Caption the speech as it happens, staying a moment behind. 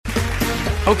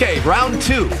Okay, round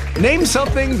 2. Name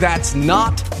something that's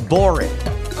not boring.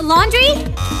 A laundry?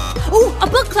 Ooh, a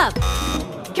book club.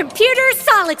 Computer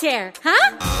solitaire,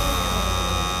 huh?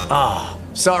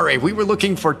 Sorry, we were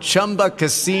looking for Chumba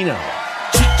Casino.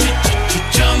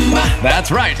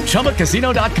 That's right.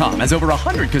 ChumbaCasino.com has over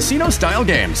 100 casino-style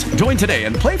games. Join today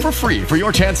and play for free for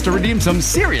your chance to redeem some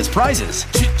serious prizes.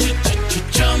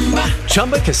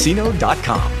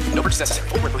 ChumbaCasino.com. No purchase necessary.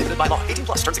 Void where prohibited by law. 18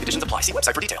 plus. Terms and conditions apply. See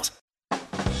website for details.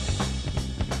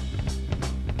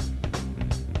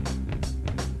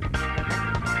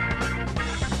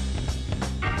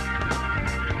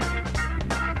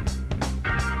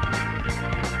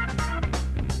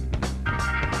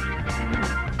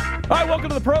 All right, welcome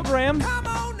to the program.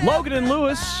 Logan and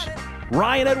Lewis,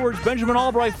 Ryan Edwards, Benjamin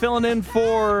Albright filling in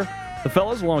for the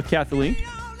fellas along with Kathy Lee.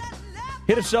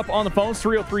 Hit us up on the phones,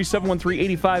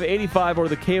 303-713-8585 or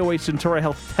the KOA Centura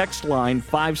Health text line,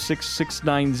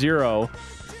 56690.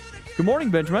 Good morning,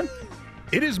 Benjamin.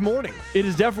 It is morning. It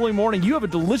is definitely morning. You have a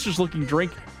delicious-looking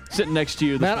drink sitting next to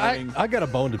you this morning. I got a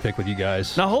bone to pick with you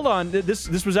guys. Now, hold on.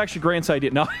 This was actually Grant's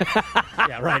idea. No.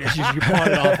 Yeah, right. It's just you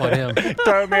pawned it off on him.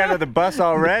 Throw me under the bus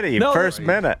already. No, First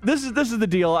minute. This is the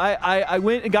deal. I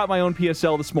went and got my own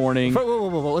PSL this morning.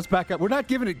 Whoa. Let's back up. We're not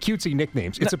giving it cutesy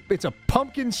nicknames. It's a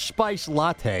pumpkin spice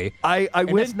latte.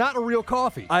 It's not a real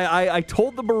coffee. I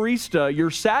told the barista your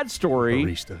sad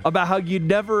story about how you'd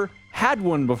never had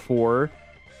one before,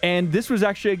 and this was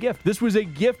actually a gift. This was a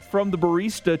gift from the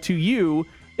barista to you.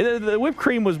 The whipped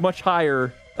cream was much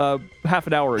higher half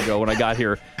an hour ago when I got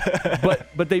here,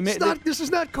 but they made this is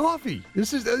not coffee. It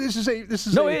has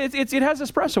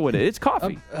espresso in it. It's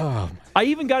coffee. I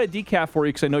even got a decaf for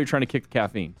you because I know you're trying to kick the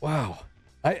caffeine. Wow.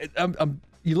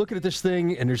 You looking at this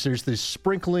thing and there's this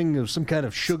sprinkling of some kind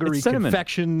of sugary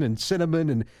confection and cinnamon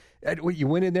and you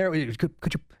went in there.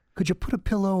 Could you put a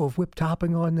pillow of whipped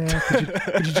topping on there?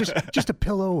 Could you just a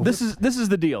pillow? This is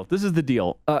the deal. This is the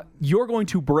deal. You're going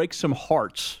to break some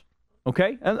hearts,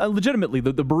 okay? And legitimately,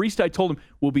 the barista, I told him,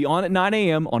 will be on at 9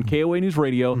 a.m. on KOA News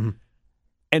Radio,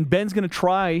 and Ben's going to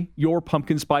try your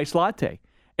pumpkin spice latte.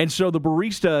 And so the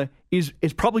barista is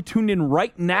probably tuned in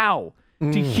right now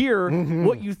to hear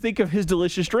what you think of his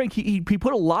delicious drink. He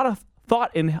put a lot of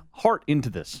thought and heart into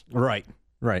this. Right.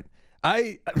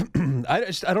 I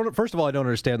don't. First of all, I don't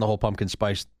understand the whole pumpkin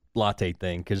spice latte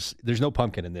thing because there's no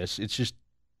pumpkin in this. It's just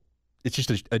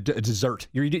a dessert.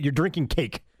 You're drinking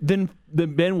cake. Then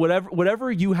Ben,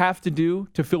 whatever you have to do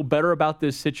to feel better about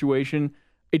this situation,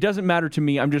 it doesn't matter to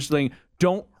me. I'm just saying,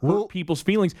 don't hurt people's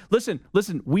feelings. Listen.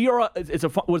 We are. It's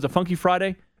a Funky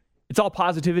Friday. It's all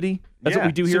positivity. That's what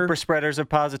we do here. Super spreaders of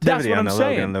positivity on the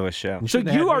Logan and Lewis show. So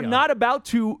you are not about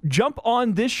to jump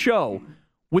on this show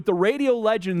with the radio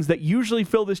legends that usually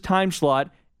fill this time slot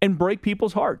and break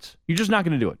people's hearts. You're just not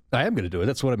going to do it. I am going to do it.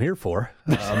 That's what I'm here for.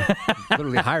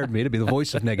 Literally hired me to be the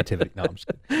voice of negativity. No, I'm just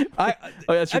kidding.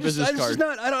 That's your business card.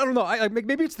 I don't know.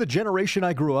 Maybe it's the generation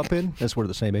I grew up in. That's we're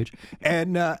the same age.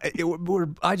 And I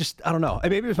don't know.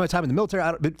 Maybe it was my time in the military.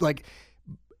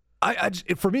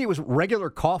 For me, it was regular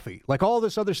coffee. Like all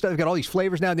this other stuff, you've got all these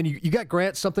flavors now. And then you got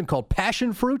Grant something called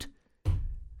passion fruit.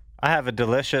 I have a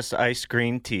delicious iced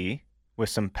green tea with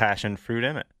some passion fruit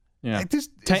in it. Yeah,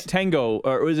 Tango,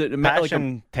 or is it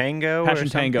Passion Tango? Passion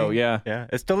Tango, yeah. Yeah,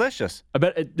 it's delicious. I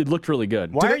bet it looked really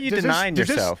good. Why are you denying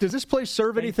yourself? Does this place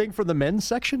serve anything for the men's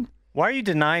section? Why are you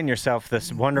denying yourself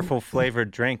this wonderful flavored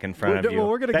drink in front of you? Well,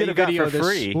 we're going to get a video of this.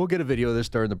 Free. We'll get a video of this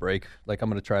during the break. Like, I'm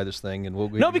going to try this thing, and we'll.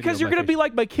 No, because you're going to be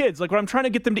like my kids. Like when I'm trying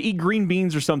to get them to eat green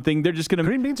beans or something, they're just going to.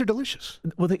 Green beans are delicious.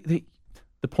 Well,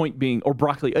 the point being, or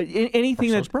broccoli,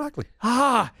 anything that's broccoli.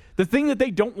 The thing that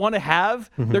they don't want to have,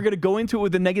 they're going to go into it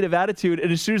with a negative attitude,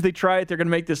 and as soon as they try it, they're going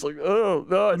to make this like, oh,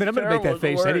 no. I mean, I'm going to make that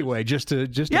face anyway, just to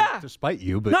spite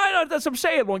you. But no, that's what I'm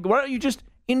saying. Like, why don't you just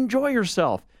enjoy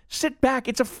yourself? Sit back.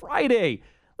 It's a Friday.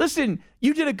 Listen,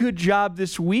 you did a good job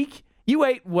this week. You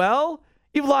ate well.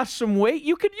 You've lost some weight.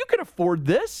 You could afford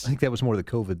this. I think that was more the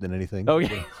COVID than anything. Oh,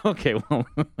 yeah. Okay, well,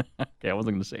 I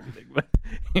wasn't going to say anything. But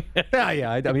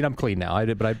yeah. I mean, I'm clean now. I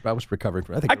was recovering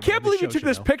from. I can't believe you took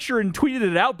this picture and tweeted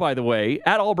it out. By the way,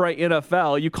 at Albright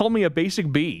NFL, you called me a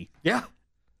basic B. Yeah.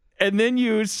 And then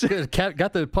you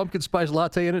got the pumpkin spice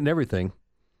latte in it and everything.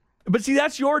 But see,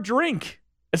 that's your drink.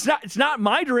 It's not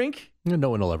my drink. No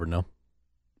one will ever know.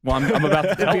 Well, I'm about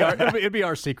to tell you. It'd be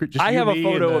our secret. Just I have a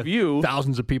photo of you.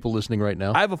 Thousands of people listening right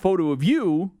now. I have a photo of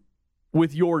you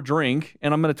with your drink,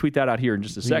 and I'm going to tweet that out here in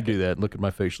just a second. You do that. Look at my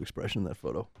facial expression in that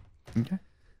photo. Okay.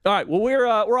 All right, well, we're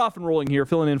off and rolling here,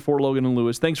 filling in for Logan and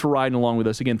Lewis. Thanks for riding along with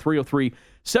us. Again,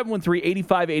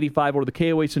 303-713-8585 or the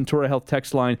KOA Centura Health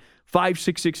text line,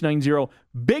 56690.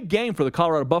 Big game for the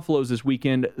Colorado Buffaloes this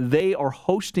weekend. They are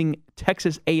hosting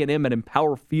Texas A&M at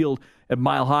Empower Field at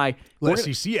Mile High.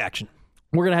 SEC action.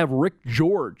 We're going to have Rick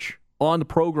George on the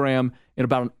program in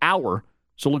about an hour.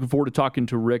 So looking forward to talking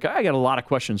to Rick. I got a lot of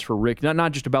questions for Rick,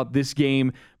 not just about this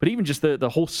game, but even just the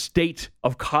whole state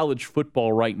of college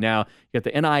football right now. You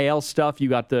got the NIL stuff. You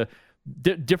got the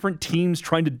different teams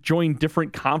trying to join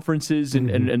different conferences and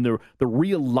the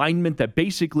realignment that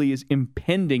basically is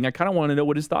impending. I kind of want to know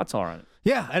what his thoughts are on it.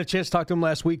 Yeah, I had a chance to talk to him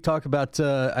last week. I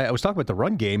was talking about the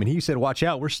run game, and he said, watch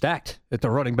out, we're stacked at the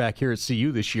running back here at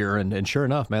CU this year. And sure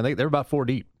enough, man, they're about 4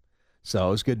 deep. So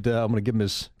it was good. I'm going to give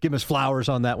him his flowers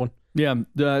on that one. Yeah,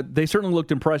 they certainly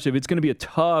looked impressive. It's going to be a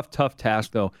tough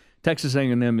task, though. Texas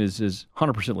A&M is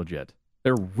 100% legit.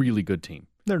 They're a really good team.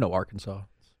 They're no Arkansas.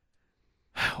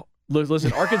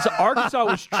 Listen, Arkansas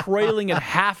was trailing at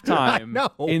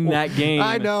halftime in that game.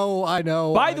 I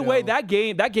know. By the way, that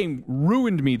game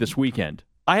ruined me this weekend.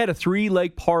 I had a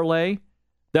 3-leg parlay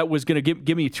that was going to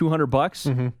give me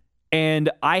 $200, and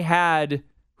I had,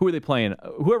 who are they playing?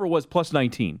 Whoever it was, plus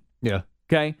 19. Yeah.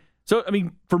 Okay. So, I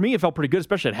mean, for me, it felt pretty good,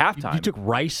 especially at halftime. You took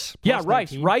Rice? Yeah,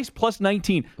 Rice. 19? Rice plus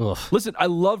 19. Ugh. Listen, I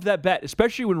loved that bet,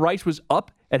 especially when Rice was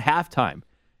up at halftime.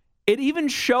 It even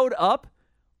showed up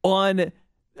on,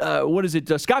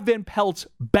 Scott Van Pelt's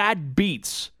Bad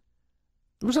Beats.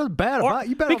 It was not bad.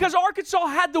 Because Arkansas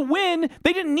had the win.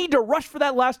 They didn't need to rush for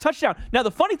that last touchdown. Now,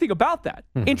 the funny thing about that,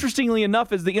 interestingly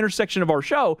enough, is the intersection of our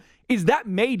show, is that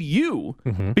made you,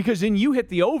 because then you hit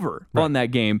the over on that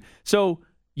game. So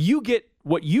you get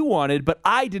what you wanted, but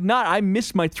I did not. I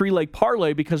missed my 3-leg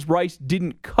parlay because Rice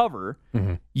didn't cover.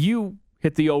 You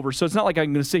hit the over, so it's not like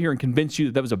I'm going to sit here and convince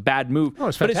you that was a bad move. Oh,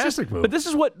 it's a fantastic move. But this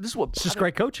is what. It's just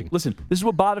great coaching. Listen, this is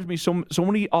what bothers me so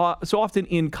often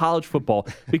in college football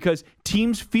because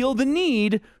teams feel the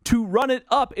need to run it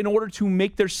up in order to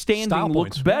make their standing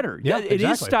look better. Yeah, it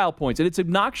is style points, and it's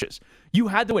obnoxious. You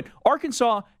had to win.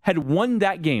 Arkansas had won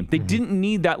that game. They didn't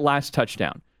need that last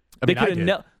touchdown. They could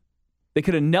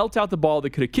have knelt out the ball. They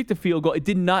could have kicked a field goal. It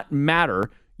did not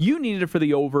matter. You needed it for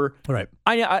the over. Right.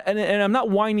 And I'm not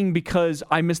whining because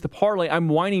I missed the parlay. I'm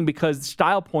whining because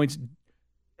style points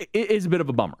is a bit of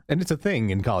a bummer. And it's a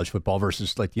thing in college football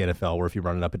versus like the NFL where if you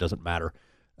run it up, it doesn't matter.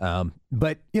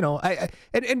 But, you know, what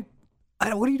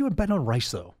are you doing betting on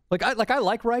Rice, though? I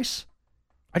like Rice.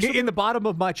 In the bottom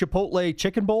of my Chipotle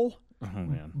chicken bowl. Oh,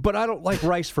 man. But I don't like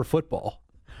Rice for football.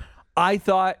 I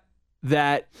thought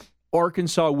that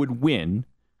Arkansas would win.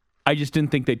 I just didn't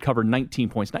think they'd cover 19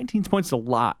 points. 19 points is a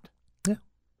lot. Yeah.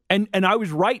 And I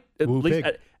was right, at least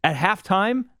at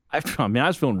halftime. I was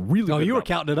feeling really good. Oh, you were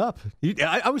counting it up.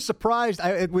 I was surprised.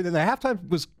 When the halftime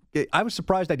was, I was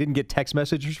surprised I didn't get text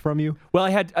messages from you. Well, I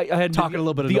had talking a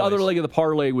little bit of the noise. Other leg of the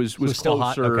parlay was still closer.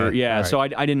 hot? Okay. Yeah, right. So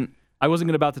I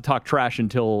wasn't about to talk trash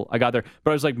until I got there.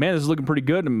 But I was like, man, this is looking pretty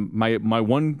good. And my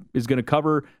one is going to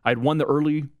cover. I'd won the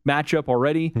early matchup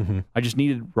already. I just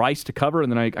needed Rice to cover.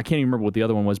 And then I can't even remember what the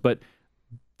other one was. But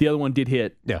the other one did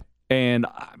hit. Yeah. And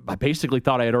I basically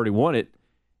thought I had already won it.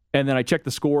 And then I checked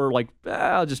the score, like,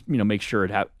 I'll just make sure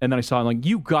it happened. And then I saw, I'm like,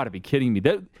 you got to be kidding me.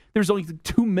 There's only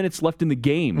 2 minutes left in the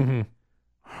game.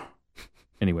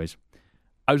 Anyways,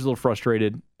 I was a little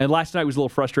frustrated. And last night was a little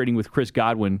frustrating with Chris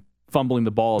Godwin fumbling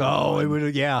the ball. Oh,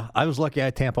 I was lucky I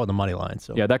had Tampa on the money line.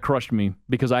 So yeah, that crushed me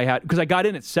because I got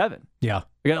in at 7. Yeah,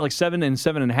 I got like 7 and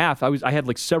 7.5. I had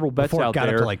like several bets before out it got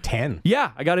there. Up to like 10.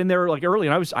 Yeah, I got in there like early,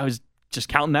 and I was just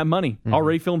counting that money,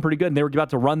 already feeling pretty good. And they were about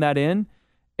to run that in,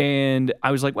 and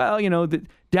I was like, well,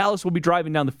 Dallas will be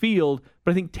driving down the field,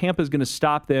 but I think Tampa's going to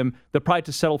stop them. They'll probably have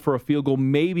to settle for a field goal.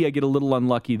 Maybe I get a little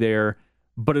unlucky there,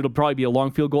 but it'll probably be a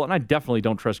long field goal. And I definitely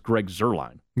don't trust Greg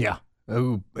Zuerlein. Yeah.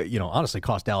 Who, honestly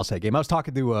cost Dallas that game. I was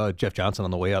talking to Jeff Johnson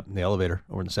on the way up in the elevator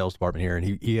over in the sales department here, and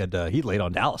he laid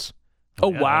on Dallas. Oh,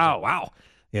 wow.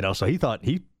 Wow. So he thought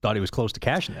he was close to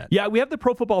cashing that. Yeah, we have the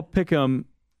Pro Football Pick'em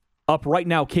up right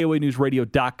now,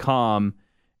 KOANewsRadio.com,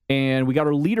 and we got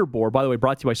our leaderboard, by the way,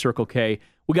 brought to you by Circle K.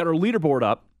 We got our leaderboard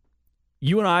up.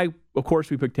 You and I, of course,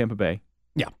 we picked Tampa Bay.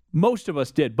 Yeah. Most of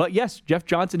us did. But yes, Jeff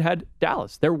Johnson had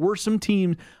Dallas. There were some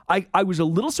teams. I was a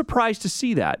little surprised to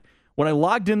see that when I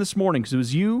logged in this morning, because it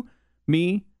was you,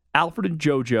 me, Alfred, and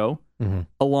JoJo,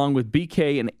 along with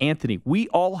BK and Anthony. We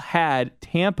all had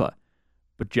Tampa.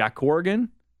 But Jack Corrigan,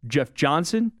 Jeff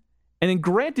Johnson, And then,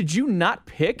 Grant, did you not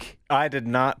pick? I did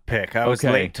not pick. I was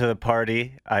late to the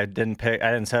party. I didn't pick.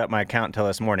 I didn't set up my account until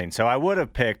this morning. So I would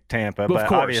have picked Tampa,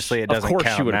 but obviously it doesn't count now. Of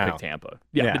course you would have picked Tampa.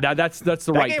 Yeah. But that's the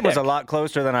right pick. That game was a lot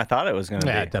closer than I thought it was going to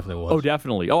be. Yeah, it definitely was. Oh,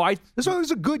 definitely. This was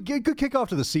a good kickoff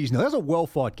to the season. That was a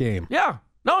well-fought game. Yeah.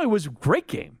 No, it was a great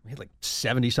game. We had like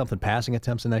 70-something passing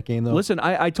attempts in that game, though. Listen,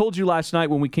 I told you last night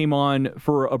when we came on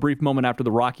for a brief moment after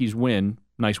the Rockies win.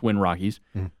 Nice win, Rockies.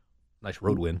 Nice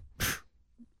road win.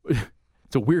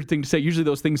 It's a weird thing to say. Usually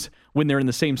those things, when they're in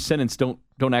the same sentence, don't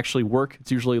actually work.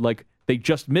 It's usually like they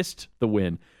just missed the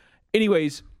win.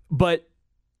 Anyways, but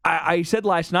I said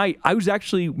last night, I was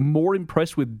actually more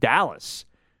impressed with Dallas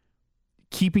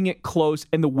keeping it close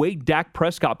and the way Dak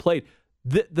Prescott played.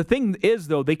 The thing is,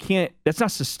 though, that's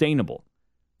not sustainable.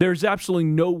 There's absolutely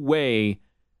no way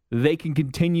they can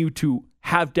continue to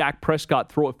have Dak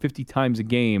Prescott throw it 50 times a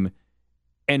game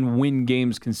and win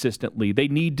games consistently. They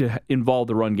need to involve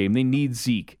the run game. They need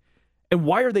Zeke. And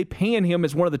why are they paying him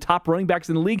as one of the top running backs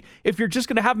in the league if you're just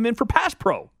going to have him in for pass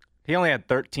pro? He only had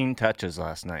 13 touches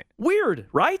last night. Weird,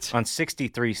 right? On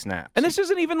 63 snaps. And this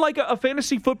isn't even like a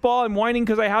fantasy football. I'm whining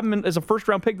because I have him as a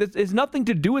first-round pick. This has nothing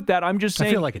to do with that. I'm just saying.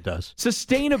 I feel like it does.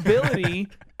 Sustainability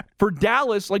for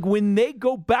Dallas, like when they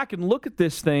go back and look at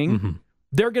this thing,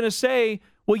 they're going to say,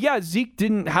 well, yeah, Zeke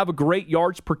didn't have a great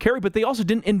yards per carry, but they also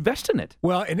didn't invest in it.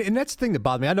 Well, and that's the thing that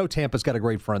bothered me. I know Tampa's got a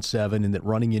great front seven, and that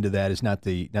running into that is not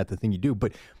the thing you do.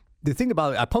 But the thing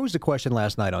about it, I posed a question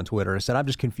last night on Twitter. I said, I'm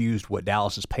just confused what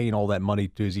Dallas is paying all that money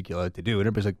to Ezekiel to do. And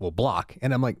everybody's like, well, block.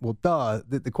 And I'm like, well, duh.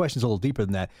 The question's a little deeper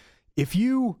than that. If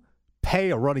you pay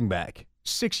a running back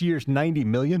 6 years, $90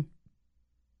 million,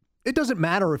 it doesn't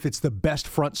matter if it's the best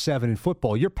front seven in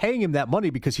football. You're paying him that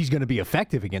money because he's going to be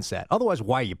effective against that. Otherwise,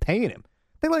 why are you paying him?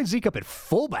 They lined Zeke up at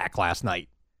fullback last night.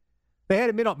 They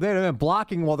had him in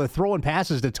blocking while they're throwing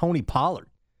passes to Tony Pollard.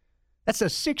 That's a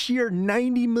 6-year,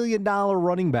 $90 million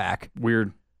running back.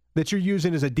 Weird. That you're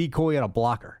using as a decoy and a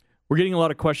blocker. We're getting a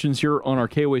lot of questions here on our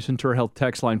KOA Centura Health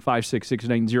text line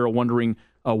 56690 wondering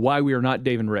why we are not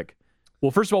Dave and Rick.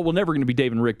 Well, first of all, we're never going to be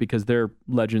Dave and Rick because they're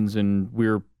legends and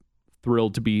we're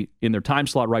thrilled to be in their time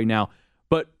slot right now.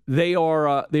 But they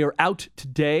are out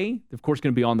today. Of course,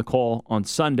 going to be on the call on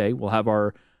Sunday. We'll have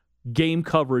our game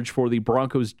coverage for the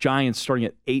Broncos-Giants starting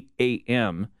at 8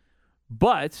 a.m.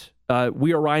 But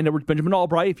we are Ryan Edwards, Benjamin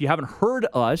Albright. If you haven't heard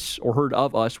us or heard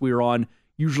of us, we are on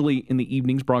usually in the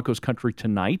evenings, Broncos Country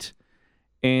Tonight.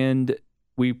 And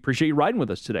we appreciate you riding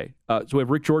with us today. So we have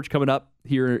Rick George coming up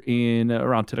here in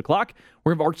around 10 o'clock.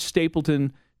 We're going to have Art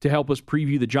Stapleton to help us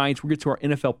preview the Giants. We'll get to our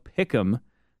NFL Pick'em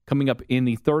coming up in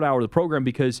the third hour of the program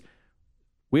because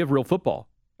we have real football,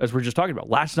 as we're just talking about.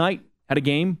 Last night, had a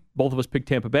game. Both of us picked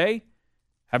Tampa Bay.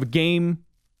 Have a game,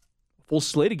 full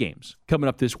slate of games coming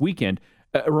up this weekend.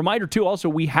 A reminder, too, also,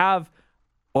 we have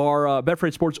our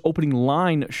Betfred Sports opening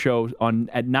line show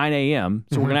at 9 a.m.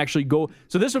 So we're going to actually go.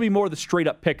 So this will be more of the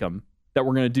straight-up Pick'em that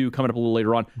we're going to do coming up a little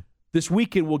later on. This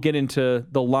weekend, we'll get into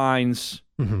the lines,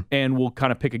 and we'll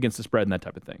kind of pick against the spread and that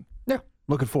type of thing. Yeah,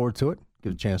 looking forward to it.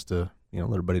 Get a chance to let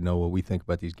everybody know what we think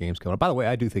about these games coming up. By the way,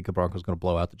 I do think the Broncos are going to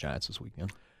blow out the Giants this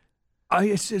weekend.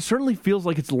 It certainly feels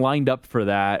like it's lined up for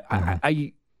that.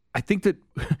 I think that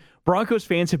Broncos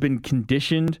fans have been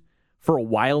conditioned for a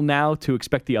while now to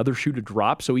expect the other shoe to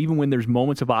drop. So even when there's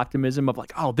moments of optimism of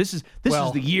like, oh, this is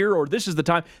the year or this is the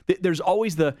time, there's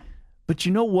always but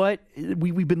you know what?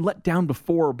 We've been let down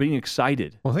before being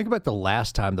excited. Well, think about the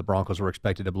last time the Broncos were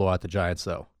expected to blow out the Giants,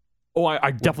 though. Oh,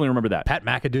 I definitely remember that. Pat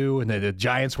McAdoo and the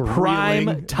Giants were prime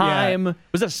reeling. time. Yeah.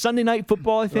 Was that Sunday night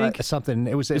football, I think? Something.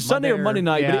 It was Sunday or Monday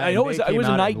night. Yeah, but I know it was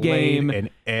a night game. An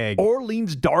egg.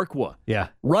 Orleans Darkwa. Yeah.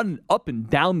 Running up and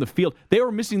down the field. They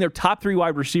were missing their top three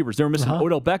wide receivers. They were missing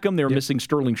Odell Beckham. They were missing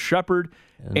Sterling Shepard.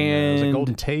 And was it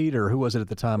Golden Tate or who was it at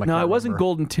the time? No, it wasn't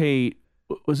Golden Tate.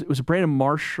 Was it Brandon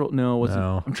Marshall? No, it wasn't.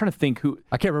 No. I'm trying to think who.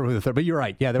 I can't remember who the third, but you're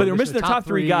right. Yeah, they were missing their top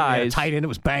three guys. Tight end, it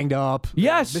was banged up.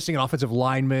 Yes. Missing an offensive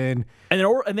lineman. And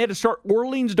they had to start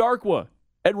Orleans Darkwa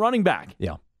at running back.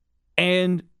 Yeah.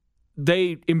 And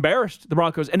they embarrassed the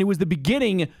Broncos. And it was the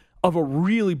beginning of a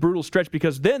really brutal stretch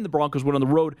because then the Broncos went on the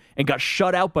road and got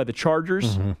shut out by the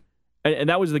Chargers. And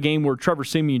that was the game where Trevor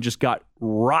Siemian just got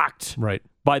rocked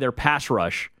by their pass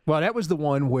rush. Well, that was the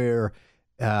one where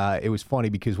it was funny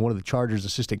because one of the Chargers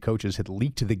assistant coaches had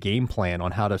leaked the game plan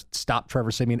on how to stop Trevor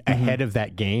Siemian ahead of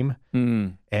that game,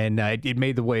 and it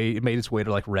made its way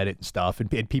to like Reddit and stuff,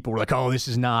 and people were like, "Oh, this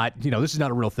is not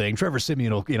a real thing. Trevor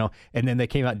Siemian will, and then they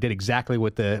came out and did exactly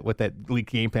what that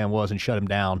leaked game plan was and shut him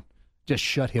down, just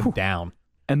shut him down.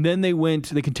 And then they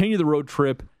continued the road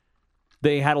trip.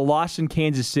 They had a loss in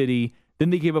Kansas City.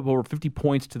 Then they gave up over 50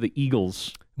 points to the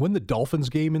Eagles. Wasn't the Dolphins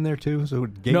game in there too? So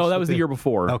no, that was the year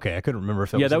before. Okay, I couldn't remember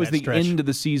if that was the stretch. End of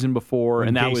the season before,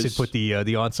 and that Gase was had put the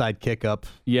onside kick up.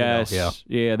 Yes,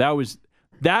 yeah, that was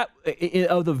that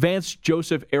of the Vance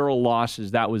Joseph era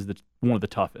losses. That was one of the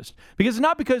toughest because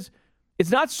it's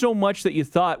not so much that you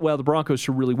thought, well, the Broncos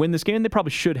should really win this game, and they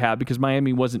probably should have because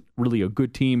Miami wasn't really a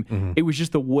good team. Mm-hmm. It was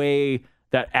just the way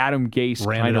that Adam Gase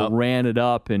kind of ran it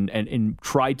up and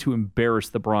tried to embarrass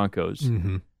the Broncos.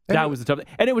 Mm-hmm. That was the tough thing.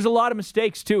 And it was a lot of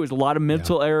mistakes, too. It was a lot of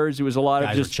mental errors. It was a lot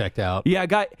guys of just... were checked out. Yeah,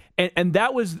 and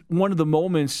that was one of the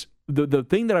moments... The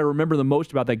thing that I remember the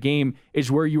most about that game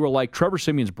is where you were like, Trevor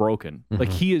Siemian's broken. Mm-hmm. Like,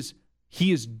 he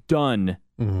is done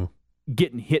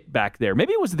getting hit back there.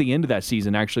 Maybe it was at the end of that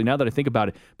season, actually, now that I think about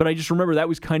it. But I just remember that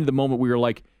was kind of the moment where you're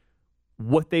like,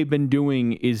 what they've been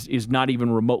doing is not even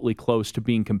remotely close to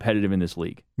being competitive in this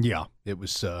league. Yeah, it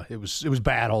was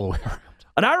bad all the way around.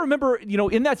 And I remember,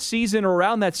 in that season or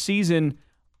around that season,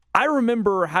 I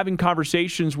remember having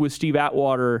conversations with Steve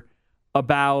Atwater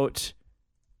about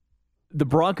the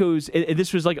Broncos. And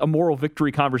this was like a moral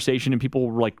victory conversation, and people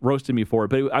were like roasting me for it.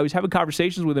 But I was having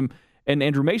conversations with him and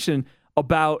Andrew Mason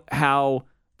about how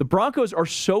the Broncos are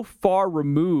so far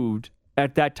removed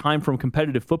at that time from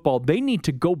competitive football. They need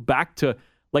to go back to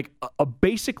like a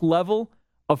basic level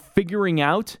of figuring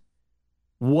out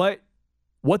what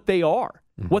they are.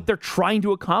 What they're trying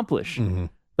to accomplish. Mm-hmm.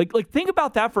 Like think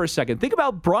about that for a second. Think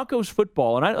about Broncos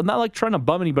football, and I'm not like trying to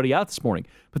bum anybody out this morning,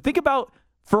 but think about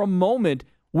for a moment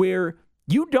where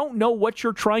you don't know what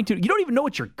you're trying to, you don't even know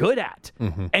what you're good at,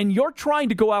 and you're trying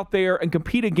to go out there and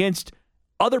compete against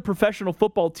other professional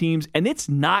football teams, and it's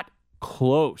not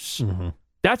close. Mm-hmm.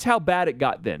 That's how bad it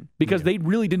got then, because they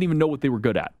really didn't even know what they were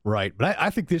good at. Right, but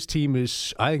I think this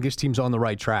team's on the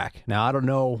right track. Now I don't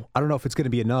know if it's going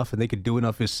to be enough, and they could do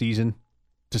enough this season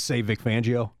to save Vic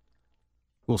Fangio.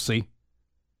 We'll see.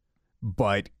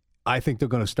 But I think they're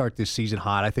going to start this season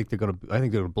hot. I think they're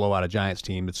going to blow out a Giants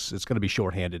team. It's going to be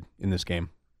shorthanded in this game.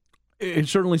 It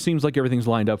certainly seems like everything's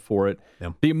lined up for it.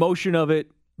 Yeah. The emotion of it,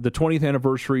 the 20th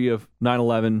anniversary of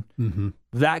 9/11,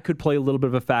 that could play a little bit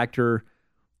of a factor.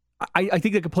 I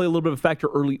think that could play a little bit of a factor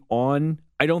early on.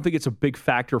 I don't think it's a big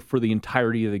factor for the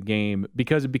entirety of the game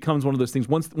because it becomes one of those things.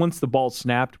 Once the ball's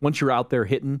snapped, once you're out there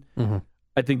hitting,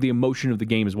 I think the emotion of the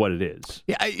game is what it is.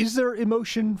 Yeah, is there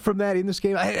emotion from that in this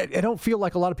game? I don't feel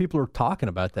like a lot of people are talking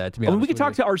about that, to be honest. We can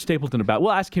talk to Art Stapleton about it.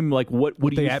 We'll ask him, like, what do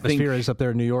you think the atmosphere is up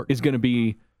there in New York? Is going to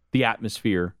be the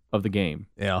atmosphere of the game.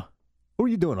 Yeah. What were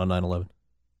you doing on 9/11?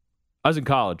 I was in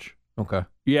college. Okay.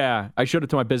 Yeah, I showed it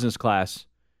to my business class,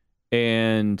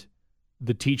 and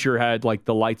the teacher had, like,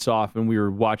 the lights off, and we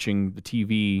were watching the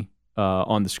TV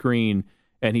on the screen.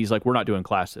 And he's like, we're not doing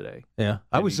class today. Yeah.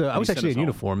 I was actually in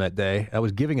uniform that day. I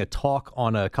was giving a talk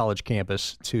on a college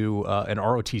campus to an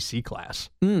ROTC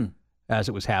class as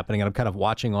it was happening. And I'm kind of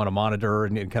watching on a monitor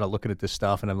and kind of looking at this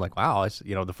stuff. And I'm like, wow,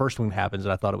 the first one happens.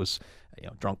 And I thought it was,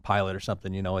 drunk pilot or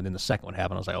something, and then the second one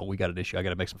happened. I was like, oh, we got an issue. I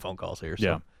got to make some phone calls here. So.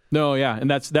 Yeah. No, yeah. And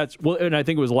that's well, and I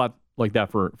think it was a lot like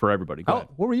that for everybody. Where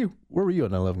were you? Where were you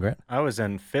at 9/11, Grant? I was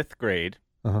in 5th grade.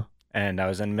 And I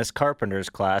was in Miss Carpenter's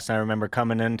class, and I remember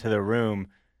coming into the room,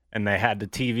 and they had the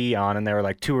TV on, and there were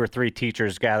like 2 or 3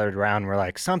 teachers gathered around. We're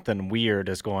like, something weird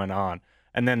is going on.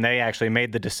 And then they actually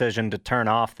made the decision to turn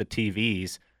off the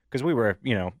TVs because we were,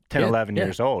 10, 11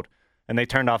 years old. And they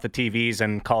turned off the TVs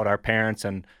and called our parents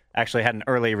and actually had an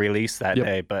early release that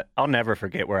day. But I'll never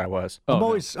forget where I was. I'm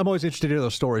always interested in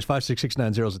those stories.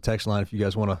 56690 is the text line if you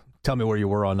guys want to tell me where you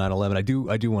were on 9/11.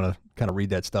 I do want to kind of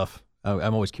read that stuff.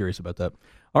 I'm always curious about that.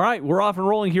 All right, we're off and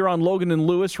rolling here on Logan and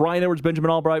Lewis. Ryan Edwards,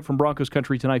 Benjamin Albright from Broncos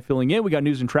Country tonight filling in. We got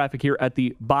news and traffic here at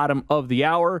the bottom of the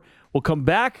hour. We'll come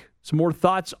back. Some more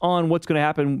thoughts on what's going to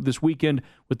happen this weekend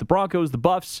with the Broncos, the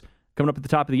Buffs. Coming up at the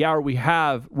top of the hour, we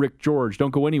have Rick George.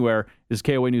 Don't go anywhere. This is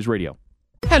KOA News Radio.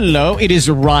 Hello, it is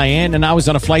Ryan, and I was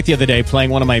on a flight the other day playing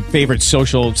one of my favorite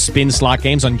social spin slot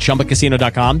games on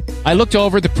ChumbaCasino.com. I looked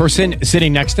over at the person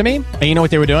sitting next to me, and you know what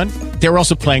they were doing? They were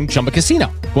also playing Chumba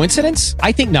Casino. Coincidence?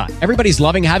 I think not. Everybody's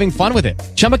loving having fun with it.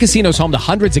 Chumba Casino is home to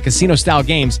hundreds of casino-style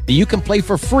games that you can play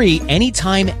for free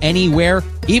anytime, anywhere,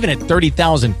 even at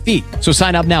 30,000 feet. So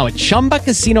sign up now at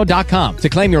ChumbaCasino.com to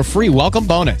claim your free welcome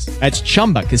bonus. That's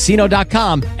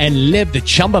ChumbaCasino.com and live the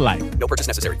Chumba life. No purchase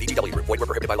necessary. VGW. Void where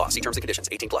prohibited by law. See terms and conditions.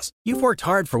 18+. You've worked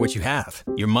hard for what you have.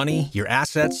 Your money, your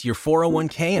assets, your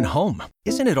 401k, and home.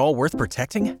 Isn't it all worth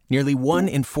protecting? Nearly 1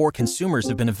 in 4 consumers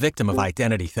have been a victim of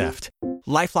identity theft.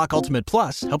 LifeLock Ultimate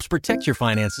Plus helps protect your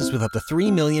finances with up to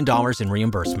 $3 million in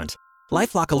reimbursement.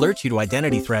 LifeLock alerts you to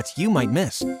identity threats you might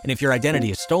miss. And if your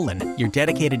identity is stolen, your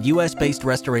dedicated U.S.-based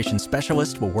restoration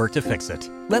specialist will work to fix it.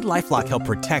 Let LifeLock help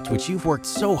protect what you've worked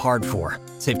so hard for.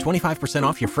 Save 25%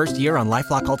 off your first year on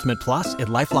LifeLock Ultimate Plus at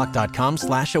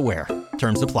LifeLock.com/aware.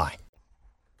 Terms apply.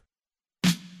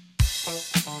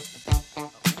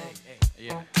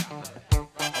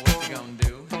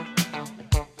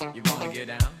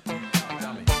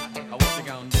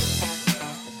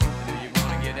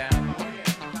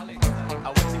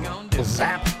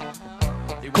 Zap.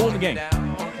 Cool in the Gang.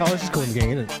 Oh, this is Cool in the Gang,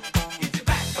 isn't it?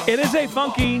 It is a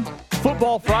funky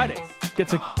Football Friday. Get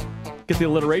the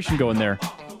alliteration going there.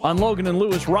 On Logan and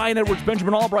Lewis, Ryan Edwards,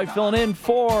 Benjamin Albright filling in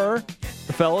for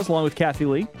the fellas, along with Kathy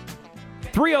Lee.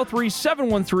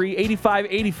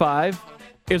 303-713-8585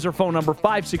 is our phone number.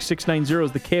 56690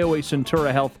 is the KOA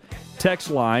Centura Health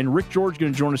text line. Rick George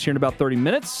going to join us here in about 30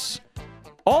 minutes.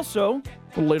 Also,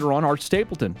 a little later on, Art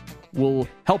Stapleton will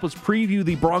help us preview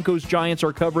the Broncos-Giants.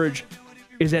 Our coverage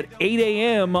is at 8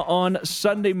 a.m. on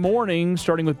Sunday morning,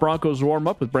 starting with Broncos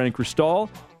warm-up with Brandon Cristal.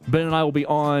 Ben and I will be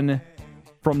on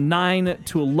from 9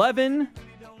 to 11.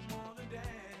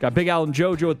 Got Big Al and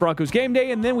JoJo with Broncos Game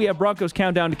Day, and then we have Broncos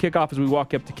Countdown to kickoff as we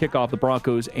walk up to kickoff the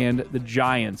Broncos and the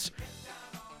Giants.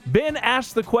 Ben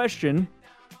asked the question,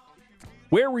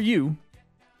 where were you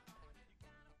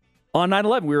on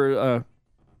 9/11?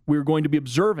 We were going to be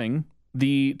observing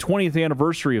the 20th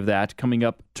anniversary of that coming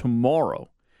up tomorrow.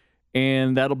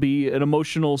 And that'll be an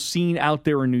emotional scene out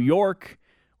there in New York.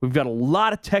 We've got a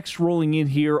lot of texts rolling in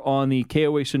here on the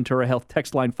KOA Centura Health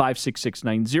text line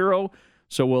 56690.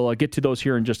 So we'll get to those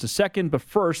here in just a second. But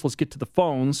first, let's get to the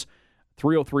phones.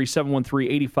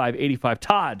 303-713-8585.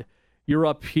 Todd, you're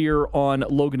up here on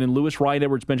Logan and Lewis. Ryan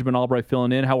Edwards, Benjamin Albright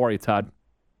filling in. How are you, Todd?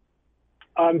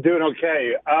 I'm doing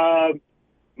okay.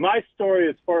 My story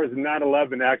as far as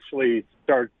 9/11 actually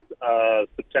starts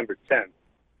September 10th.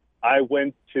 I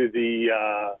went to the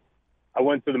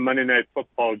Monday Night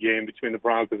Football game between the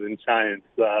Broncos and Giants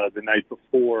the night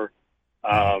before.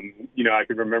 I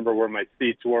can remember where my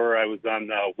seats were. I was on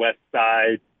the west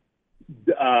side,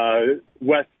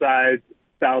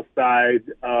 south side,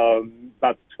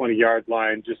 about the 20-yard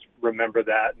line. Just remember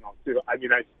that. And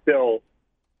I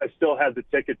still have the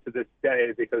ticket to this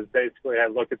day because basically I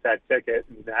look at that ticket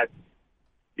and that's,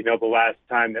 the last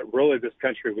time that really this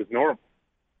country was normal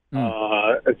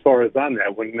as far as on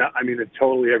that.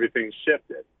 Totally everything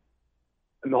shifted.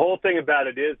 And the whole thing about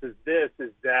it is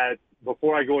that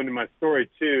before I go into my story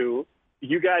too,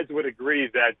 you guys would agree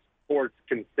that sports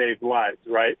can save lives,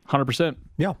 right? 100%.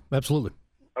 Yeah, absolutely.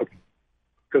 Okay.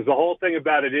 Because the whole thing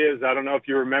about it is, I don't know if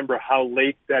you remember how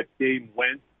late that game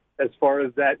went as far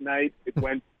as that night. It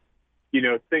went,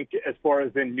 think as far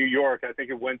as in New York, I think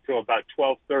it went to about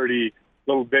 12:30, a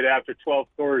little bit after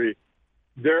 12:30.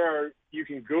 You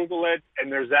can Google it,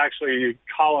 and there's actually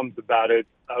columns about it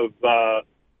of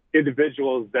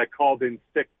individuals that called in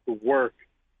sick to work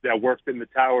that worked in the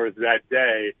towers that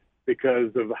day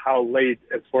because of how late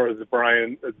as far as the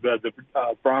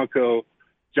Bronco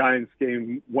Giants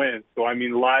game went. So,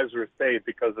 lives were saved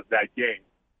because of that game.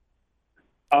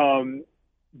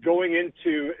 Going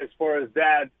into as far as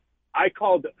that, I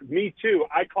called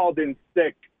in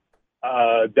sick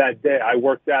that day. I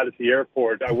worked out at the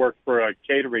airport. I worked for a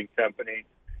catering company,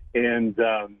 and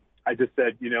I just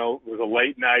said, it was a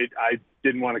late night. I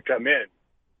didn't want to come in.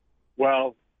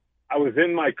 Well, I was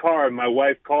in my car, and my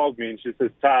wife called me, and she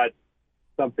says, Todd,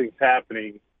 something's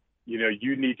happening.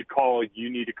 You need to call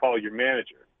your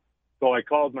manager. So I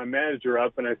called my manager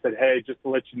up, and I said, hey, just to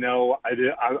let you know,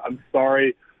 I'm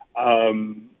sorry.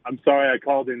 I'm sorry I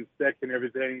called in sick and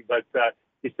everything, but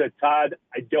he said, Todd,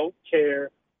 I don't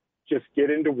care. Just get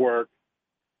into work.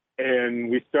 And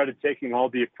we started taking all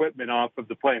the equipment off of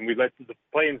the plane. We let the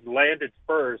planes landed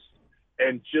first,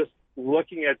 and just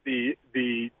looking at the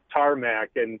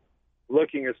tarmac and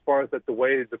looking as far as at the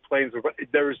way the planes were,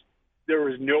 there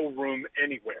was no room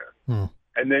anywhere.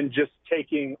 And then just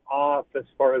taking off as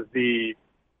far as the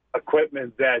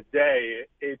equipment that day,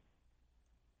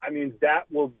 that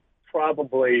will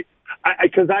probably,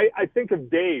 because I think of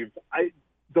Dave.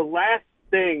 The last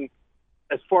thing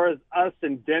as far as us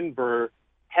in Denver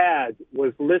had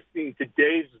was listening to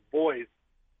Dave's voice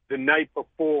the night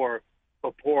before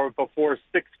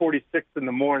 6:46 in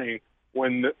the morning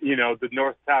when the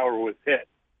North Tower was hit.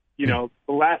 The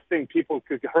last thing people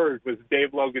could heard was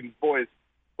Dave Logan's voice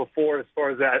before as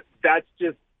far as that. That's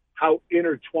just how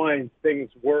intertwined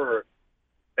things were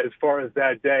as far as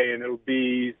that day, and it'll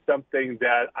be something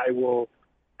that I will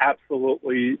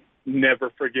absolutely never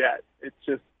forget. It's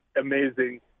just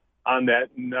amazing on that.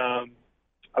 And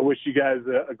I wish you guys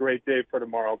a great day for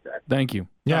tomorrow. Okay? Thank you.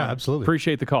 Yeah, absolutely.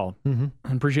 Appreciate the call.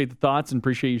 Mm-hmm. Appreciate the thoughts and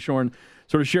appreciate you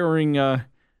sharing,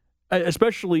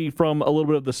 especially from a little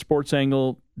bit of the sports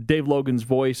angle, Dave Logan's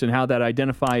voice and how that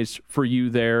identifies for you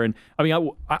there. And I mean,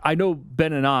 I know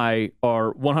Ben and I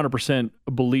are 100%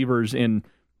 believers in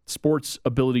sports'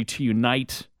 ability to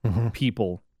unite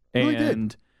people.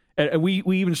 And we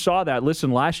even saw that.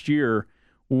 Listen, last year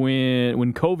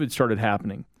when COVID started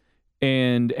happening,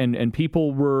 and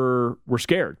people were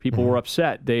scared. People were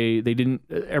upset. They didn't.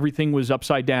 Everything was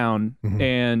upside down,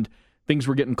 and things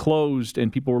were getting closed,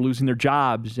 and people were losing their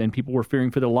jobs, and people were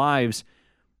fearing for their lives.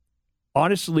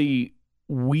 Honestly,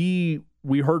 we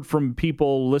heard from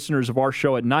people, listeners of our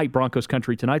show at night, Broncos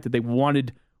Country Tonight, that they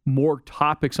wanted more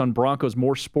topics on Broncos,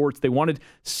 more sports. They wanted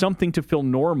something to feel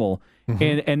normal,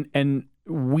 and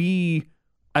we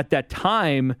at that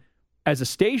time, as a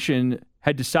station,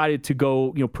 had decided to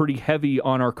go, pretty heavy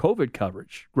on our COVID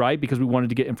coverage, right? Because we wanted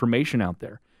to get information out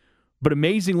there. But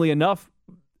amazingly enough,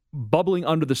 bubbling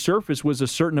under the surface was a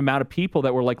certain amount of people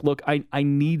that were like, look, I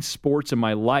need sports in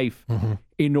my life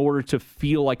in order to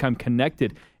feel like I'm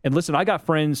connected. And listen, I got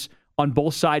friends on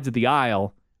both sides of the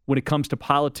aisle when it comes to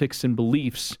politics and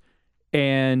beliefs,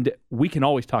 and we can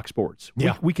always talk sports.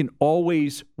 Yeah. We can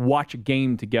always watch a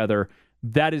game together.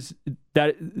 That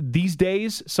these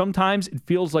days, sometimes it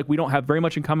feels like we don't have very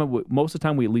much in common. Most of the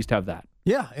time, we at least have that.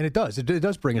 Yeah, and it does. It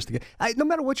does bring us together. No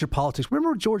matter what your politics,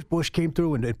 remember when George Bush came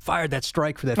through and fired that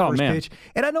strike for that first pitch?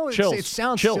 And I know it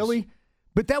sounds silly,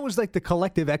 but that was like the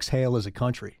collective exhale as a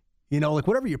country. Like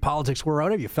whatever your politics were,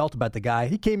 whatever you felt about the guy,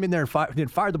 he came in there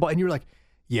and fired the ball, and you were like,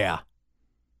 yeah,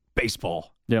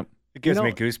 baseball. Yep. It gives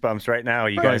me goosebumps right now.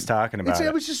 You guys talking about it?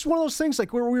 It was just one of those things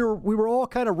like where we were all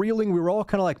kind of reeling. We were all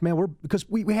kind of like, man, because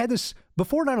we had this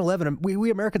before 9/11.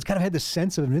 We Americans kind of had this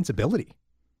sense of invincibility,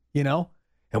 and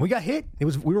we got hit.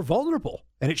 We were vulnerable,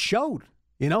 and it showed.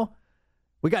 We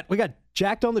got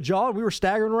jacked on the jaw, and we were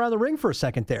staggering around the ring for a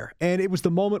second there, and it was the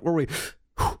moment where we,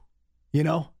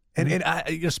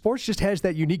 And sports just has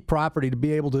that unique property to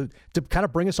be able to kind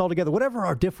of bring us all together. Whatever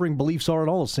our differing beliefs are and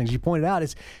all those things you pointed out,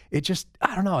 it just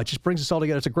brings us all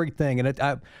together. It's a great thing,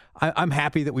 and I'm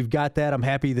happy that we've got that. I'm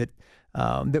happy that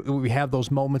we have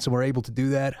those moments and we're able to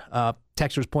do that.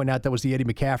 Texters point out that was the Eddie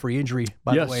McCaffrey injury,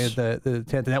 by the way, at the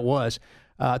 10th, and that was.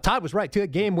 Todd was right too.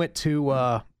 That game went to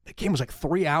the game was like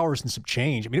 3 hours and some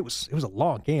change. I mean, it was a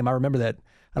long game. I remember that.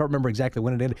 I don't remember exactly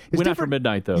when it ended. Went after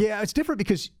midnight, though. Yeah, it's different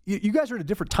because you guys are in a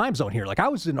different time zone here. Like, I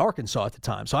was in Arkansas at the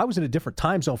time, so I was in a different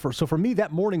time zone. So for me,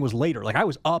 that morning was later. Like, I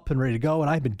was up and ready to go, and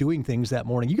I had been doing things that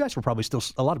morning. You guys were probably still,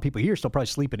 a lot of people here still probably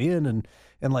sleeping in and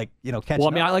catching up. Well,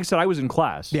 I mean, like I said, I was in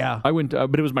class. Yeah. I went,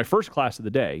 but it was my first class of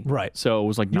the day. Right. So it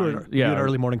was like you were an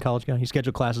early morning college guy? You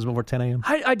scheduled classes before 10 a.m.?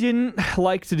 I didn't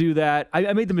like to do that.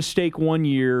 I made the mistake one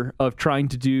year of trying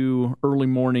to do early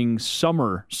morning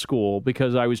summer school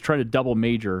because I was trying to double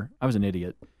major. I was an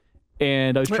idiot.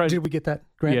 And I was trying. Did we get that,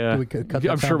 Grant? Yeah, Did we cut that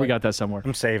I'm sure we got that somewhere.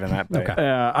 I'm saving that. Okay.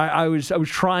 I was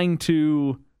trying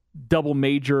to double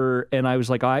major, and I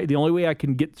was like, the only way I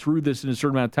can get through this in a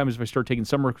certain amount of time is if I start taking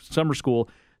summer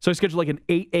school. So I scheduled like an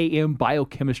 8 a.m.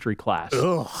 biochemistry class.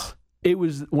 Ugh. It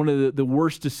was one of the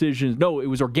worst decisions. No, it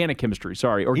was organic chemistry.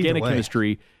 Sorry, organic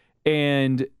chemistry,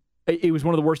 and it was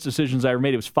one of the worst decisions I ever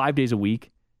made. It was 5 days a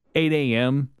week, 8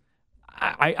 a.m.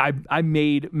 I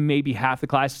made maybe half the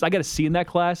classes. I got a C in that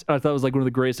class, and I thought it was like one of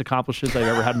the greatest accomplishments I've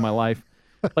ever had in my life.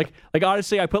 Like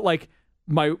honestly, I put like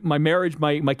my marriage,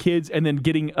 my kids, and then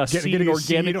getting a C in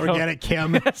organic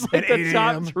chem. That's like the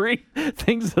top 3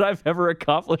 things that I've ever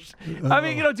accomplished. I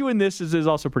mean, doing this is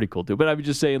also pretty cool too. But I'm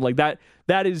just saying, like that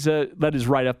is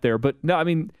right up there. But no, I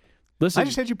mean, listen, I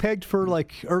just had you pegged for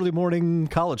like early morning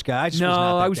college guy.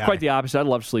 I was quite the opposite. I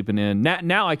love sleeping in.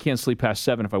 Now I can't sleep past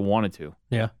 7 if I wanted to.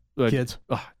 Yeah.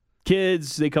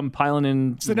 Kids, they come piling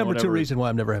in. It's the number 2 reason why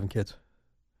I'm never having kids.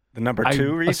 The number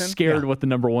 2 reason? I'm scared what the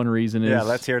number 1 reason is. Yeah,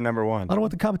 let's hear number 1. I don't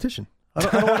want the competition. I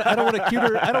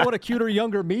don't want a cuter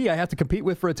younger me I have to compete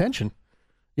with for attention.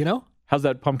 How's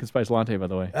that pumpkin spice latte, by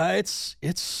the way? It's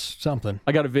something.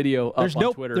 I got a video up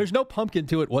on Twitter. There's no pumpkin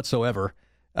to it whatsoever.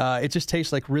 It just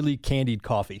tastes like really candied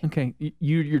coffee. Okay,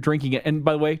 you're drinking it, and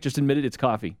by the way, just admit it. It's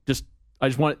coffee. I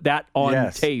just want that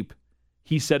on tape.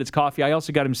 He said it's coffee. I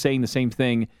also got him saying the same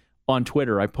thing on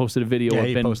Twitter. I posted a video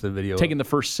of Ben taking the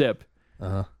first sip.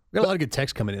 Uh-huh. We got a lot of good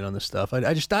text coming in on this stuff.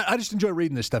 I just enjoy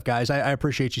reading this stuff, guys. I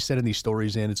appreciate you sending these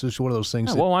stories in. It's just one of those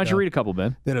things. Well, why don't you read a couple,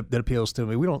 Ben? That appeals to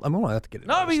me. I don't have to get it.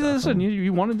 No, I mean, listen.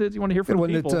 You wanted to hear from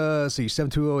people. Let's see,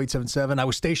 720-877. I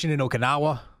was stationed in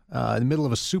Okinawa in the middle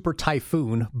of a super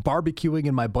typhoon, barbecuing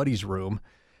in my buddy's room,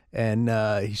 and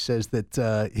he says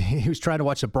that he was trying to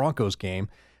watch the Broncos game.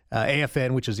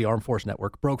 AFN, which is the Armed Force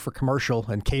Network, broke for commercial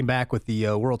and came back with the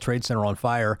World Trade Center on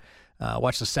fire.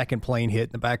 Watched the second plane hit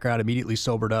in the background, immediately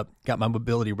sobered up, got my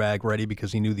mobility rag ready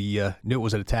because he knew knew it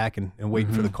was an attack and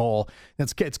waiting for the call.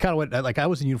 And it's kind of what, like, I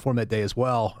was in uniform that day as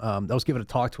well. I was giving a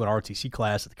talk to an ROTC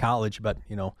class at the college about,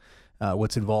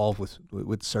 what's involved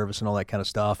with service and all that kind of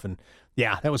stuff. And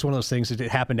yeah, that was one of those things that it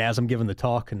happened as I'm giving the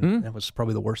talk, and that was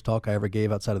probably the worst talk I ever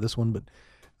gave outside of this one. But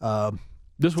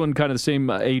this one kind of the same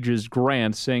age as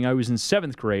Grant, saying I was in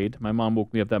 7th grade. My mom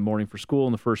woke me up that morning for school,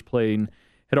 and the first plane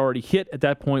had already hit. At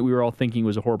that point, we were all thinking it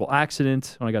was a horrible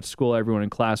accident. When I got to school, everyone in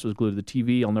class was glued to the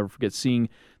TV. I'll never forget seeing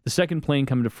the second plane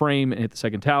come into frame and hit the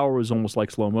second tower. It was almost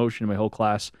like slow motion. My whole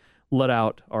class let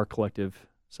out our collective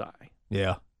sigh.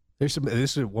 Yeah. This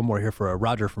is one more here for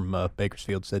Roger from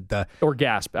Bakersfield said. Or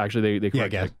gasp, actually. They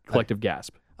collective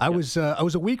gasp. I was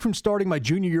a week from starting my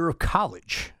junior year of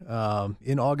college.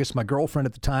 In August, my girlfriend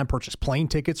at the time purchased plane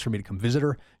tickets for me to come visit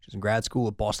her. She was in grad school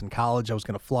at Boston College. I was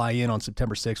going to fly in on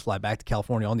September 6th, fly back to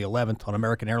California on the 11th on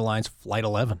American Airlines Flight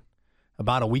 11.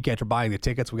 About a week after buying the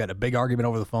tickets, we got in a big argument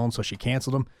over the phone, so she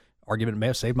canceled them. Argument may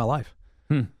have saved my life.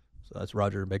 So that's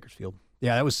Roger in Bakersfield.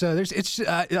 Yeah, that was.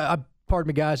 Pardon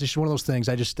me, guys. It's just one of those things.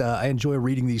 I enjoy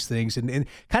reading these things, and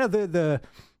kind of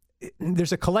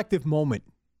there's a collective moment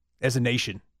as a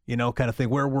nation. Kind of thing.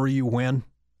 Where were you when?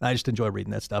 I just enjoy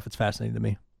reading that stuff. It's fascinating to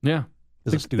me. Yeah.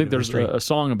 I think there's a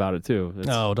song about it, too.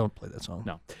 No, don't play that song.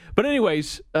 No. But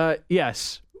anyways,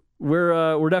 yes,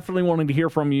 we're definitely wanting to hear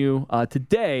from you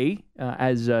today,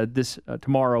 as this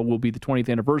tomorrow will be the 20th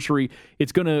anniversary.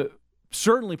 It's going to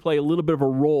certainly play a little bit of a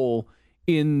role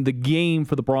in the game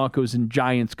for the Broncos and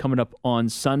Giants coming up on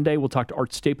Sunday. We'll talk to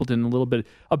Art Stapleton a little bit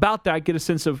about that, get a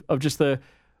sense of just the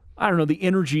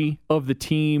energy of the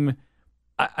team.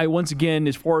 I once again,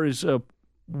 as far as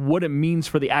what it means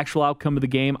for the actual outcome of the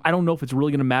game, I don't know if it's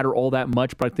really going to matter all that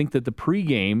much, but I think that the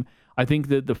pregame, I think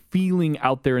that the feeling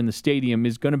out there in the stadium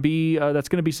is going to be that's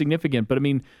going to be significant. But I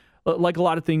mean, like a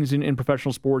lot of things in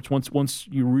professional sports, once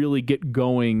you really get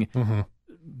going,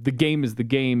 the game is the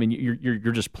game, and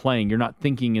you're just playing. You're not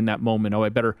thinking in that moment, I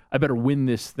better win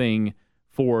this thing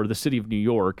for the city of New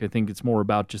York. I think it's more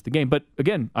about just the game. But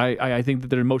again, I think that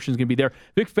their emotion is going to be there.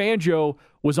 Vic Fangio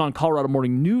was on Colorado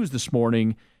Morning News this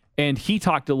morning, and he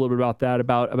talked a little bit about that,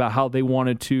 about how they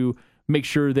wanted to make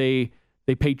sure they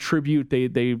pay tribute,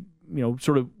 they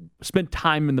sort of spent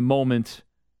time in the moment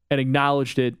and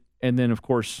acknowledged it, and then of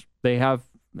course they kind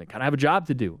of have a job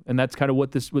to do, and that's kind of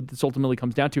what this ultimately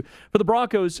comes down to for the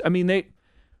Broncos. I mean, Vic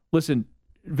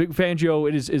Fangio,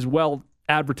 it is well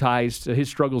advertised his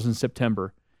struggles in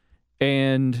September,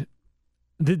 and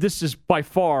this is by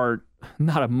far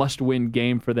not a must-win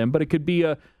game for them, but it could be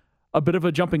a bit of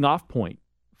a jumping-off point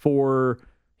for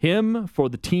him, for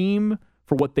the team,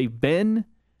 for what they've been.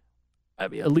 I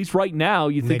mean, at least right now,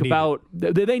 you think about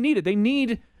they need it. They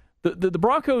need the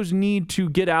Broncos need to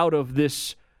get out of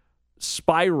this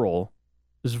spiral,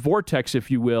 this vortex,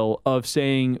 if you will, of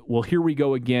saying, well, here we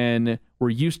go again. We're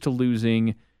used to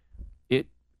losing.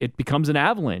 It becomes an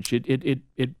avalanche.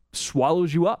 It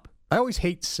swallows you up. I always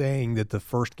hate saying that the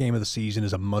first game of the season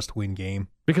is a must-win game.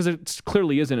 Because it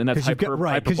clearly isn't, and that's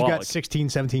hyperbolic. Because you got 16,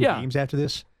 17 games after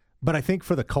this. But I think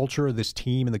for the culture of this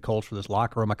team and the culture of this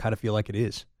locker room, I kind of feel like it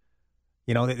is.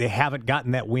 They haven't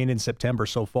gotten that win in September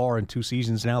so far in 2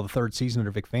 seasons, now the 3rd season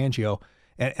under Vic Fangio.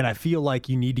 And I feel like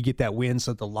you need to get that win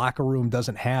so that the locker room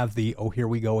doesn't have the, here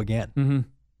we go again. Mm-hmm.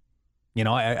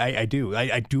 I do.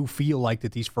 I do feel like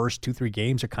that these first 2-3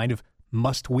 games are kind of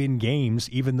must-win games,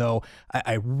 even though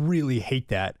I really hate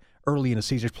that early in the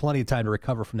season. There's plenty of time to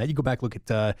recover from that. You go back and look at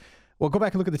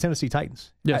the Tennessee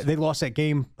Titans. Yes. They lost that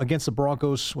game against the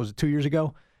Broncos, was it 2 years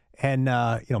ago? And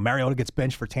Mariota gets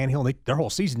benched for Tannehill, and their whole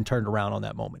season turned around on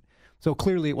that moment. So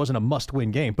clearly it wasn't a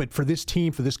must-win game. But for this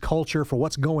team, for this culture, for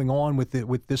what's going on with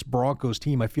this Broncos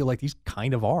team, I feel like these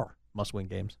kind of are must-win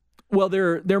games. Well,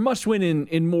 they're must-win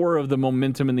in more of the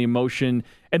momentum and the emotion,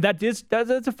 and that's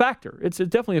a factor. It's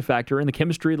definitely a factor in the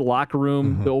chemistry of the locker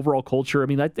room, the overall culture. I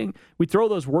mean, I think we throw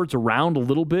those words around a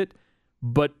little bit,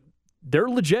 but they're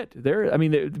legit.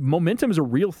 The momentum is a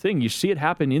real thing. You see it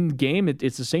happen in the game.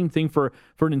 It's the same thing for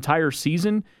an entire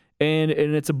season, and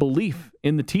it's a belief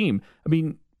in the team. I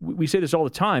mean, we say this all the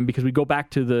time because we go back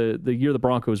to the year the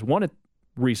Broncos won it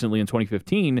recently in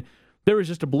 2015. There was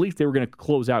just a belief they were going to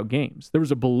close out games. There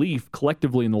was a belief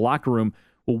collectively in the locker room,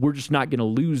 well, we're just not going to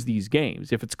lose these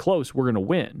games. If it's close, we're going to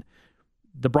win.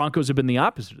 The Broncos have been the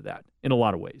opposite of that in a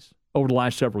lot of ways over the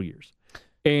last several years.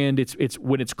 And it's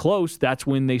when it's close, that's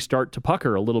when they start to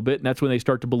pucker a little bit, and that's when they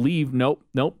start to believe, nope,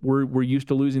 we're used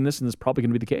to losing this, and this is probably going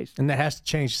to be the case. And that has to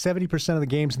change. 70% of the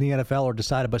games in the NFL are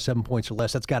decided by 7 points or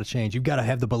less. That's got to change. You've got to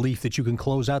have the belief that you can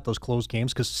close out those close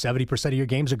games because 70% of your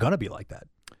games are going to be like that.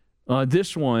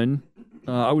 This one,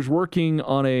 I was working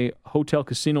on a hotel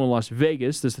casino in Las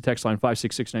Vegas. This is the text line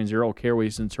 56690, Caraway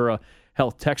Centura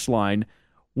Health text line.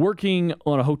 Working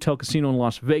on a hotel casino in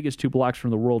Las Vegas, 2 blocks from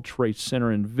the World Trade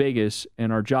Center in Vegas,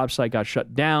 and our job site got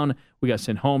shut down. We got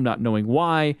sent home not knowing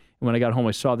why. And when I got home,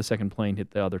 I saw the second plane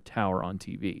hit the other tower on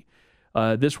TV.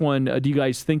 This one, do you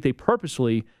guys think they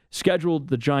purposely scheduled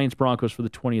the Giants-Broncos for the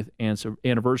 20th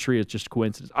anniversary? It's just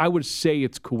coincidence. I would say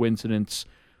it's coincidence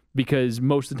because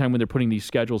most of the time when they're putting these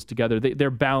schedules together, they're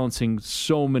balancing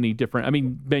so many different... I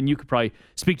mean, Ben, you could probably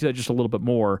speak to that just a little bit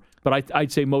more, but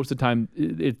I'd say most of the time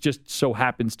it just so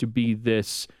happens to be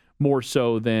this more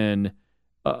so than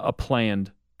a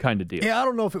planned kind of deal. Yeah, I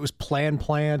don't know if it was planned.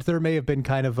 There may have been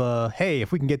kind of a, hey,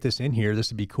 if we can get this in here, this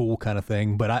would be cool kind of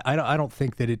thing, but I don't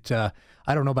think that it...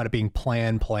 I don't know about it being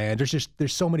planned. There's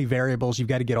so many variables. You've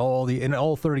got to get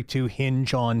all 32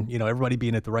 hinge on, everybody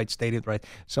being at the right stadium, right?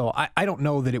 So I don't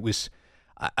know that it was,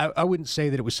 I wouldn't say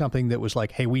that it was something that was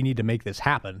like, hey, we need to make this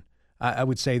happen. I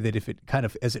would say that if it kind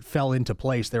of, as it fell into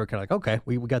place, they were kind of like, okay,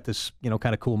 we got this,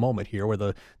 kind of cool moment here where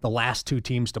the last 2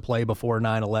 teams to play before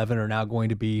 9/11 are now going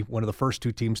to be one of the first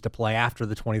 2 teams to play after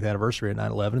the 20th anniversary of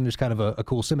 9/11. And there's kind of a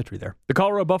cool symmetry there. The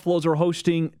Colorado Buffaloes are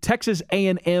hosting Texas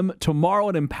A&M tomorrow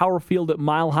at Empower Field at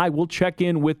Mile High. We'll check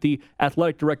in with the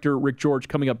athletic director, Rick George,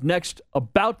 coming up next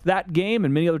about that game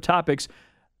and many other topics.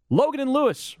 Logan and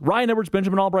Lewis, Ryan Edwards,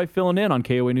 Benjamin Albright filling in on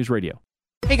KOA News Radio.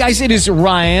 Hey guys, it is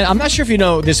Ryan. I'm not sure if you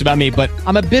know this about me, but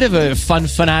I'm a bit of a fun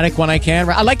fanatic when I can.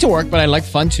 I like to work, but I like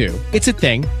fun too. It's a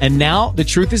thing. And now the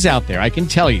truth is out there. I can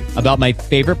tell you about my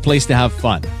favorite place to have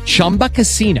fun. Chumba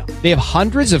Casino. They have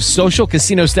hundreds of social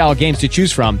casino style games to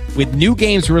choose from with new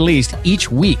games released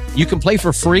each week. You can play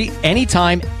for free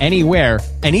anytime, anywhere.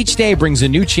 And each day brings a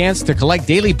new chance to collect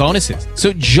daily bonuses.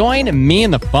 So join me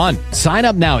in the fun. Sign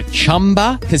up now at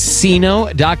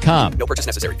ChumbaCasino.com. No purchase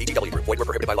necessary. VGW. Void where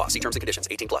prohibited by law. See terms and conditions.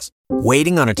 18+.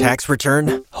 Waiting on a tax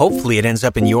return? Hopefully it ends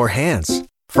up in your hands.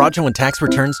 Fraudulent tax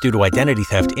returns due to identity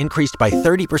theft increased by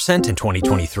 30% in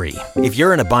 2023. If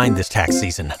you're in a bind this tax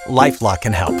season, LifeLock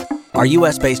can help. Our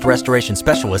U.S.-based restoration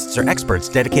specialists are experts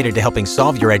dedicated to helping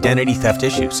solve your identity theft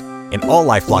issues. And all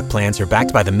LifeLock plans are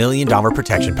backed by the $1 Million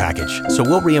Protection Package. So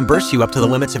we'll reimburse you up to the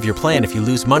limits of your plan if you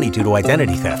lose money due to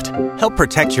identity theft. Help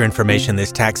protect your information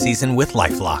this tax season with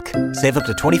LifeLock. Save up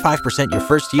to 25% your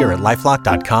first year at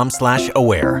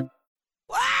LifeLock.com/aware.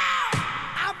 Wow,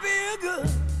 I feel good.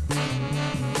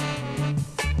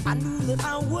 I knew that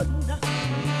I wouldn't.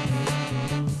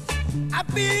 I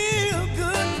feel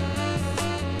good.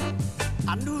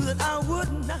 I knew that I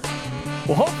wouldn't.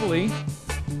 Well, hopefully,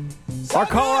 our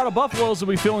Colorado Buffaloes will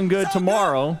be feeling good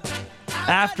tomorrow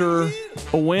after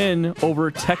a win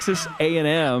over Texas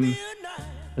A&M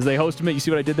as they host them. You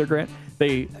see what I did there, Grant?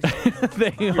 They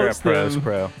host them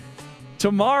pro.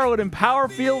 Tomorrow at Empower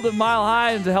Field at Mile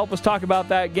High. And to help us talk about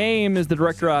that game is the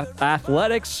Director of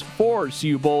Athletics for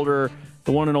CU Boulder,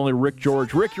 the one and only Rick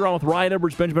George. Rick, you're on with Ryan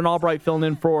Edwards, Benjamin Albright, filling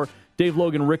in for Dave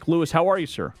Logan, Rick Lewis. How are you,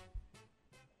 sir?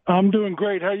 I'm doing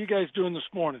great. How are you guys doing this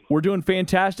morning? We're doing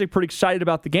fantastic. Pretty excited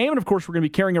about the game. And, of course, we're going to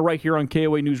be carrying it right here on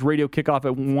KOA News Radio. Kickoff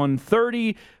at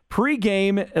 1:30,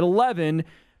 pregame at 11.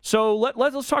 So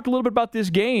let's talk a little bit about this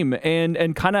game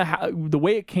and kind of the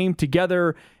way it came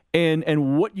together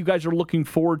and what you guys are looking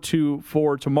forward to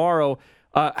for tomorrow.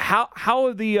 How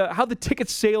the ticket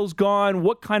sales gone?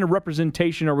 What kind of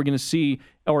representation are we going to see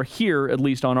or hear, at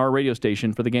least on our radio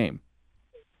station, for the game?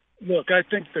 Look, I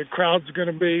think the crowd's going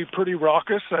to be pretty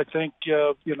raucous. I think,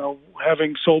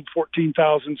 having sold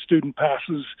 14,000 student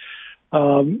passes,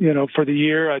 for the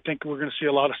year, I think we're going to see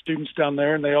a lot of students down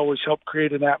there, and they always help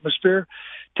create an atmosphere.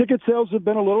 Ticket sales have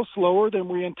been a little slower than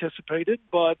we anticipated,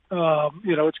 but,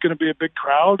 it's going to be a big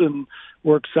crowd, and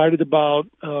we're excited about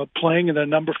playing in the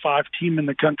number 5 team in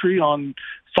the country on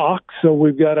Fox. So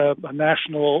we've got a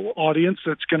national audience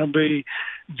that's going to be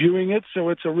viewing it. So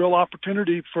it's a real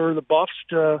opportunity for the Buffs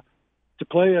to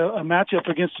play a matchup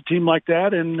against a team like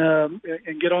that and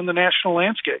get on the national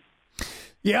landscape.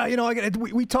 Yeah,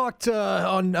 we talked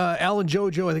on Alan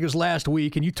JoJo, I think it was last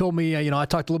week, and you told me, I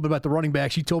talked a little bit about the running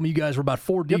backs. You told me you guys were about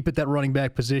 4 deep at that running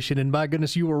back position, and my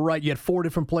goodness, you were right. You had 4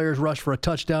 different players rush for a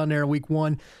touchdown there in week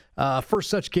 1. First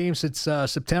such game since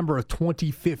September of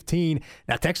 2015.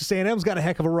 Now, Texas A&M's got a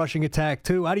heck of a rushing attack,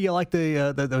 too. How do you like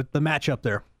the matchup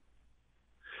there?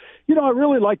 I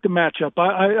really like the matchup.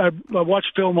 I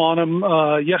watched film on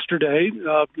them yesterday,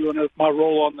 doing my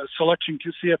role on the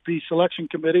CFP selection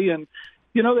committee, and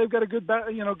they've got a good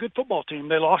football team.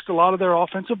 They lost a lot of their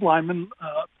offensive linemen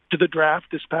to the draft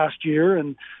this past year,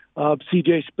 and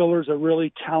C.J. Spiller's a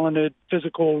really talented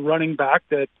physical running back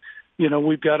that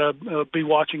we've got to be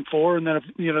watching for. And then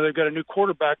they've got a new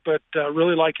quarterback, but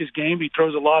really like his game. He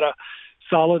throws a lot of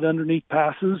solid underneath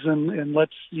passes and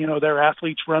lets their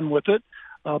athletes run with it.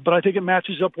 But I think it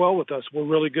matches up well with us. We're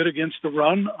really good against the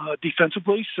run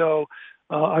defensively, so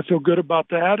I feel good about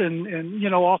that. And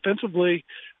offensively,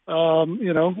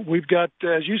 we've got,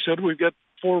 as you said, we've got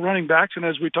 4 running backs, and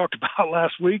as we talked about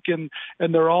last week, and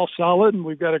they're all solid, and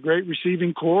we've got a great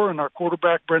receiving core, and our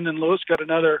quarterback, Brendan Lewis, got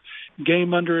another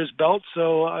game under his belt.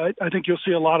 So I think you'll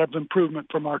see a lot of improvement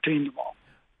from our team tomorrow.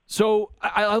 So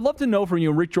I'd love to know from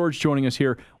you, Rick George joining us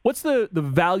here, what's the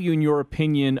value, in your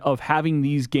opinion, of having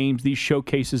these games, these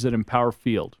showcases at Empower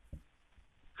Field?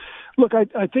 Look,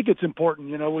 I think it's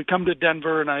important. We come to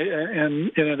Denver,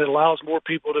 and it allows more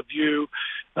people to view,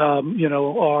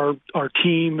 our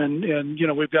team,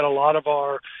 and we've got a lot of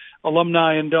our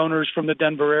alumni and donors from the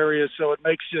Denver area, so it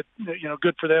makes it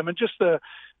good for them. And just the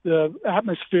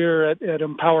atmosphere at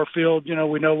Empower Field,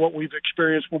 we know what we've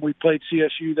experienced when we played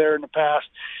CSU there in the past.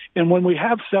 And when we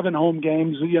have 7 home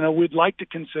games, we'd like to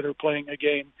consider playing a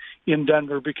game in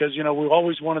Denver because, we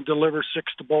always want to deliver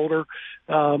 6 to Boulder.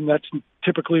 That's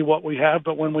typically what we have.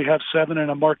 But when we have 7 in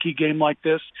a marquee game like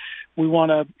this, we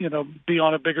want to, be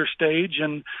on a bigger stage.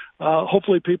 And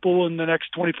hopefully people in the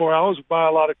next 24 hours will buy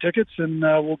a lot of tickets, and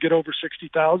we'll get over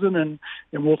 60,000, and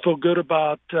we'll feel good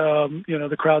about,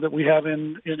 the crowd that we have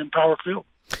in Empower Field.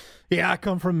 Yeah, I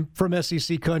come from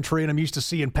SEC country, and I'm used to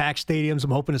seeing packed stadiums.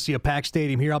 I'm hoping to see a packed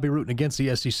stadium here. I'll be rooting against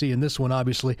the SEC in this one,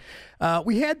 obviously.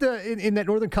 We had in that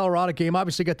Northern Colorado game,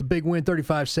 obviously got the big win,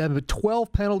 35-7, but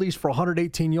 12 penalties for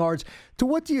 118 yards. To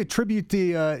what do you attribute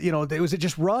the, was it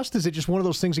just rust? Is it just one of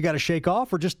those things you got to shake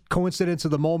off, or just coincidence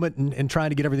of the moment and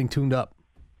trying to get everything tuned up?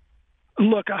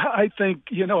 Look, I think,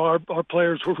 our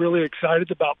players were really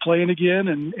excited about playing again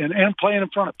and playing in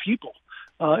front of people.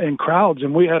 And crowds,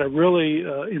 and we had a really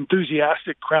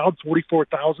enthusiastic crowd,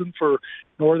 44,000 for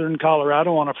Northern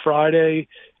Colorado on a Friday,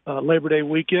 Labor Day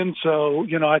weekend. So,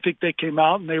 I think they came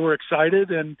out and they were excited,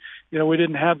 and, we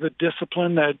didn't have the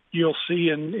discipline that you'll see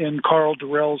in Carl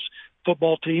Durrell's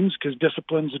football teams, because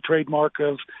discipline's a trademark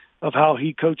of how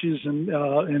he coaches and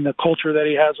the culture that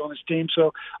he has on his team.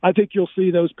 So I think you'll see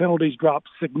those penalties drop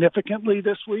significantly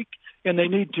this week, and they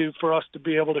need to for us to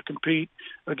be able to compete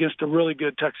against a really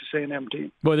good Texas A&M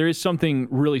team. Well, there is something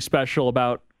really special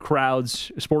about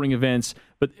crowds, sporting events,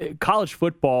 but college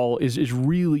football is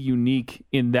really unique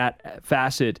in that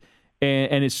facet,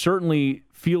 and it certainly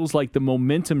feels like the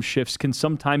momentum shifts can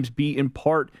sometimes be in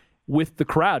part with the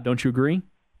crowd. Don't you agree?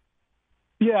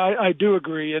 Yeah, I do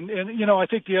agree. And I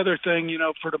think the other thing,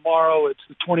 for tomorrow, it's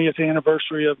the 20th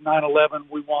anniversary of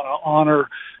 9/11. We want to honor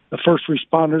the first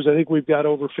responders. I think we've got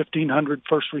over 1,500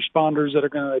 first responders that are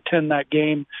going to attend that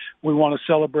game. We want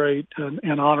to celebrate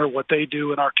and honor what they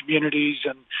do in our communities.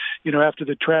 And, after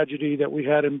the tragedy that we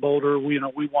had in Boulder, we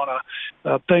want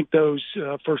to thank those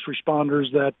first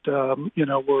responders that,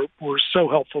 were so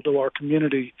helpful to our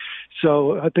community.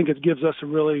 So I think it gives us a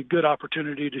really good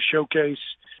opportunity to showcase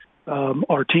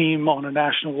our team on a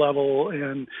national level,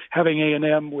 and having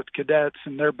A&M with cadets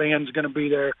and their band's going to be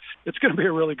there. It's going to be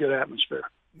a really good atmosphere.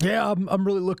 Yeah, I'm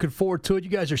really looking forward to it. You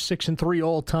guys are 6-3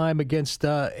 all time against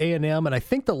A&M, and I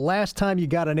think the last time you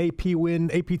got an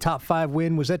AP top 5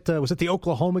 win, was at the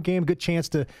Oklahoma game. Good chance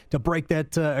to break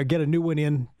that or get a new one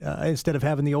in instead of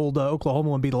having the old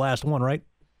Oklahoma one be the last one, right?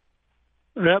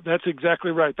 Yeah, that's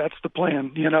exactly right. That's the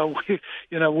plan.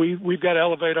 We've got to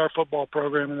elevate our football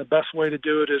program, and the best way to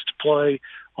do it is to play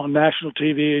on national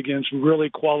TV against really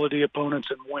quality opponents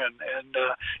and win. And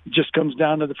it just comes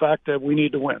down to the fact that we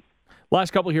need to win.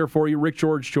 Last couple here for you. Rick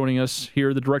George joining us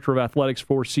here, the Director of Athletics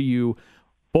for CU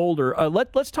Boulder.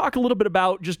 Let's talk a little bit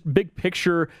about just big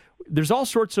picture. There's all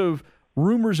sorts of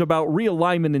rumors about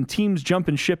realignment and teams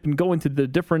jumping ship and going to the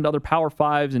different other Power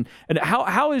Fives. And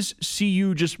how is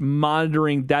CU just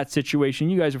monitoring that situation?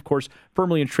 You guys, of course,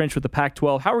 firmly entrenched with the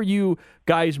Pac-12. How are you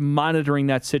guys monitoring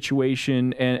that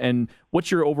situation, and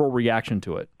what's your overall reaction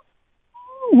to it?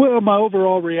 Well, my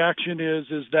overall reaction is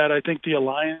that I think the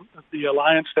alliance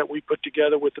that we put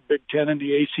together with the Big Ten and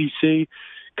the ACC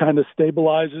kind of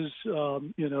stabilizes,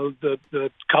 the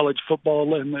college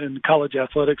football and college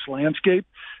athletics landscape.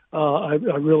 I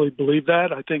really believe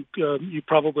that. I think you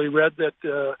probably read that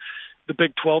the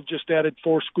Big 12 just added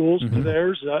 4 schools to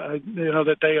theirs,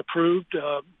 that they approved,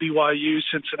 BYU,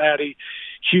 Cincinnati,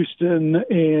 Houston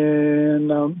and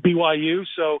BYU.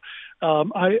 So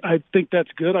I think that's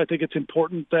good. I think it's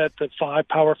important that the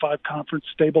Power 5 conference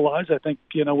stabilize. I think,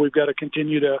 we've got to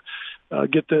continue to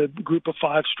get the group of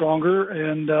 5 stronger.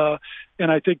 And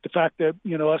I think the fact that,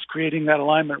 us creating that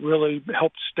alignment really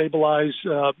helped stabilize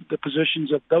the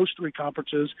positions of those 3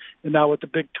 conferences. And now with the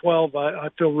Big 12, I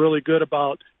feel really good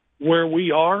about where we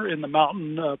are in the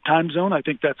Mountain time zone. I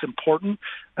think that's important.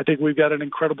 I think we've got an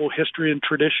incredible history and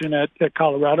tradition at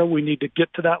Colorado. We need to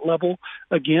get to that level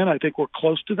again. I think we're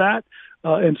close to that.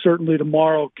 And certainly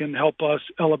tomorrow can help us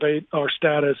elevate our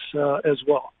status as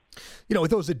well.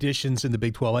 With those additions in the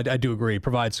Big 12, I do agree, it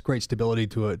provides great stability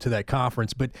to that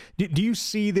conference. But do you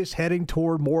see this heading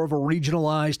toward more of a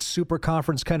regionalized super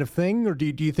conference kind of thing, or do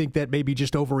you think that may be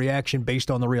just overreaction based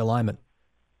on the realignment?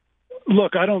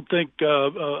 Look, I don't think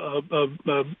a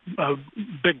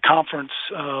big conference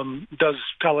does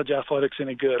college athletics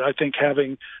any good. I think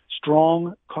having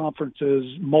strong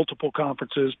conferences, multiple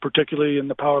conferences, particularly in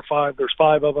the Power 5, there's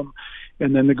 5 of them,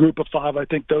 and then the group of 5, I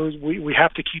think those we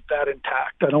have to keep that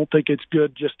intact. I don't think it's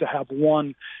good just to have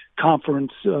one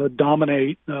conference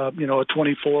dominate, a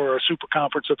 24 or a super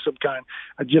conference of some kind.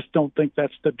 I just don't think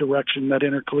that's the direction that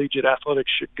intercollegiate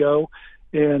athletics should go.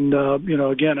 And,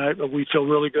 again, we feel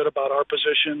really good about our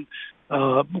position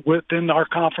within our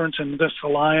conference and this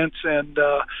alliance, and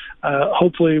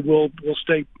hopefully we'll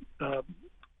stay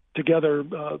together,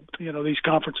 these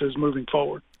conferences moving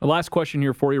forward. The last question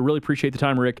here for you. Really appreciate the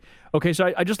time, Rick. Okay,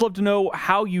 so I just love to know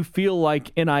how you feel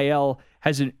like NIL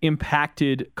has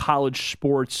impacted college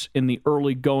sports in the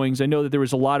early goings. I know that there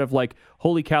was a lot of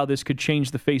holy cow, this could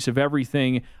change the face of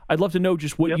everything. I'd love to know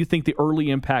just what you think the early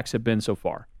impacts have been so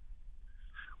far.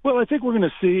 Well, I think we're going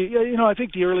to see, I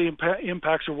think the early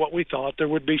impacts are what we thought. There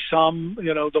would be some, the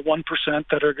 1%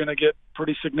 that are going to get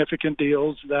pretty significant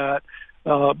deals that,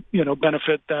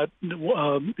 benefit that,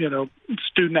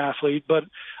 student athlete. But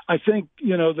I think,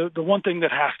 the one thing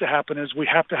that has to happen is we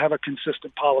have to have a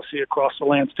consistent policy across the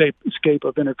landscape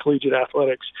of intercollegiate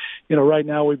athletics. Right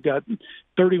now we've got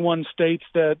 31 states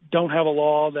that don't have a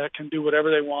law that can do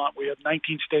whatever they want. We have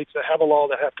 19 states that have a law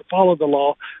that have to follow the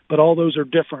law, but all those are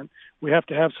different. We have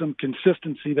to have some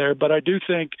consistency there. But I do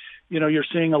think, you're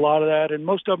seeing a lot of that, and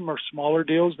most of them are smaller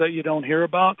deals that you don't hear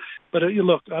about. But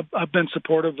look, I've been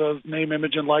supportive of name,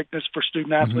 image, and likeness for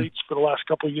student athletes for the last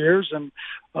couple of years, and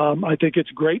I think it's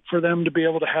great for them to be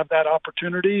able to have that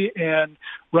opportunity. And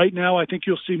right now, I think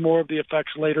you'll see more of the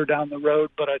effects later down the road,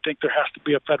 but I think there has to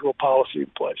be a federal policy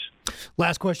in place.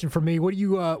 Last question for me. What do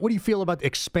you feel about the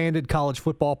expanded college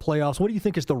football playoffs? What do you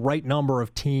think is the right number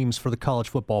of teams for the college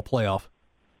football playoff?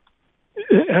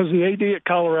 As the AD at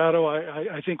Colorado,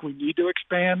 I think we need to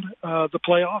expand the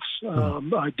playoffs.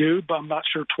 I do, but I'm not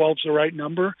sure 12 is the right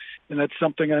number, and that's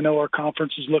something I know our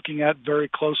conference is looking at very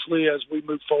closely as we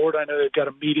move forward. I know they've got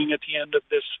a meeting at the end of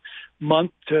this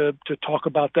month to talk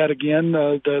about that again,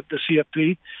 the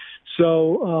CFP.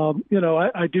 So,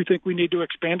 I do think we need to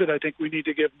expand it. I think we need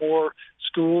to give more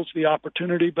schools the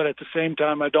opportunity, but at the same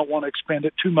time, I don't want to expand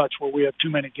it too much where we have too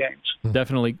many games.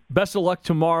 Definitely. Best of luck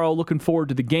tomorrow. Looking forward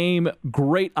to the game.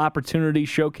 Great opportunity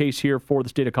showcase here for the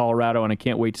state of Colorado, and I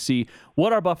can't wait to see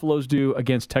what our Buffaloes do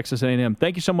against Texas A&M.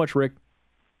 Thank you so much, Rick.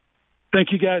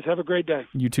 Thank you, guys. Have a great day.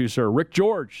 You too, sir. Rick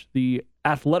George, the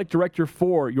athletic director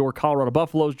for your Colorado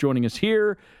Buffaloes, joining us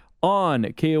here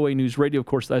on KOA News Radio. Of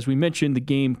course, as we mentioned, the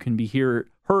game can be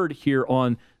heard here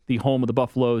on the home of the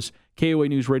Buffaloes. KOA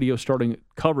News Radio starting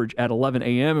coverage at 11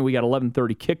 a.m., and we got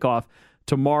 11:30 kickoff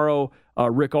tomorrow.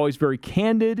 Rick, always very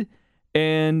candid,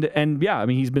 and yeah, I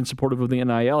mean, he's been supportive of the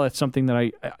NIL. That's something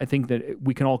that I think that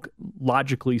we can all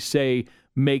logically say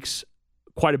makes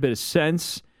quite a bit of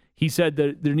sense. He said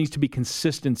that there needs to be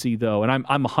consistency, though, and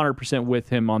I'm 100% with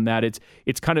him on that.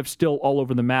 It's kind of still all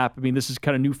over the map. I mean, this is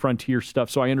kind of new frontier stuff,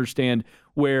 so I understand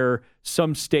where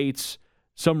some states,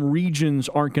 some regions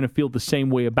aren't going to feel the same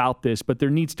way about this, but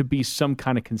there needs to be some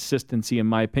kind of consistency, in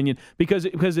my opinion, because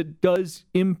it does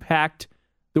impact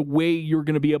the way you're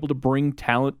going to be able to bring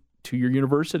talent to your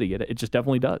university. It just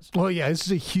definitely does. Well, yeah, this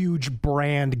is a huge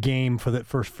brand game for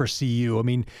CU. I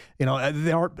mean,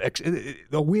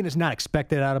 the win is not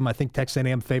expected out of them. I think Texas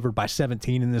A&M favored by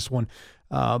 17 in this one.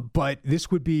 But this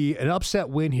would be an upset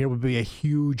win here, would be a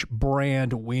huge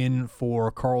brand win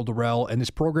for Karl Dorrell and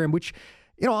this program, which,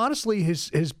 honestly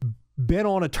has been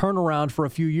on a turnaround for a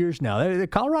few years now.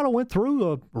 Colorado went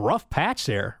through a rough patch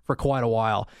there for quite a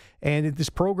while, and this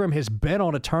program has been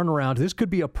on a turnaround. This could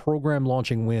be a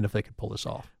program-launching win if they could pull this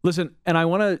off. Listen, and I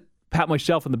want to pat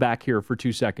myself in the back here for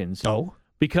 2 seconds. Oh?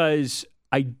 Because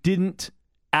I didn't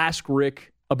ask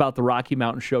Rick about the Rocky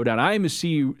Mountain Showdown. I am a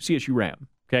CSU Ram,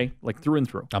 okay? Like through and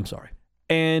through. I'm sorry.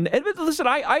 And listen,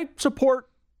 I support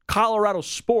Colorado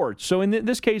sports. So in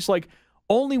this case, like,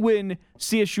 only when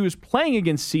CSU is playing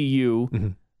against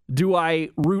CU do I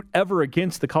root ever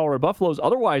against the Colorado Buffaloes.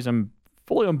 Otherwise, I'm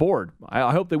fully on board.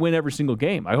 I hope they win every single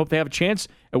game. I hope they have a chance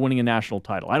at winning a national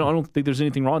title. I don't think there's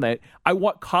anything wrong with that. I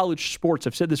want college sports.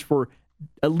 I've said this for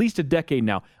at least a decade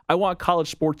now. I want college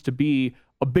sports to be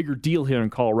a bigger deal here in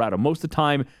Colorado. Most of the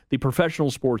time, the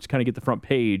professional sports kind of get the front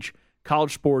page.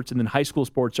 College sports and then high school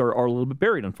sports are a little bit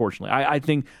buried, unfortunately. I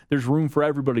think there's room for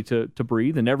everybody to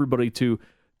breathe and everybody to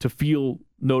feel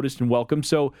noticed and welcome.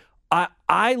 So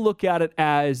I look at it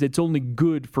as it's only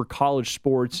good for college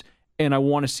sports, and I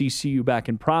want to see CU back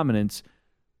in prominence.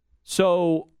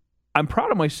 So I'm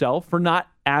proud of myself for not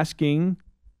asking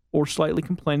or slightly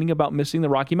complaining about missing the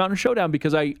Rocky Mountain Showdown,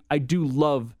 because I do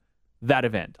love that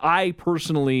event. I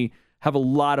personally have a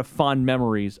lot of fond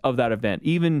memories of that event.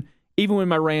 Even when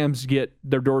my Rams get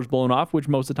their doors blown off, which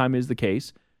most of the time is the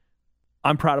case,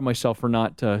 I'm proud of myself for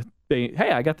not saying,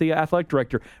 hey, I got the athletic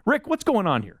director. Rick, what's going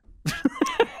on here?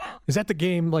 Is that the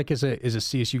game, like, as a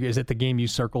CSU? Is that the game you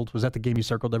circled? Was that the game you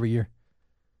circled every year?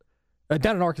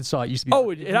 Down in Arkansas, it used to be. Oh,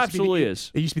 it absolutely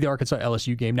is. It used to be the Arkansas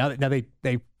LSU game. Now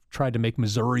they tried to make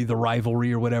Missouri the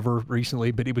rivalry or whatever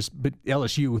recently, but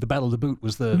LSU, the Battle of the Boot,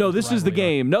 was the. No, this is the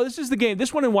game. No, this is the game.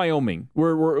 This one in Wyoming.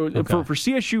 For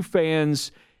CSU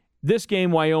fans, this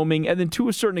game, Wyoming, and then to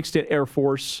a certain extent Air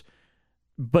Force,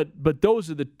 but those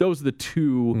are the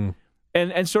two,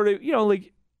 and sort of, you know,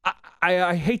 like,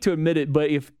 I hate to admit it, but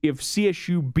if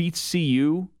CSU beats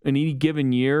CU in any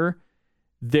given year,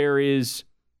 there is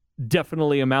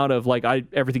definitely amount of, like,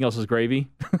 everything else is gravy.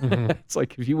 It's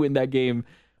like, if you win that game,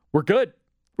 we're good.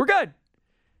 But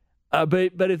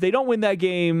if they don't win that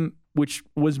game, which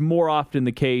was more often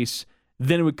the case,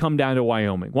 then it would come down to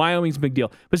Wyoming. Wyoming's a big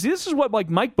deal. But see, this is what, like,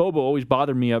 Mike Bobo always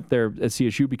bothered me up there at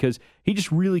CSU, because he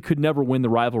just really could never win the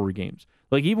rivalry games.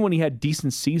 Like, even when he had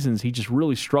decent seasons, he just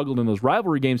really struggled in those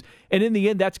rivalry games. And in the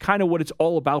end, that's kind of what it's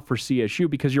all about for CSU,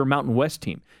 because you're a Mountain West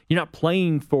team. You're not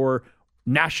playing for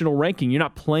national ranking. You're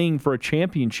not playing for a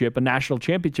championship, a national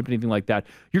championship, anything like that.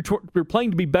 You're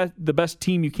playing to be the best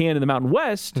team you can in the Mountain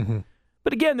West.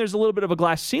 But again, there's a little bit of a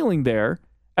glass ceiling there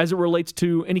as it relates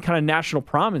to any kind of national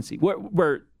prominency.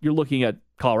 Where you're looking at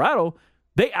Colorado,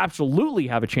 they absolutely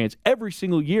have a chance every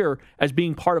single year as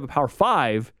being part of a Power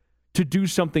 5 to do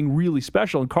something really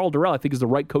special. And Karl Dorrell, I think, is the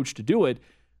right coach to do it.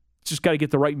 It's just got to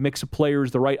get the right mix of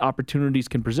players, the right opportunities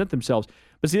can present themselves.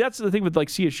 But see, that's the thing with, like,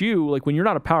 CSU. Like, when you're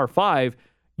not a Power 5,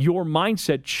 your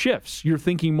mindset shifts. You're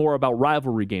thinking more about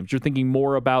rivalry games. You're thinking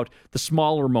more about the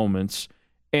smaller moments.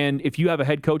 And if you have a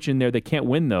head coach in there that can't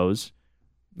win those,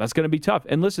 that's going to be tough.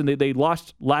 And listen, they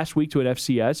lost last week to an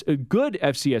FCS, a good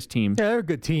FCS team. Yeah, they're a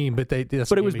good team, but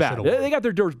it was bad. They got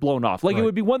their doors blown off. Like, It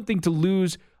would be one thing to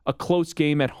lose a close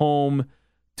game at home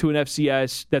to an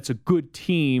FCS that's a good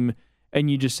team, and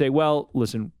you just say, well,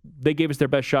 listen, they gave us their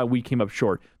best shot, we came up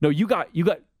short. No, you got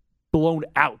blown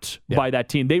out by that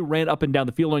team. They ran up and down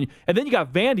the field on you. And then you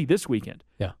got Vandy this weekend.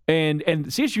 Yeah. And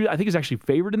CSU, I think, is actually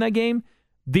favored in that game,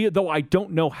 though I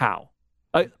don't know how.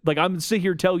 I'm going to sit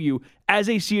here and tell you, as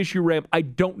a CSU Ram, I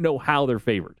don't know how they're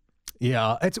favored.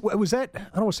 Yeah. I don't want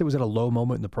to say, was that a low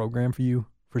moment in the program for you,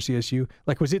 for CSU?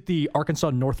 Like, was it the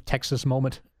Arkansas-North Texas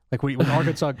moment? Like, when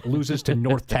Arkansas loses to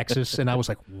North Texas, and I was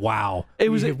like, wow.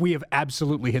 We have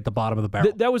absolutely hit the bottom of the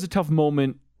barrel. That was a tough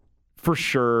moment for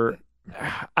sure.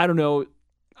 I don't know.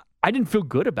 I didn't feel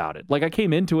good about it. Like, I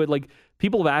came into it, like,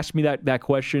 people have asked me that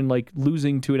question, like,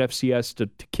 losing to an FCS to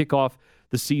kick off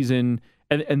the season.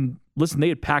 And listen, they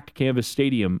had packed Canvas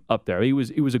Stadium up there. It was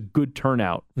a good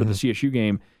turnout for the CSU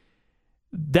game.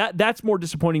 That's more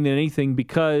disappointing than anything,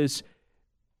 because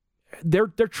they're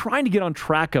trying to get on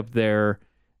track up there.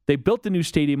 They built the new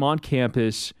stadium on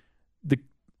campus.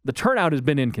 The turnout has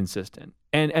been inconsistent,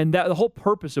 and that the whole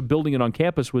purpose of building it on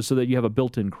campus was so that you have a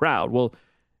built-in crowd. Well,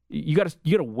 you got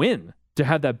to win to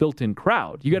have that built-in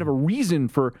crowd. You got to have a reason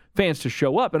for fans to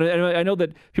show up. And I know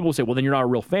that people will say, well, then you're not a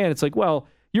real fan. It's like, well,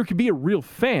 you could be a real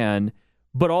fan,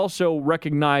 but also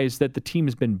recognize that the team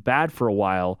has been bad for a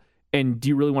while. And do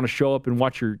you really want to show up and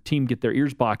watch your team get their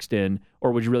ears boxed in,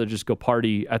 or would you rather just go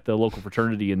party at the local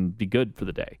fraternity and be good for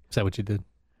the day? Is that what you did?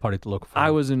 Party at the local fraternity?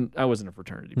 I wasn't a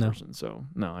fraternity person, so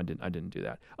no, I didn't do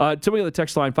that. Tell me on the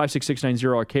text line, 56690,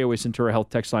 our KOA Centura Health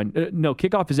text line. No,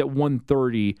 kickoff is at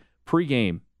 1:30.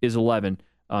 Pregame is 11.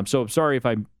 So I'm sorry if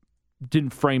I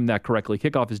didn't frame that correctly.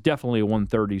 Kickoff is definitely at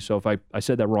 1:30, so if I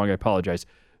said that wrong, I apologize.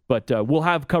 But we'll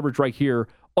have coverage right here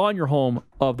on your home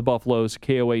of the Buffaloes,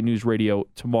 KOA News Radio,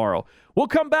 tomorrow. We'll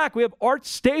come back. We have Art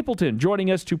Stapleton joining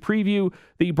us to preview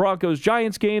the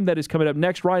Broncos-Giants game that is coming up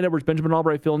next. Ryan Edwards, Benjamin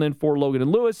Albright filling in for Logan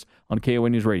and Lewis on KOA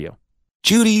News Radio.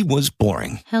 Judy was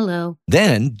boring. Hello.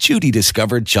 Then Judy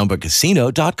discovered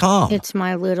ChumbaCasino.com. It's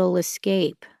my little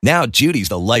escape. Now Judy's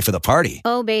the life of the party.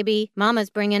 Oh, baby,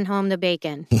 mama's bringing home the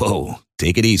bacon. Whoa,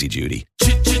 take it easy, Judy.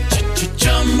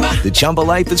 The Chumba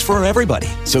life is for everybody.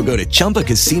 So go to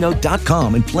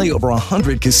ChumbaCasino.com and play over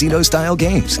 100 casino-style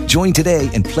games. Join today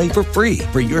and play for free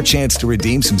for your chance to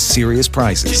redeem some serious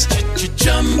prizes.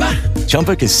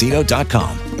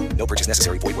 ChumbaCasino.com. No purchase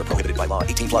necessary. Void where prohibited by law.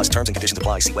 18 plus terms and conditions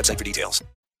apply. See website for details.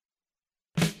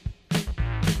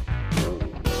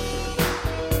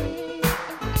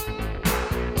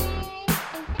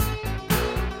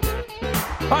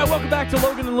 All right, welcome back to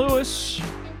Logan and Lewis.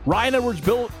 Ryan Edwards,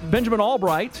 Benjamin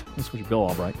Albright. This was Bill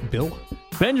Albright. Bill?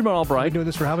 Benjamin Albright. Been doing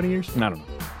this for how many years? I don't know.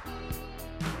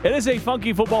 It is a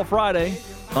Funky Football Friday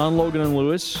on Logan and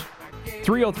Lewis.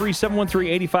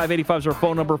 303-713-8585 is our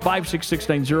phone number.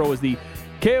 56690 is the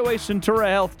KOA Centura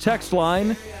Health text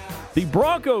line. The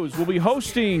Broncos will be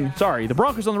hosting. The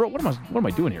Broncos on the road. What am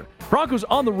I doing here? Broncos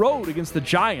on the road against the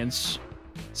Giants.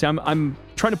 See, I'm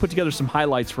trying to put together some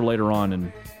highlights for later on,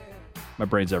 and my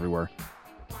brain's everywhere.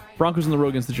 Broncos on the road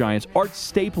against the Giants. Art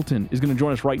Stapleton is going to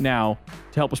join us right now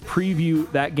to help us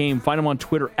preview that game. Find him on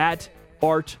Twitter at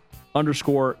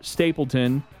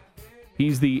 @Art_Stapleton.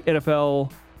 He's the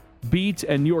NFL beat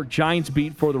and New York Giants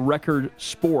beat for the Record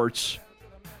Sports.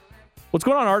 What's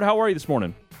going on, Art? How are you this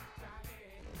morning?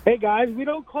 Hey, guys, we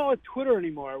don't call it Twitter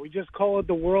anymore. We just call it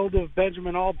the world of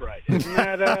Benjamin Albright. Isn't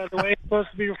that the way it's supposed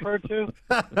to be referred to?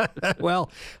 Well,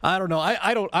 I don't know.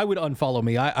 I would unfollow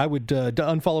me. I would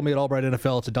unfollow me at Albright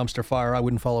NFL. It's a dumpster fire. I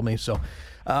wouldn't follow me. So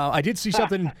I did see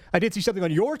something. I did see something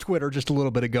on your Twitter just a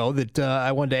little bit ago that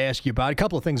I wanted to ask you about. A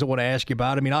couple of things I want to ask you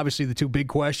about. I mean, obviously the two big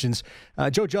questions.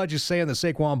 Joe Judge is saying that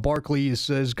Saquon Barkley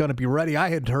is going to be ready. I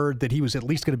had heard that he was at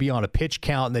least going to be on a pitch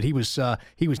count and that he was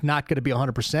not going to be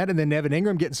 100%. And then Evan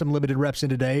Ingram getting some limited reps in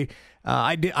today.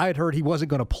 I had heard he wasn't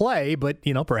going to play, but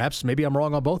perhaps maybe I'm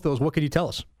wrong on both those. What can you tell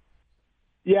us?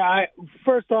 Yeah,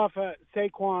 first off,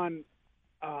 Saquon.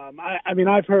 I mean,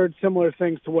 I've heard similar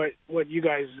things to what you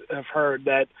guys have heard,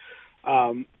 that,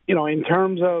 in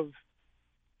terms of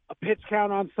a pitch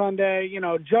count on Sunday,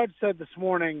 Judge said this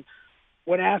morning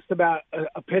when asked about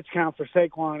a pitch count for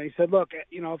Saquon, he said, look,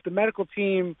 if the medical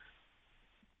team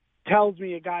tells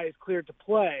me a guy is cleared to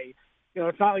play,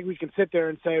 it's not like we can sit there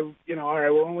and say, all right,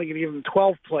 we're only going to give him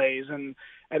 12 plays, and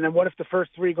then what if the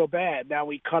first 3 go bad? Now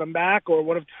we cut him back, or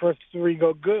what if the first 3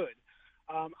 go good?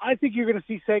 I think you're going to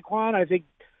see Saquon. I think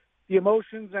the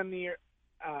emotions and the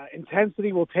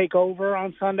intensity will take over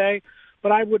on Sunday,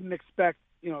 but I wouldn't expect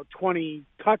 20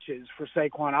 touches for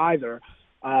Saquon either.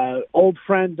 Old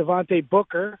friend Devontae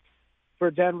Booker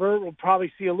for Denver will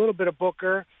probably see a little bit of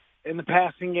Booker in the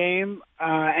passing game,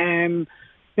 and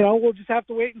we'll just have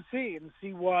to wait and see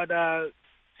what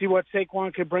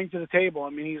Saquon could bring to the table. I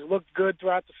mean, he's looked good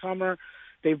throughout the summer.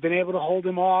 They've been able to hold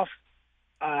him off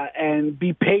and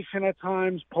be patient at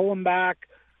times, pull him back,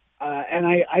 and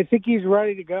I think he's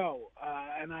ready to go.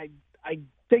 And I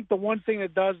think the one thing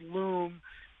that does loom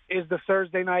is the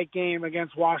Thursday night game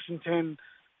against Washington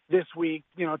this week.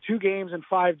 2 games in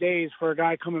 5 days for a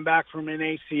guy coming back from an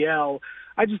ACL.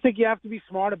 I just think you have to be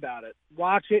smart about it.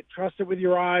 Watch it, trust it with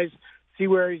your eyes, see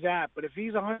where he's at. But if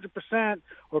he's 100%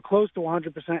 or close to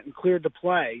 100% and cleared to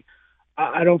play,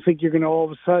 I don't think you're going to all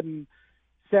of a sudden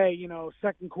say,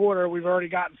 second quarter, we've already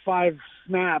gotten 5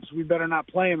 snaps, we better not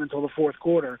play him until the fourth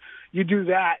quarter. You do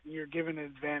that, and you're giving an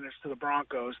advantage to the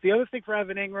Broncos. The other thing for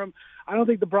Evan Ingram, I don't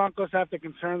think the Broncos have to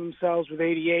concern themselves with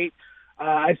 88.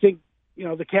 I think,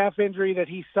 the calf injury that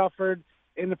he suffered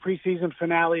in the preseason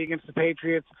finale against the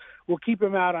Patriots will keep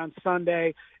him out on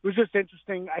Sunday. It was just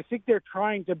interesting. I think they're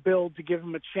trying to build to give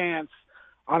him a chance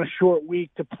on a short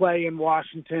week to play in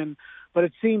Washington, but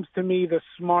it seems to me the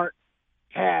smart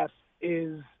path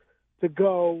is to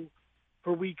go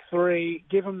for week 3,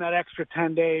 give him that extra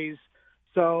 10 days.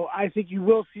 So I think you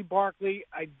will see Barkley.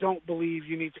 I don't believe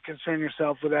you need to concern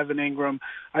yourself with Evan Ingram.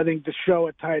 I think the show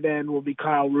at tight end will be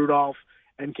Kyle Rudolph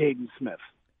and Caden Smith.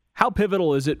 How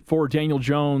pivotal is it for Daniel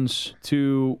Jones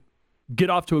to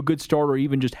get off to a good start or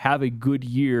even just have a good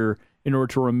year in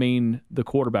order to remain the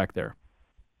quarterback there?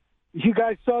 You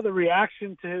guys saw the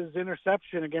reaction to his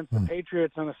interception against the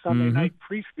Patriots on a Sunday night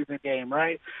preseason game,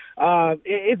 right?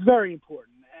 It's very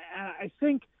important. And I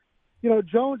think,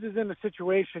 Jones is in a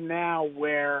situation now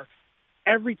where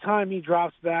every time he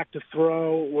drops back to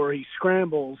throw or he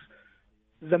scrambles,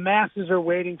 the masses are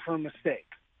waiting for a mistake,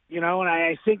 and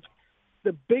I think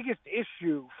the biggest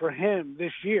issue for him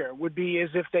this year would be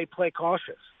is if they play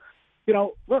cautious.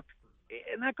 Look,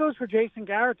 and that goes for Jason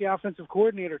Garrett, the offensive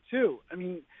coordinator, too. I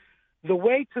mean, the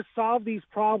way to solve these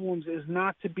problems is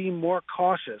not to be more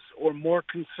cautious or more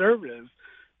conservative,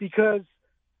 because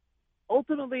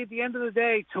ultimately, at the end of the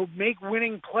day, to make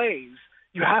winning plays,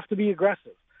 you have to be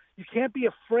aggressive. You can't be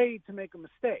afraid to make a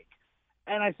mistake.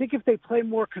 And I think if they play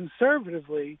more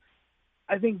conservatively,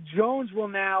 I think Jones will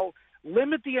now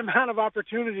limit the amount of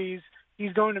opportunities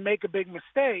he's going to make a big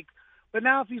mistake. But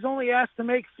now if he's only asked to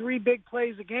make 3 big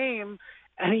plays a game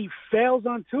and he fails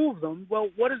on 2 of them, well,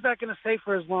 what is that going to say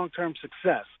for his long-term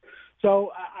success?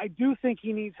 So I do think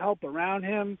he needs help around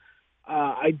him.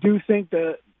 I do think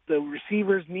the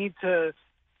receivers need to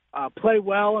play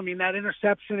well. I mean, that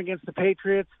interception against the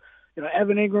Patriots,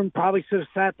 Evan Ingram probably should have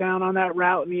sat down on that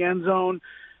route in the end zone.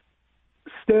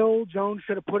 Still, Jones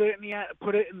should have put it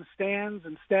in the stands.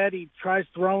 Instead, he tries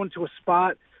throwing to a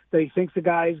spot that he thinks the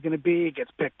guy is going to be. It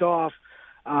gets picked off.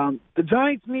 The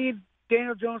Giants need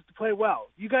Daniel Jones to play well.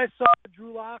 You guys saw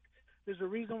Drew Lock. There's a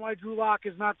reason why Drew Lock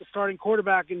is not the starting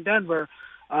quarterback in Denver.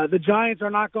 The Giants are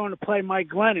not going to play Mike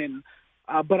Glennon,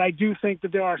 but I do think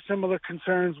that there are similar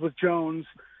concerns with Jones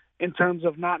in terms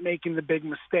of not making the big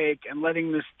mistake and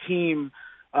letting this team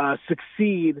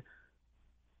succeed,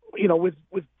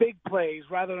 with big plays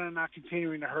rather than not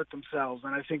continuing to hurt themselves.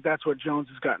 And I think that's what Jones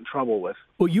has got in trouble with.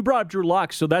 Well, you brought up Drew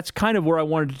Lock, so that's kind of where I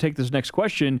wanted to take this next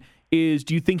question is,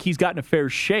 do you think he's gotten a fair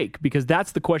shake? Because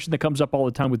that's the question that comes up all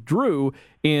the time with Drew.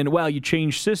 And, you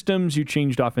changed systems, you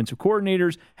changed offensive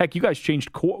coordinators. Heck, you guys changed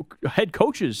head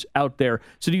coaches out there.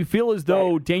 So do you feel as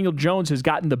though Daniel Jones has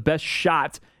gotten the best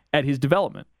shot at his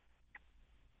development?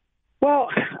 Well,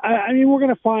 I mean, we're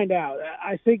going to find out.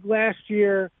 I think last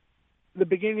year, the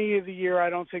beginning of the year, I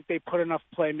don't think they put enough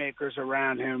playmakers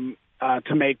around him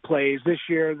to make plays. This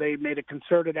year, they made a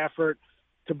concerted effort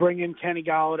to bring in Kenny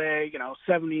Golladay,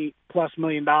 $70+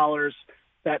 million.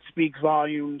 That speaks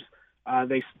volumes.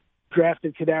 They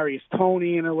drafted Kadarius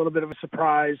Toney in a little bit of a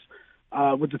surprise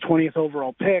with the 20th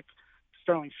overall pick.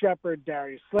 Sterling Shepard,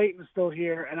 Darius Slayton is still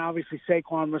here, and obviously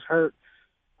Saquon was hurt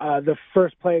the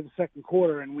first play of the second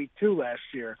quarter in week 2 last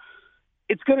year.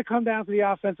 It's going to come down to the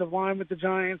offensive line with the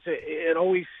Giants. It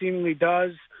always seemingly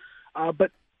does.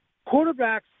 But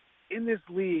quarterbacks in this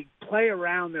league play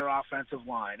around their offensive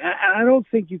line. And I don't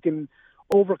think you can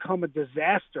overcome a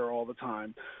disaster all the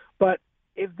time. But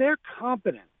if they're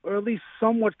competent, or at least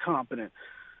somewhat competent,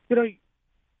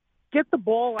 get the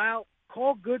ball out,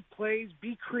 call good plays,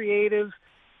 be creative,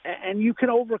 and you can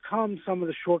overcome some of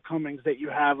the shortcomings that you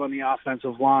have on the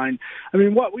offensive line. I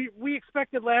mean, what we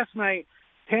expected last night,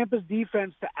 Tampa's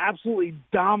defense to absolutely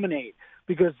dominate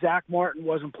because Zach Martin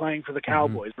wasn't playing for the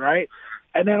Cowboys, right?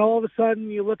 And then all of a sudden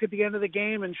you look at the end of the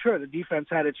game, and sure, the defense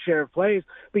had its share of plays,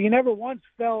 but you never once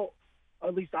felt,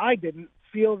 at least I didn't,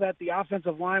 feel that the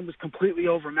offensive line was completely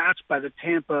overmatched by the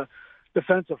Tampa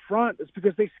defensive front. It's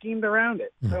because they schemed around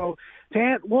it. So,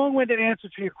 long-winded answer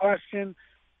to your question,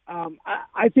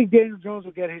 I think Daniel Jones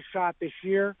will get his shot this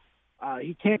year.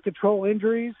 He can't control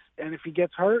injuries, and if he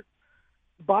gets hurt,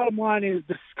 bottom line is,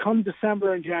 come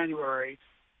December and January,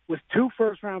 with 2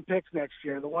 first-round picks next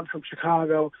year, the one from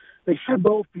Chicago, they should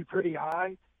both be pretty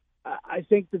high. I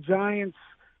think the Giants,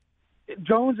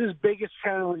 Jones's biggest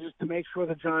challenge is to make sure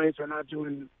the Giants are not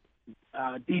doing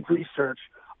deep research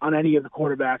on any of the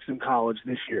quarterbacks in college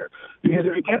this year. Because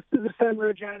if it gets to December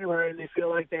or January and they feel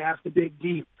like they have to dig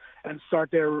deep and start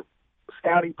their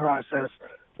scouting process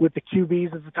with the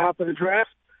QBs at the top of the draft,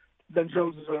 then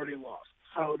Jones has already lost.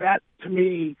 So that, to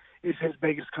me, is his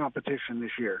biggest competition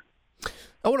this year.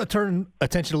 I want to turn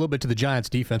attention a little bit to the Giants'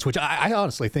 defense, which I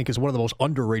honestly think is one of the most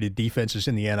underrated defenses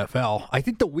in the NFL. I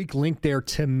think the weak link there,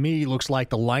 to me, looks like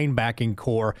the linebacking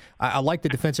core. I like the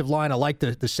defensive line. I like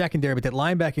the secondary, but that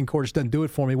linebacking core just doesn't do it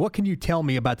for me. What can you tell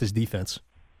me about this defense?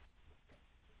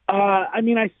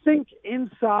 I think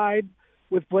inside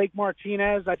with Blake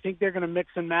Martinez, I think they're going to mix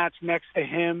and match next to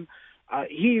him.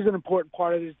 He's an important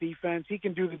part of this defense. He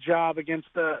can do the job against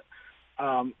the,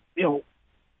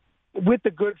 with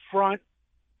the good front,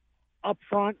 up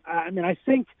front. I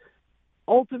think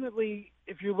ultimately,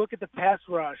 if you look at the pass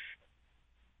rush,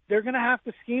 they're going to have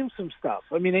to scheme some stuff.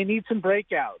 They need some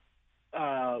breakout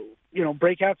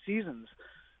seasons.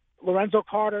 Lorenzo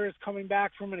Carter is coming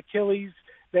back from an Achilles.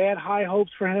 They had high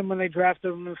hopes for him when they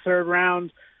drafted him in the 3rd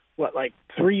round,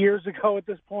 3 years ago at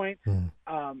this point.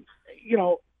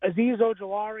 Azeez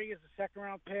Ojulari is a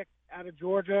 2nd-round pick out of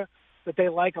Georgia that they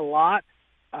like a lot.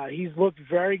 He's looked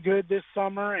very good this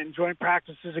summer in joint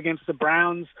practices against the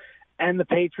Browns and the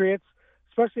Patriots,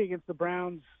 especially against the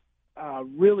Browns'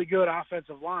 really good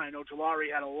offensive line.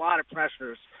 Ojulari had a lot of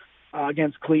pressures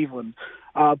against Cleveland.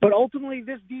 But ultimately,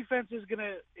 this defense is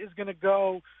gonna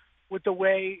go with the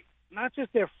way, not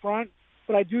just their front,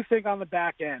 but I do think on the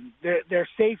back end, their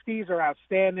safeties are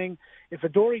outstanding. If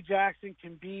Adoree Jackson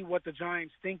can be what the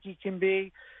Giants think he can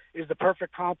be, is the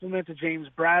perfect complement to James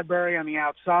Bradbury on the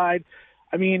outside.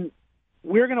 I mean,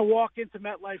 we're going to walk into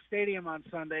MetLife Stadium on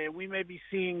Sunday, and we may be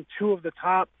seeing two of the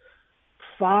top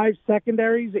 5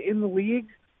 secondaries in the league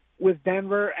with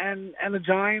Denver and the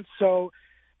Giants. So,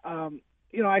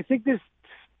 I think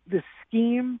this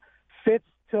scheme fits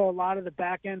to a lot of the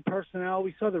back-end personnel.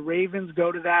 We saw the Ravens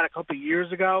go to that a couple of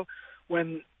years ago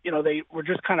when, they were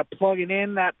just kind of plugging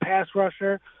in that pass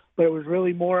rusher, but it was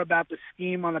really more about the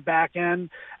scheme on the back end.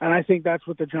 And I think that's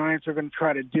what the Giants are going to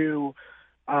try to do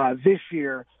this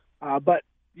year. But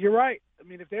you're right. I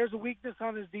mean, if there's a weakness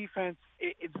on this defense,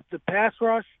 it's the pass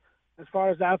rush as far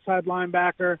as outside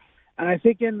linebacker. And I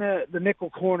think in the nickel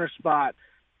corner spot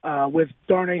with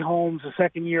Darnay Holmes, a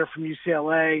second year from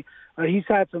UCLA, he's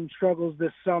had some struggles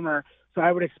this summer. So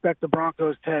I would expect the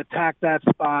Broncos to attack that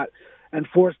spot and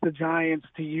force the Giants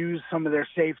to use some of their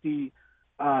safety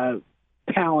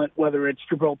talent, whether it's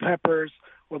Jabril Peppers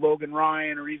or Logan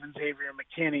Ryan or even Xavier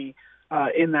McKinney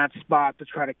in that spot to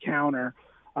try to counter.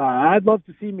 I'd love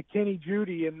to see McKinney,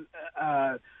 Judy, and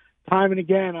time and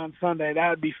again on Sunday. That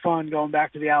would be fun going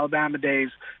back to the Alabama days.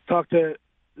 Talked to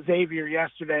Xavier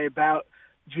yesterday about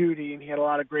Judy, and he had a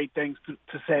lot of great things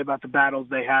to say about the battles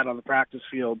they had on the practice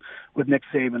field with Nick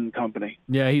Saban and company.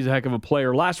 Yeah, he's a heck of a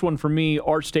player. Last one for me,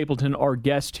 Art Stapleton, our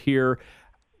guest here.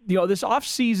 This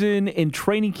offseason and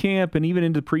training camp and even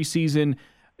into preseason,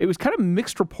 it was kind of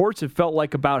mixed reports, it felt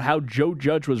like, about how Joe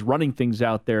Judge was running things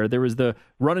out there. There was the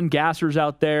running gassers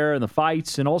out there and the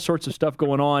fights and all sorts of stuff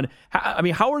going on.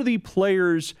 How are the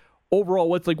players overall?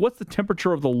 What's the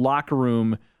temperature of the locker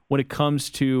room when it comes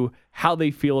to how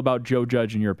they feel about Joe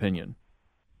Judge, in your opinion?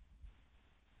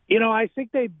 I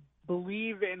think they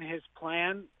believe in his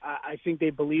plan. I think they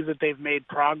believe that they've made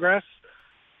progress.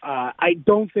 I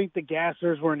don't think the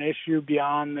gassers were an issue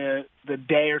beyond the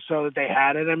day or so that they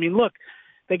had it. I mean, look,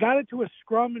 they got into a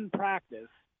scrum in practice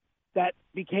that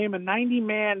became a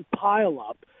 90-man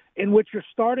pileup in which your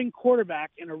starting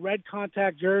quarterback in a red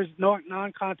contact jersey,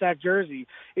 non-contact jersey,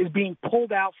 is being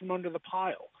pulled out from under the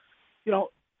pile.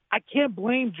 I can't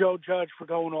blame Joe Judge for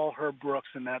going all Herb Brooks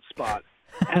in that spot.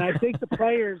 And I think the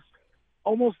players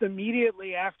almost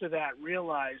immediately after that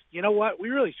realized, you know what, we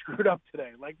really screwed up today.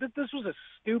 Like, this was a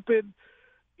stupid,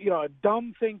 a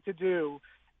dumb thing to do.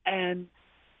 And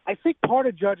I think part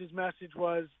of Judge's message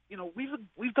was,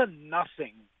 we've done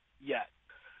nothing yet.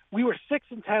 We were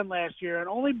 6-10 last year, and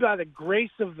only by the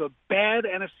grace of the bad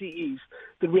NFC East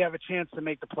did we have a chance to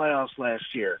make the playoffs last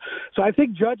year. So I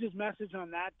think Judge's message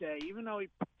on that day, even though he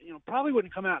probably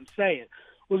wouldn't come out and say it,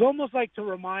 was almost like to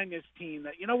remind this team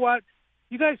that, you know what,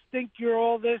 you guys think you're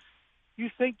all this. You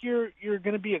think you're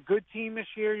going to be a good team this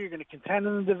year. You're going to contend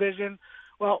in the division.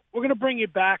 Well, we're going to bring you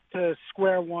back to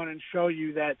square one and show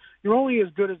you that you're only as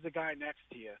good as the guy next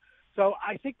to you. So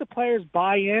I think the players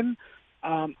buy in.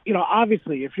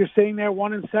 Obviously, if you're sitting there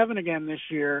 1-7 again this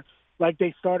year, like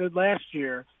they started last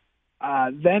year,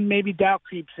 then maybe doubt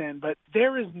creeps in. But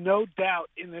there is no doubt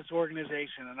in this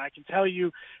organization, and I can tell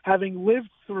you, having lived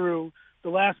through the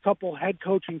last couple head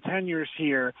coaching tenures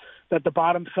here, that the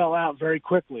bottom fell out very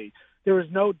quickly. There is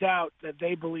no doubt that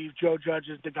they believe Joe Judge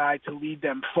is the guy to lead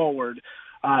them forward.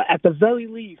 At the very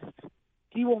least,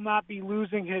 he will not be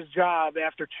losing his job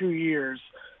after 2 years,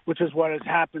 which is what has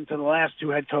happened to the last two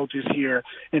head coaches here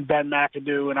in Ben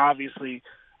McAdoo and obviously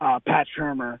Pat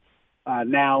Shurmur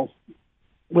now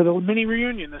with a mini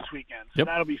reunion this weekend. So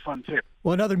that'll be fun too.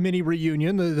 Well, another mini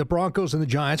reunion. The Broncos and the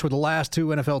Giants were the last two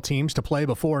NFL teams to play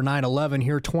before 9/11.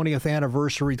 Here, 20th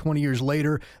anniversary, 20 years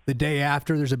later, the day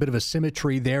after. There's a bit of a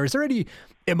symmetry there. Is there any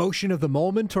emotion of the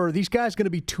moment, or are these guys going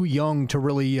to be too young to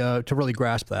really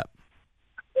grasp that?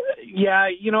 Yeah,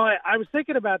 I was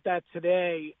thinking about that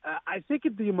today. I think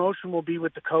the emotion will be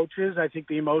with the coaches. I think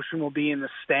the emotion will be in the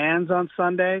stands on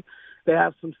Sunday. They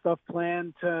have some stuff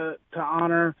planned to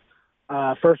honor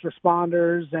first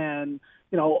responders and,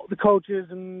 the coaches,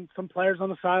 and some players on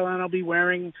the sideline will be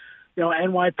wearing,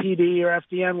 NYPD or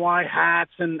FDNY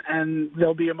hats, and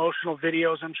there'll be emotional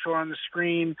videos, I'm sure, on the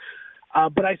screen.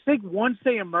 But I think once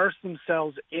they immerse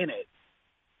themselves in it,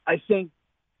 I think,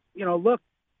 look,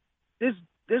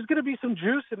 there's going to be some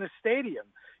juice in the stadium.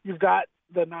 You've got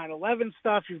the 9/11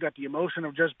 stuff. You've got the emotion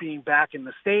of just being back in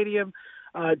the stadium.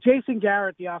 Jason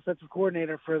Garrett, the offensive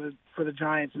coordinator for the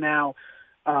Giants now,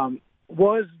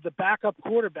 was the backup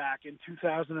quarterback in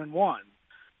 2001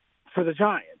 for the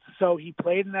Giants. So he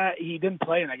played in that. He didn't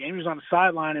play in that game. He was on the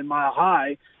sideline in Mile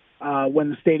High when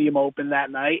the stadium opened that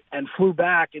night and flew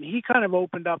back. And he kind of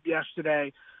opened up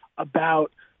yesterday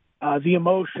about the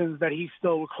emotions that he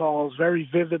still recalls very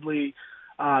vividly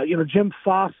Jim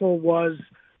Fossil was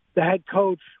the head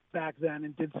coach back then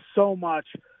and did so much,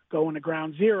 going to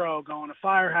Ground Zero, going to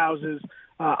firehouses.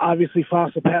 Obviously,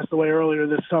 Fossil passed away earlier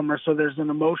this summer, so there's an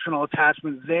emotional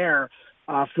attachment there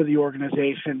for the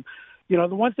organization. The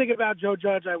one thing about Joe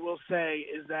Judge I will say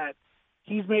is that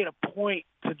he's made a point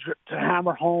to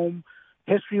hammer home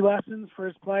history lessons for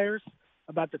his players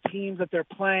about the teams that they're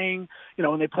playing.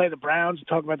 When they play the Browns, you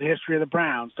talk about the history of the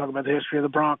Browns, talk about the history of the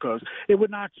Broncos. It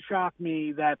would not shock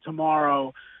me that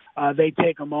tomorrow they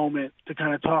take a moment to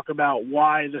kind of talk about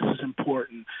why this is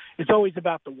important. It's always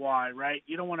about the why, right?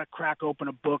 You don't want to crack open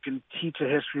a book and teach a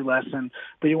history lesson,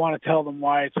 but you want to tell them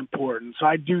why it's important. So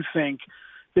I do think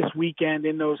this weekend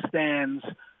in those stands,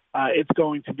 it's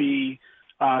going to be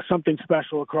something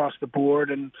special across the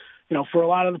board. And, for a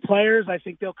lot of the players, I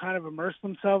think they'll kind of immerse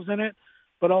themselves in it.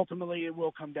 But ultimately, it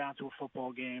will come down to a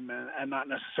football game and not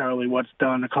necessarily what's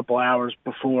done a couple hours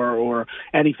before or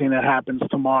anything that happens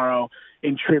tomorrow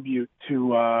in tribute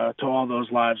to all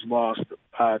those lives lost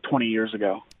 20 years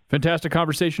ago. Fantastic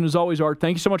conversation as always, Art.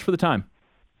 Thank you so much for the time.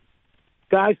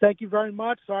 Guys, thank you very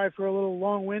much. Sorry for a little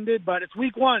long-winded, but it's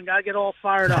week one. Got to get all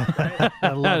fired up. Right?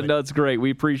 I love it. No, it's great.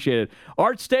 We appreciate it.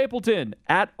 Art Stapleton,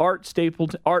 at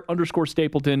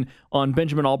Art_Stapleton on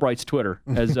Benjamin Albright's Twitter,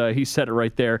 as he said it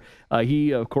right there.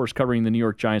 He, of course, covering the New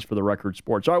York Giants for the Record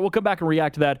Sports. All right, we'll come back and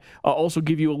react to that. Also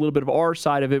give you a little bit of our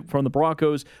side of it from the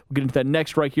Broncos. We'll get into that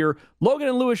next right here. Logan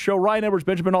and Lewis Show. Ryan Edwards,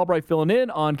 Benjamin Albright filling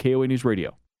in on KOA News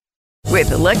Radio. With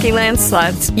the Lucky Land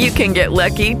Slots, you can get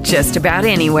lucky just about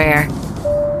anywhere.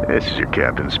 This is your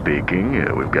captain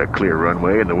speaking. We've got clear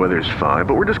runway and the weather's fine,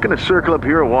 but we're just going to circle up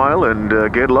here a while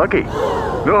and get lucky.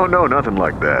 No, nothing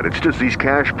like that. It's just these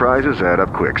cash prizes add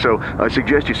up quick. So I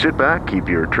suggest you sit back, keep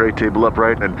your tray table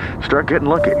upright, and start getting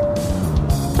lucky.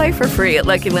 Play for free at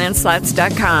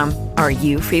LuckyLandSlots.com. Are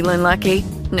you feeling lucky?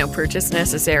 No purchase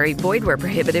necessary. Void where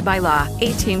prohibited by law.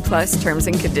 18+ terms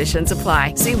and conditions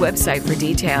apply. See website for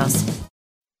details.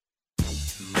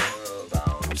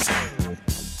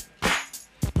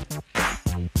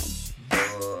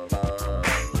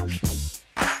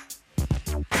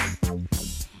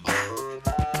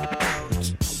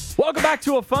 Welcome back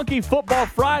to a funky Football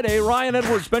Friday. Ryan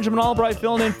Edwards, Benjamin Albright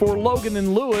filling in for Logan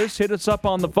and Lewis. Hit us up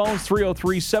on the phones,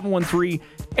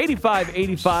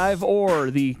 303-713-8585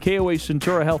 or the KOA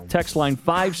Centura Health text line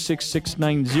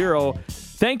 56690.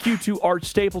 Thank you to Art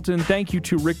Stapleton. Thank you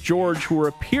to Rick George, who are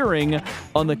appearing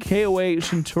on the KOA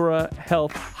Centura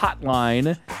Health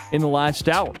hotline in the last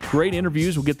hour. Great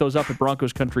interviews. We'll get those up at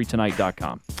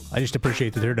BroncosCountryTonight.com. I just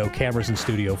appreciate that there are no cameras in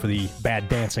studio for the bad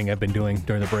dancing I've been doing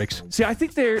during the breaks. See, I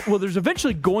think there's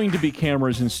eventually going to be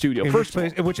cameras in studio. In which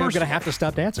I'm going to have to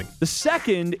stop dancing. The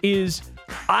second is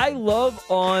I love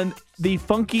on the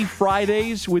Funky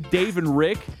Fridays with Dave and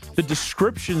Rick the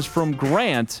descriptions from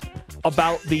Grant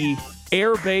about the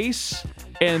air bass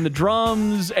and the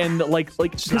drums and like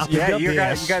you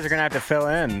guys are gonna have to fill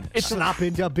in. It's not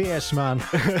in the bass, man.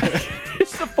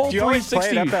 It's the full 360. Do you always play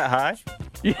it up that high?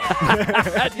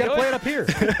 Yeah, you gotta play it up here.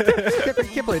 You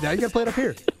can't play it down. You gotta play it up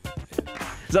here.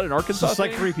 Is that an Arkansas thing? It's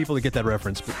like 3 people that get that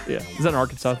reference. But yeah, is that an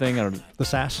Arkansas thing? I don't know. The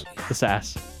sass. The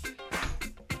sass.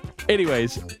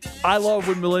 Anyways, I love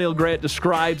when Millennial Grant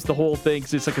describes the whole thing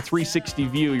because it's like a 360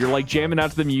 view. You're like jamming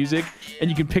out to the music, and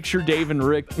you can picture Dave and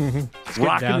Rick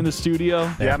rocking in the studio. Yeah,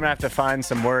 I'm going to have to find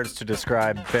some words to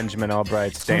describe Benjamin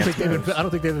Albright's dance moves. I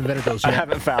don't think they've invented those yet. I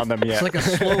haven't found them yet. It's like a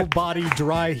slow body,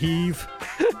 dry heave.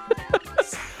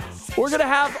 We're going to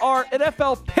have our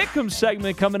NFL Pick'em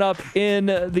segment coming up in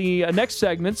the next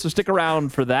segment, so stick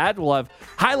around for that. We'll have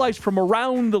highlights from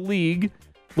around the league.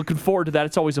 Looking forward to that.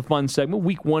 It's always a fun segment.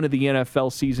 Week 1 of the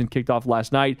NFL season kicked off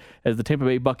last night as the Tampa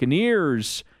Bay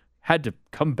Buccaneers had to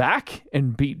come back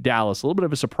and beat Dallas. A little bit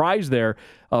of a surprise there,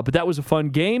 but that was a fun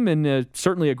game and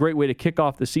certainly a great way to kick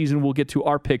off the season. We'll get to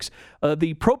our picks.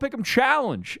 The Pro Pick'em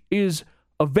Challenge is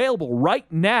available right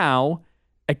now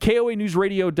at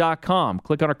KOANewsRadio.com.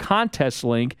 Click on our contest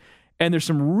link, and there's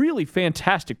some really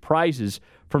fantastic prizes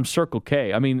from Circle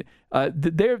K. I mean,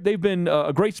 they've been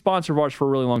a great sponsor of ours for a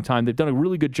really long time. They've done a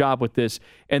really good job with this,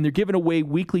 and they're giving away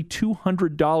weekly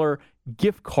 $200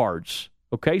 gift cards.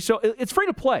 Okay, so it's free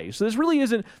to play. So this really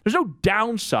isn't, there's no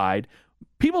downside.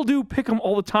 People do pick them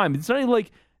all the time. It's not even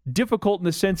like difficult in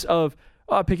the sense of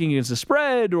picking against the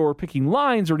spread or picking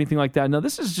lines or anything like that. No,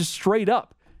 this is just straight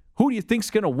up. Who do you think's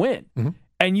going to win? Mm-hmm.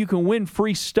 And you can win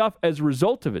free stuff as a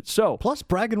result of it. So plus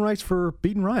bragging rights for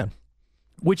beating Ryan,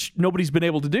 which nobody's been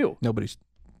able to do. Nobody's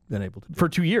been able to do for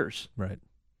 2 years. Right.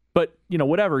 But,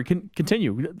 whatever.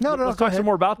 Continue. No, Let's talk some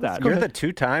more about that. You're the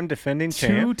two-time defending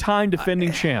champ? Two-time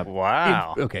defending champ.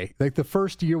 Wow. Okay. Like the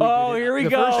first year we did it. Here we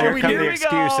go. Here come the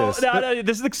excuses. No,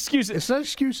 this is excuses. It's not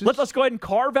excuses. Let's go ahead and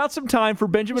carve out some time for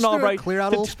Benjamin Albright. Clear out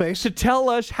a little space. To tell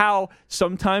us how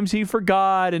sometimes he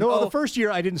forgot. And, the first year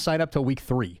I didn't sign up till week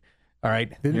 3. All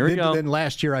right. Then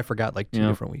last year I forgot 2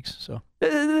 different weeks. So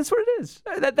that's what it is.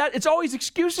 That it's always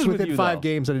excuses with within you, 5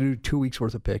 games I do 2 weeks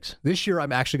worth of picks. This year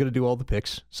I'm actually going to do all the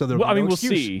picks. So there'll be no we'll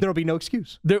excuse. see. There'll be no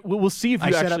excuse. We'll see if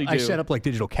you actually do. I set up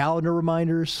digital calendar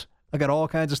reminders. I got all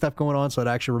kinds of stuff going on, so I'd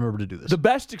actually remember to do this. The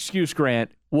best excuse,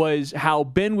 Grant, was how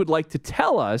Ben would like to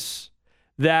tell us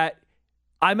that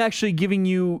I'm actually giving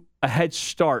you a head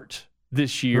start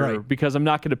this year because I'm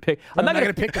not going to pick. I'm not going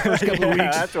to pick the first couple of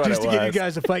weeks just to give you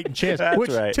guys a fighting chance.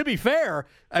 To be fair,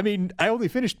 I mean, I only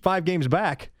finished 5 games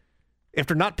back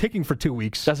after not picking for 2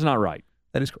 weeks. That's not right.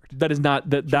 That is correct. That is not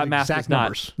that math is not.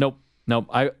 Numbers. Nope.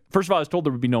 First of all, I was told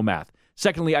there would be no math.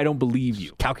 Secondly, I don't believe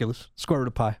you. Calculus, square root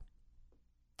of pi.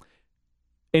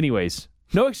 Anyways,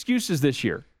 no excuses this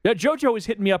year. Yeah, JoJo was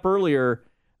hitting me up earlier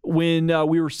when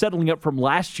we were settling up from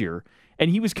last year. And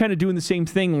he was kind of doing the same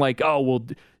thing, like, oh, well,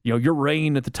 your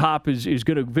reign at the top is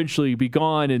going to eventually be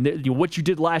gone, and what you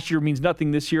did last year means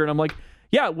nothing this year. And I'm like,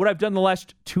 yeah, what I've done the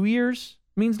last 2 years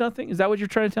means nothing? Is that what you're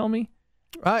trying to tell me?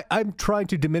 I'm trying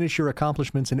to diminish your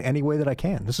accomplishments in any way that I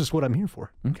can. This is what I'm here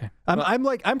for. Okay.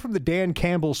 I'm from the Dan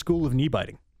Campbell School of knee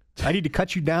biting. I need to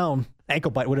cut you down,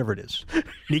 ankle bite, whatever it is.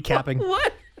 Kneecapping.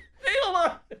 What? Hold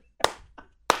on.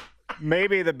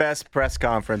 Maybe the best press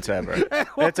conference ever.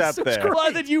 It's up there.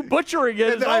 Glad that you butchering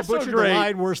it is I also butchered great. the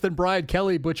line worse than Brian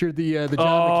Kelly butchered the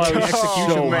John McKay execution.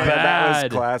 So man, bad. That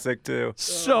was classic too.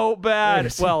 So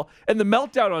bad. Well, and the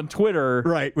meltdown on Twitter.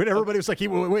 Right. When everybody was like,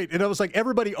 wait. And I was like,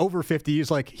 everybody over 50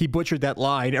 is like, he butchered that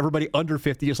line. Everybody under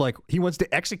 50 is like, he wants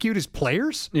to execute his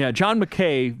players? Yeah, John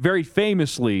McKay very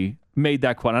famously made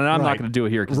that quote. And I'm not going to do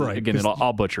it here because, again,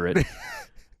 I'll butcher it.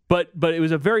 But it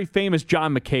was a very famous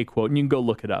John McKay quote, and you can go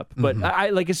look it up. But I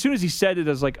like as soon as he said it, I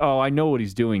was like, oh, I know what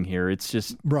he's doing here. It's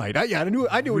just right. I knew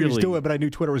what he was doing, but I knew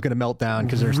Twitter was going to melt down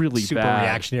because they're really super bad.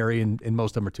 reactionary, and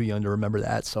most of them are too young to remember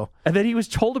that. So, and then he was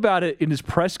told about it in his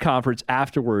press conference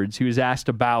afterwards. He was asked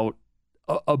about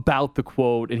the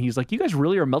quote, and he's like, "You guys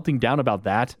really are melting down about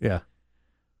that?" Yeah,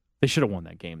 they should have won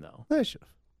that game though. They should have.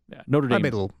 Yeah, Notre Dame. I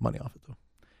made a little money off it though.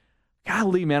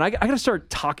 Golly, man, I got to start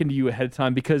talking to you ahead of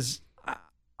time because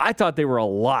I thought they were a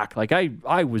lock. Like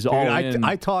I was all in.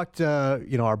 I talked,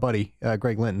 our buddy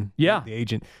Greg Linton, the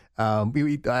agent.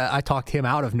 I talked him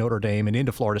out of Notre Dame and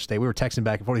into Florida State. We were texting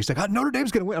back and forth. He's like, Notre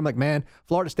Dame's going to win. I'm like, man,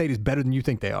 Florida State is better than you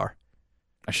think they are.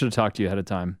 I should have talked to you ahead of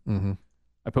time. Mm-hmm.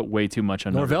 I put way too much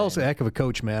on Norvell's Notre Dame. A heck of a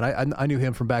coach, man. I knew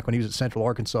him from back when he was at Central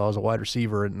Arkansas as a wide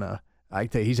receiver, and I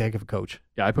tell you, he's a heck of a coach.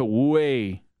 Yeah, I put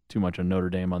way too much on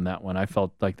Notre Dame on that one. I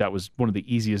felt like that was one of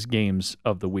the easiest games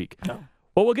of the week. No.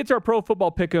 Well, we'll get to our pro football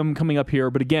pick'em coming up here.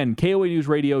 But again,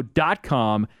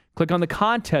 KOANewsRadio.com. Click on the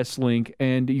contest link,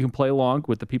 and you can play along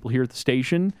with the people here at the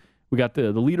station. We got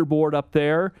the leaderboard up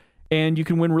there, and you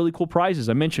can win really cool prizes.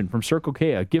 I mentioned from Circle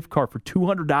K, a gift card for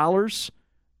 $200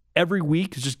 every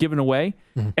week is just given away.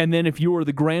 Mm-hmm. And then if you are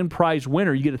the grand prize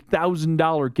winner, you get a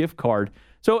 $1,000 gift card.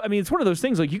 So, I mean, it's one of those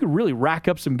things, like you could really rack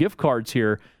up some gift cards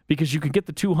here because you could get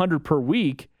the $200 per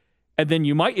week, and then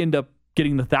you might end up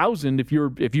getting the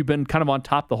 $1,000 if you've been kind of on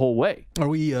top the whole way. Are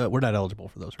we? We're not eligible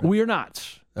for those, right? We are not.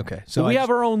 Okay, so we have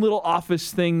our own little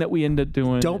office thing that we end up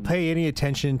doing. Don't pay any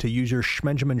attention to user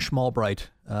Benjamin Schmalbright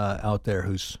out there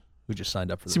who just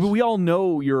signed up for this. See, but we all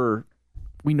know your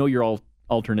all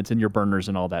alternates and your burners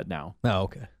and all that now. Oh,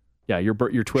 okay. Yeah, your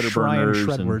Twitter Shrine burners.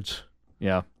 Shredwords.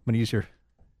 Yeah, I'm gonna use you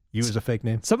as a fake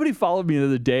name. Somebody followed me the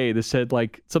other day that said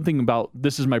like something about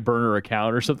this is my burner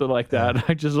account or something like that. Yeah.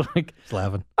 I just like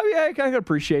laughing. I mean, I can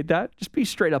appreciate that. Just be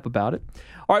straight up about it.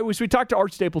 All right, so we talked to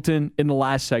Art Stapleton in the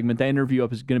last segment. That interview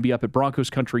is going to be up at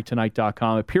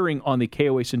BroncosCountryTonight.com, appearing on the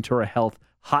KOA Centura Health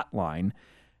Hotline.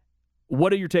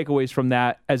 What are your takeaways from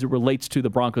that as it relates to the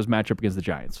Broncos matchup against the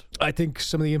Giants? I think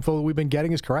some of the info that we've been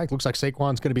getting is correct. Looks like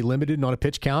Saquon's going to be limited and on a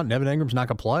pitch count, and Evan Ingram's not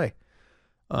going to play.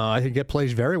 I think that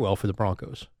plays very well for the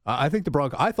Broncos. I thought the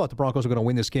Broncos were going to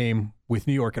win this game with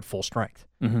New York at full strength.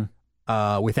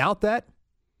 Mm-hmm. Without that,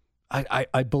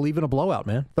 I believe in a blowout,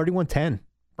 man. 31-10.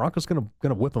 Broncos going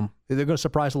to whip them. They're going to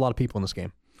surprise a lot of people in this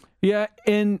game. Yeah,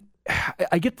 and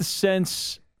I get the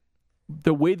sense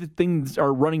the way that things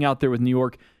are running out there with New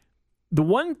York. The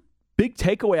one big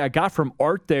takeaway I got from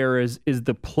Art there is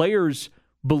the players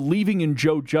believing in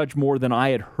Joe Judge more than I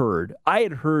had heard. I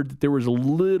had heard that there was a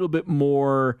little bit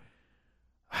more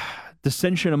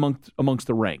dissension amongst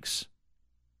the ranks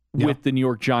with the New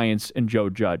York Giants and Joe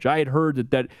Judge. I had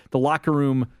heard that the locker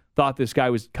room thought this guy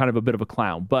was kind of a bit of a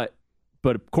clown. But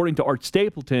according to Art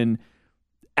Stapleton,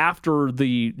 after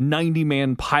the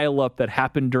 90-man pileup that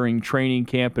happened during training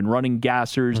camp and running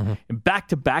gassers and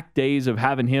back-to-back days of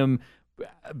having him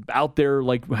out there,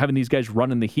 like having these guys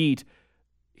running the heat,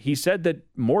 he said that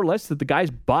more or less that the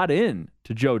guys bought in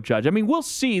to Joe Judge. I mean, we'll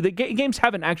see. The games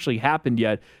haven't actually happened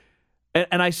yet,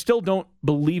 and I still don't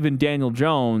believe in Daniel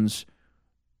Jones,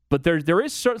 but there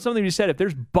is something to be said. If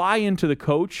there's buy-in to the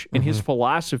coach and his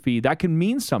philosophy, that can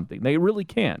mean something. They really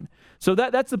can. So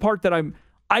that's the part that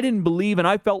I didn't believe, and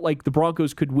I felt like the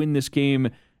Broncos could win this game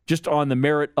just on the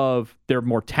merit of they're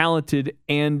more talented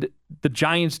and the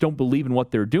Giants don't believe in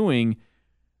what they're doing.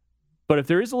 But if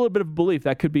there is a little bit of belief,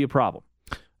 that could be a problem.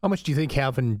 How much do you think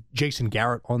having Jason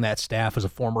Garrett on that staff as a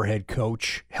former head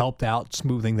coach helped out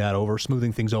smoothing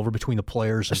things over between the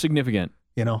players? Significant.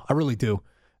 I really do.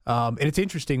 And it's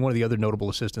interesting, one of the other notable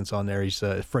assistants on there, he's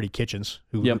Freddie Kitchens,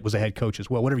 who was a head coach as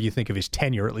well. Whatever you think of his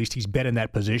tenure, at least he's been in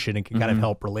that position and can kind of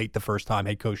help relate the first time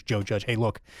head coach Joe Judge, hey,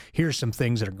 look, here's some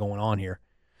things that are going on here.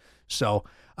 So,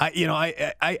 I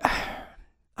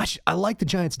like the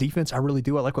Giants' defense. I really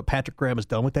do. I like what Patrick Graham has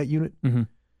done with that unit.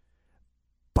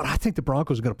 But I think the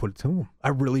Broncos are going to put it to them. I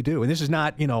really do. And this is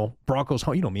not, Broncos.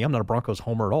 You know me, I'm not a Broncos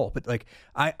homer at all. But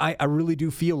I really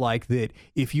do feel like that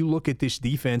if you look at this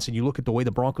defense and you look at the way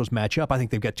the Broncos match up, I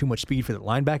think they've got too much speed for that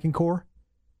linebacking core.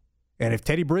 And if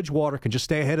Teddy Bridgewater can just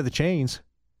stay ahead of the chains,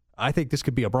 I think this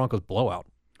could be a Broncos blowout.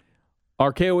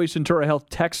 Our KOA Centura Health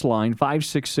text line,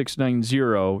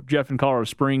 56690. Jeff in Colorado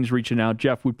Springs reaching out.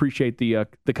 Jeff, we appreciate the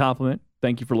compliment.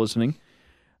 Thank you for listening.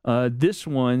 This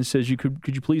one says,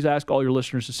 could you please ask all your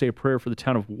listeners to say a prayer for the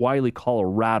town of Wiley,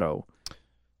 Colorado?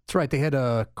 That's right. They had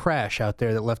a crash out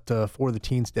there that left 4 of the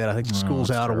teens dead. I think the school's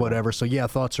out terrible. Or whatever. So, yeah,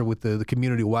 thoughts are with the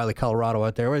community of Wiley, Colorado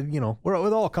out there. We're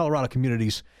with all Colorado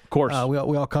communities. Of course. We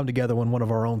all come together when one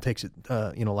of our own takes it,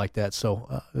 like that.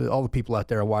 So all the people out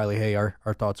there at Wiley, hey, our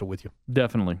thoughts are with you.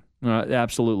 Definitely.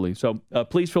 Absolutely. So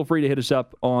please feel free to hit us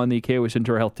up on the KOA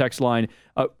Centura Health text line.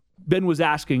 Ben was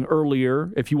asking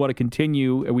earlier if you want to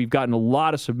continue, and we've gotten a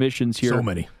lot of submissions here. So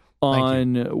many.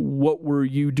 On what were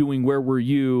you doing, where were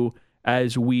you,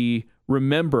 as we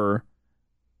remember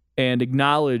and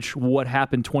acknowledge what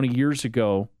happened 20 years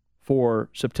ago for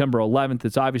September 11th.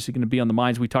 It's obviously going to be on the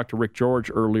minds. We talked to Rick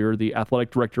George earlier, the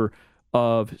athletic director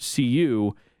of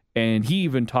CU, and he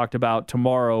even talked about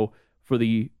tomorrow for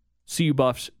the CU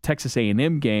Buffs Texas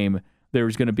A&M game,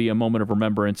 there's going to be a moment of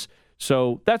remembrance.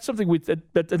 So that's something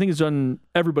that I think is on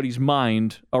everybody's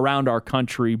mind around our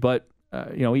country. But,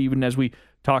 even as we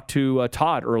talked to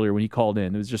Todd earlier when he called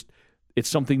in, it's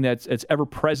something that's ever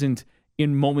present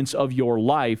in moments of your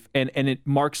life. And it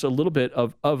marks a little bit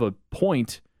of a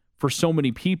point for so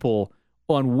many people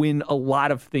on when a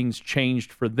lot of things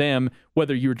changed for them,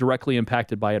 whether you're directly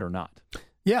impacted by it or not.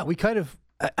 Yeah, we kind of,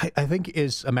 I think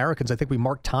as Americans, I think we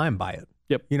mark time by it.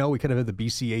 Yep. We kind of have the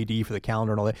BCAD for the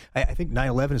calendar and all that. I think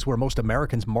 9/11 is where most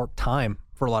Americans mark time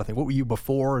for a lot of things. What were you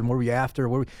before and what were you after?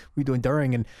 What were we doing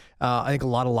during? And I think a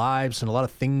lot of lives and a lot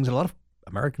of things and a lot of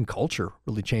American culture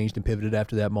really changed and pivoted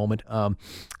after that moment.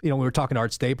 We were talking to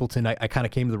Art Stapleton. I kind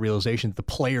of came to the realization that the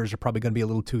players are probably going to be a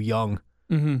little too young,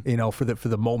 for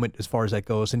the moment as far as that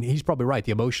goes. And he's probably right.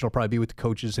 The emotion will probably be with the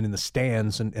coaches and in the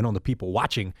stands and on the people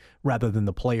watching rather than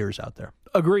the players out there.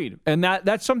 Agreed. And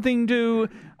that's something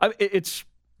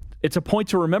it's a point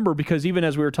to remember, because even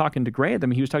as we were talking to Grant,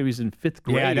 he was talking, he's in 5th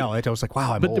grade. Yeah, I know. I was like,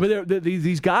 wow, I'm old. But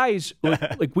these guys,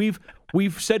 like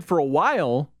we've said for a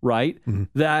while, right,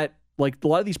 that like a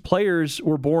lot of these players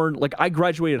were born, like I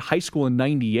graduated high school in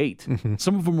 98.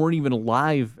 Some of them weren't even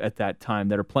alive at that time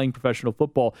that are playing professional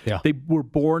football. Yeah. They were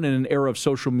born in an era of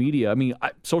social media.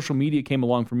 Social media came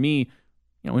along for me,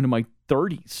 into my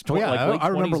 30s. I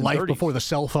remember life 30s. Before the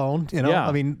cell phone.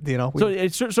 Yeah. So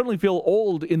it certainly feel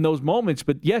old in those moments.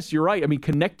 But yes, you're right.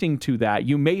 connecting to that,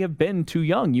 you may have been too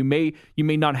young. You may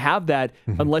not have that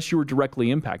unless you were directly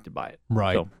impacted by it.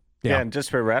 Right. So, yeah. And just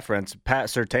for reference, Pat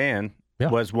Surtain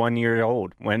was 1 year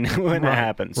old when it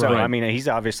happened. So he's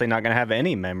obviously not going to have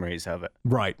any memories of it.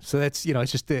 Right. So that's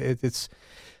it's just it's.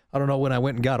 I don't know when I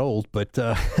went and got old, but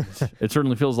it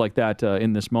certainly feels like that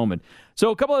in this moment. So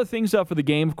a couple other things for the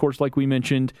game. Of course, like we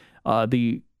mentioned,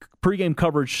 the pregame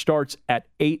coverage starts at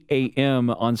 8 a.m.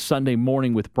 on Sunday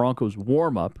morning with Broncos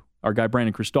warm-up. Our guy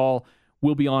Brandon Cristal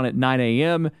will be on at 9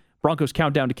 a.m. Broncos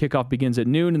countdown to kickoff begins at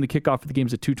noon, and the kickoff for the game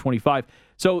is at 2:25.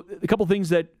 So a couple things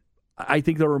that I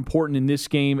think that are important in this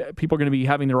game. People are going to be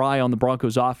having their eye on the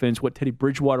Broncos offense, what Teddy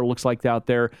Bridgewater looks like out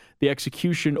there, the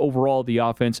execution overall of the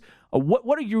offense.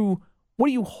 What do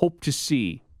you hope to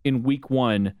see in week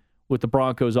one with the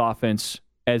Broncos offense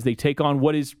as they take on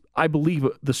what is I believe,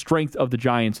 the strength of the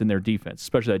Giants in their defense,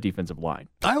 especially that defensive line.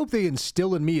 I hope they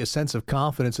instill in me a sense of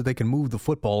confidence that they can move the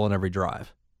football on every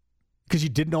drive, because you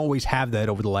didn't always have that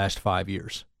over the last 5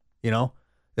 years. You know,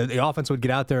 the offense would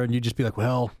get out there and you'd just be like,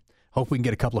 well, hope we can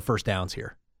get a couple of first downs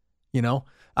here. You know,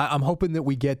 I'm hoping that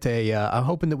we get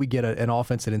an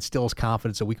offense that instills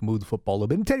confidence that we can move the football a little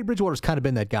bit. And Teddy Bridgewater's kind of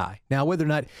been that guy. Now, whether or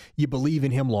not you believe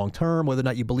in him long term, whether or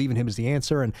not you believe in him as the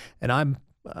answer, and I'm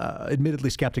admittedly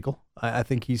skeptical. I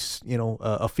think he's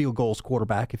a field goals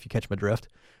quarterback, if you catch my drift.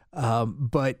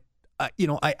 But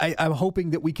I'm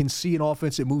hoping that we can see an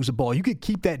offense that moves the ball. You could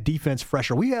keep that defense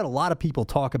fresher. We had a lot of people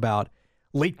talk about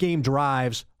late game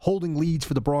drives, holding leads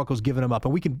for the Broncos, giving them up,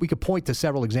 and we could point to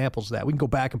several examples of that. We can go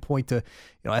back and point to,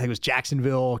 I think it was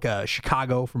Jacksonville,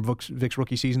 Chicago from Vic's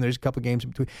rookie season. There's a couple of games in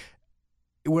between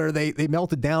where they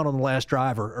melted down on the last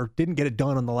drive or didn't get it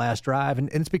done on the last drive, and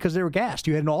it's because they were gassed.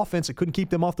 You had an offense that couldn't keep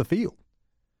them off the field.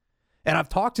 And I've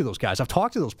talked to those guys. I've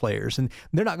talked to those players, and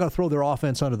they're not going to throw their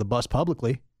offense under the bus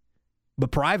publicly.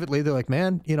 But privately, they're like,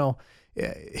 man,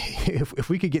 if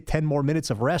we could get 10 more minutes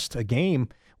of rest a game,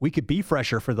 we could be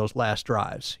fresher for those last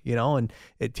drives, and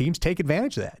teams take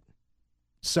advantage of that.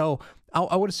 So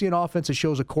I want to see an offense that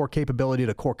shows a core capability,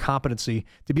 a core competency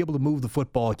to be able to move the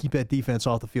football, keep that defense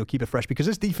off the field, keep it fresh, because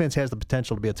this defense has the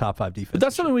potential to be a top 5 defense. But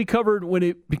that's something we covered when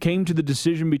it came to the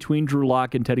decision between Drew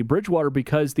Lock and Teddy Bridgewater,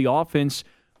 because the offense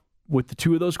with the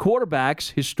two of those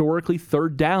quarterbacks, historically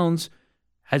third downs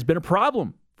has been a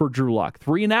problem for Drew Lock.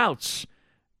 3 and outs.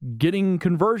 Getting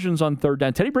conversions on third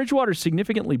down. Teddy Bridgewater is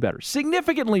significantly better.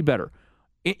 Significantly better.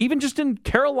 Even just in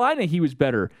Carolina, he was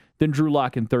better than Drew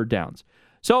Lock in third downs.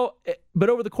 So, but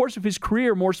over the course of his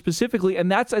career, more specifically,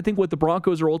 and that's, I think, what the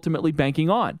Broncos are ultimately banking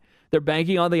on. They're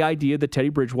banking on the idea that Teddy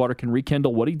Bridgewater can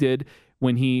rekindle what he did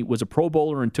when he was a Pro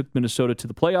Bowler and took Minnesota to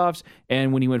the playoffs,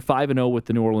 and when he went 5-0 with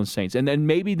the New Orleans Saints. And then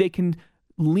maybe they can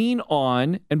lean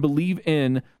on and believe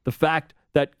in the fact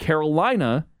that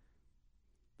Carolina,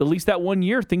 at least that 1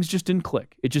 year, things just didn't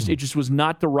click. It just was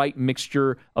not the right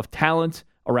mixture of talent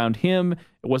around him.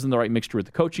 It wasn't the right mixture with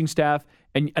the coaching staff.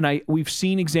 And we've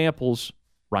seen examples,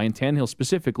 Ryan Tannehill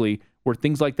specifically, where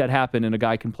things like that happen and a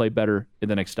guy can play better in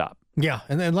the next stop. Yeah,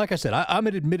 and like I said, I'm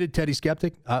an admitted Teddy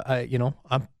skeptic.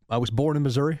 I was born in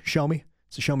Missouri. Show me.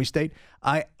 It's a show me state.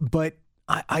 I'm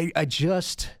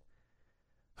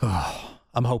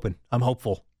hoping. I'm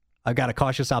hopeful. I've got a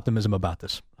cautious optimism about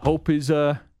this. Hope is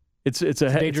it's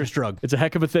a dangerous drug. It's a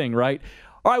heck of a thing, right?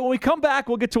 All right, when we come back,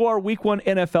 we'll get to our Week 1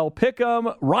 NFL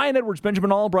Pick'em. Ryan Edwards,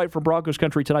 Benjamin Albright from Broncos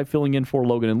Country tonight, filling in for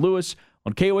Logan and Lewis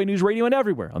on KOA News Radio and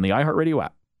everywhere on the iHeartRadio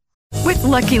app. With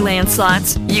Lucky Land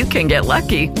Slots, you can get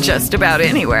lucky just about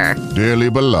anywhere.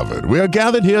 Dearly beloved, we are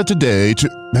gathered here today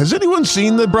to... Has anyone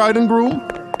seen the bride and groom?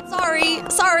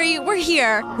 Sorry, we're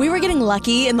here. We were getting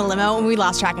lucky in the limo and we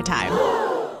lost track of time.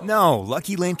 No,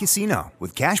 Lucky Land Casino,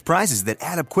 with cash prizes that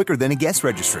add up quicker than a guest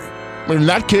registry. In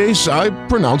that case, I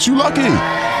pronounce you lucky.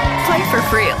 Play for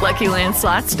free at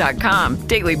LuckyLandSlots.com.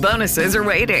 Daily bonuses are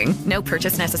waiting. No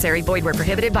purchase necessary. Void where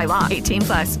prohibited by law.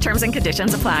 18+. Terms and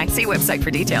conditions apply. See website for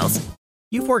details.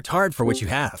 You've worked hard for what you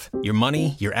have. Your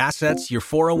money, your assets, your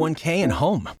 401k, and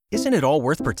home. Isn't it all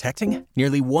worth protecting?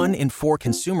 Nearly 1 in 4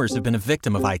 consumers have been a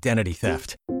victim of identity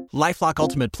theft. LifeLock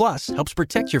Ultimate Plus helps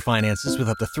protect your finances with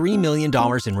up to $3 million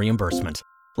in reimbursement.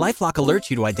 LifeLock alerts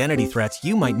you to identity threats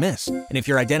you might miss. And if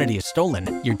your identity is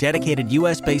stolen, your dedicated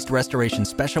U.S.-based restoration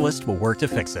specialist will work to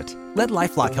fix it. Let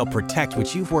LifeLock help protect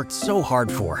what you've worked so hard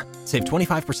for. Save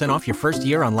 25% off your first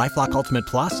year on LifeLock Ultimate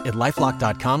Plus at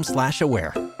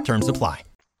LifeLock.com/aware. Terms apply.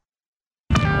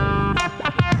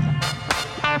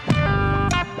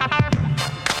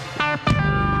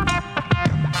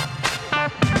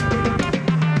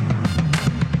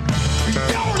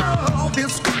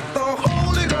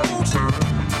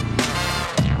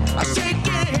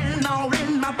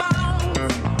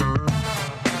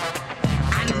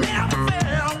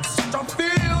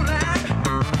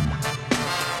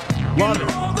 Love it.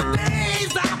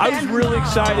 I was really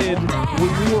excited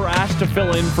when we were asked to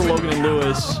fill in for Logan and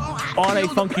Lewis on a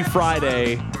Funky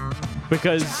Friday,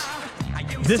 because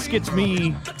this gets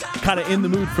me kind of in the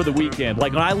mood for the weekend.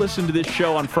 Like when I listen to this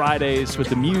show on Fridays with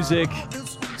the music.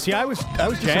 See, I was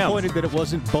disappointed that it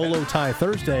wasn't Bolo Tie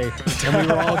Thursday, and we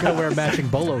were all going to wear matching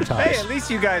Bolo ties. Hey, at least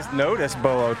you guys noticed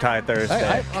Bolo Tie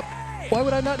Thursday. Why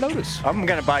would I not notice? I'm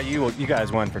going to buy you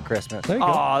guys one for Christmas. There you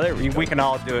go. Oh, there we can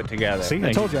all do it together. See,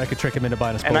 I told you I could trick him into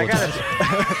buying us Bolo ties.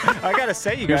 I got to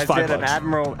say, you guys did an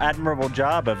admirable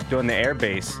job of doing the air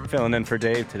base, filling in for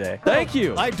Dave today. Thank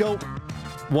you. I don't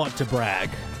want to brag,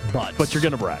 but you're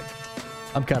going to brag.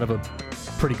 I'm kind of a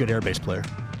pretty good air base player.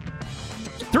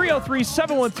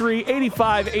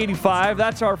 303-713-8585.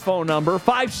 That's our phone number.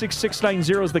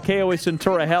 56690 is the KOA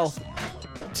Centura Health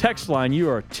text line. You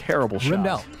are a terrible shot. Rimmed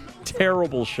out.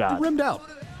 Terrible shot. Rimmed out.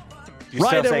 You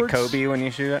still say Kobe when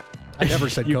you shoot it? I never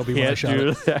said Kobe when I shot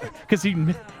it. Because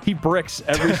he bricks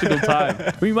every single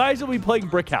time. We might as well be playing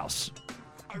Brick House.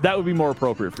 That would be more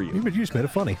appropriate for you. You just made it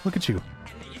funny. Look at you.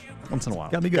 Once in a while.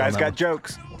 Got me good. Guys got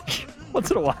jokes.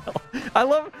 Once in a while. I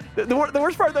love the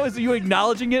worst part, though, is that you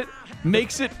acknowledging it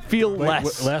makes it feel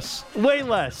less. Way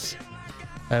less.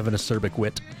 I have an acerbic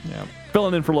wit. Yeah.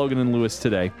 Filling in for Logan and Lewis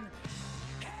today.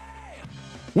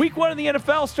 Week 1 of the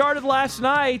NFL started last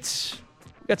night.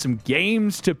 We got some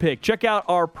games to pick. Check out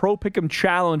our Pro Pick'em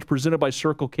Challenge presented by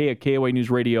Circle K at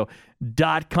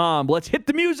KOANewsRadio.com. Let's hit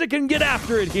the music and get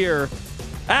after it here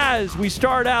as we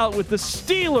start out with the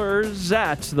Steelers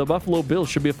at the Buffalo Bills.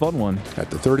 Should be a fun one. At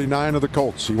the 39 of the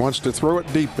Colts, he wants to throw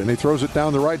it deep, and he throws it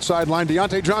down the right sideline.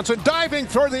 Deontay Johnson diving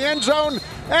for the end zone,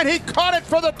 and he caught it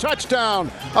for the touchdown.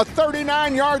 A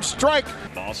 39-yard strike.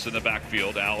 Moss in the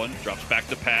backfield. Allen drops back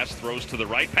to pass, throws to the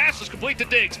right. Pass is complete to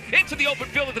Diggs. Into the open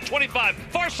field at the 25.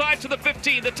 Far side to the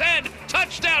 15, the 10.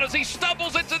 Touchdown as he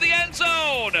stumbles into the end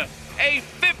zone. A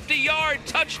 50-yard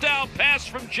touchdown pass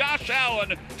from Josh Allen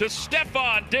to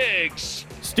Stephon Diggs.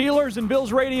 Steelers and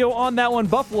Bills radio on that one.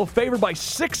 Buffalo favored by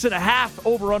 6.5,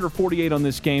 over under 48 on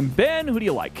this game. Ben, who do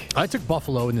you like? I took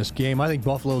Buffalo in this game. I think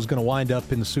Buffalo is going to wind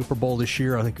up in the Super Bowl this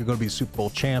year. I think they're going to be the Super Bowl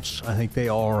champs. I think they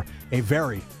are a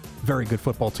very, very good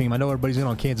football team. I know everybody's in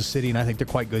on Kansas City, and I think they're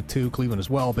quite good too, Cleveland as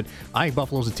well, but I think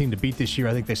Buffalo's a team to beat this year.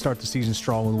 I think they start the season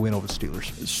strong with a win over the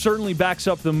Steelers. Certainly backs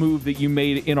up the move that you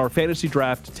made in our fantasy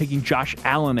draft, taking Josh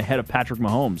Allen ahead of Patrick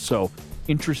Mahomes, so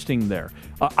interesting there.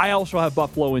 I also have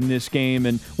Buffalo in this game,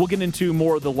 and we'll get into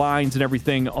more of the lines and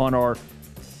everything on our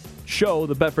show,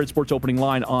 the Betfred Sports opening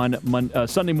line on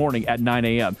Sunday morning at 9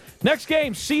 a.m. Next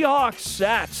game, Seahawks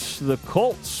at the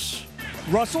Colts.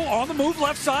 Russell on the move,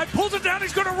 left side, pulls it down,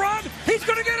 he's going to run, he's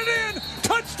going to get it in!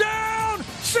 Touchdown,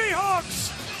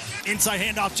 Seahawks! Inside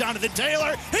handoff, Jonathan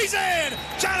Taylor, he's in!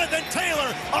 Jonathan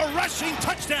Taylor, a rushing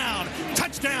touchdown!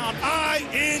 Touchdown,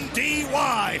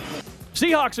 I-N-D-Y!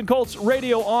 Seahawks and Colts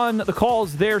radio on the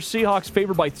calls there. Seahawks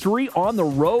favored by 3 on the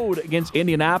road against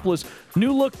Indianapolis.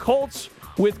 New look Colts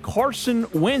with Carson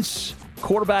Wentz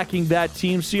quarterbacking that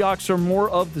team. Seahawks are more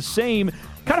of the same.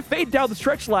 Kind of faded down the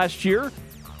stretch last year.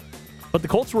 But the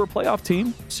Colts were a playoff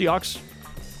team. Seahawks,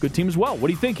 good team as well. What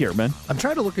do you think here, man? I'm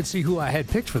trying to look and see who I had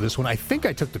picked for this one. I think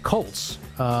I took the Colts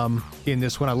in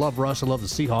this one. I love Russ. I love the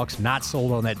Seahawks. Not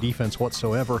sold on that defense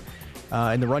whatsoever.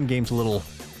 And the run game's a little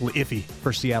iffy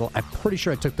for Seattle. I'm pretty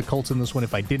sure I took the Colts in this one.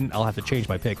 If I didn't, I'll have to change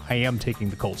my pick. I am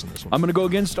taking the Colts in this one. I'm going to go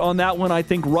against on that one. I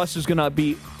think Russ is going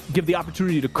to give the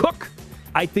opportunity to cook.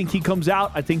 I think he comes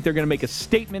out. I think they're going to make a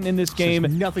statement in this game.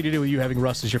 This has nothing to do with you having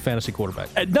Russ as your fantasy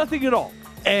quarterback. Nothing at all.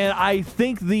 And I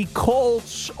think the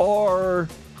Colts are...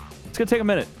 It's going to take a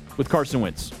minute with Carson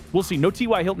Wentz. We'll see. No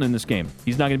T.Y. Hilton in this game.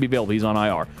 He's not going to be available. He's on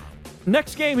IR.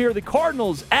 Next game here, the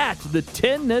Cardinals at the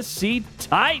Tennessee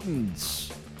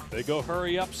Titans. They go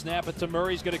hurry up, snap it to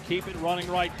Murray. He's going to keep it running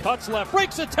right. Cuts left,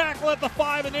 breaks a tackle at the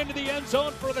 5 and into the end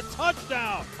zone for the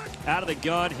touchdown. Out of the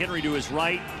gun, Henry to his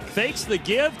right. Fakes the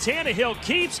give. Tannehill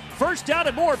keeps. First down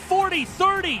and more. 40,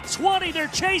 30, 20. They're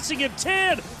chasing him.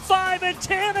 10, 5, and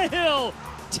Tannehill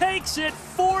takes it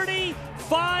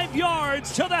 45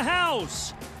 yards to the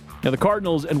house. Now the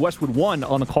Cardinals and Westwood won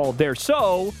on the call there.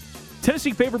 So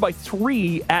Tennessee favored by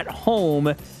 3 at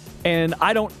home. And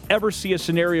I don't ever see a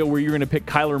scenario where you're going to pick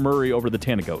Kyler Murray over the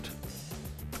Tannegoat.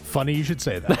 Funny you should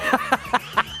say that.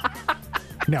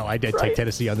 No, I did take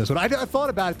Tennessee on this one. I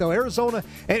thought about it, though. Arizona,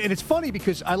 and it's funny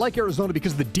because I like Arizona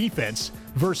because of the defense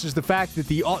versus the fact that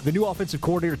the new offensive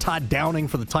coordinator, Todd Downing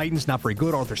for the Titans, not very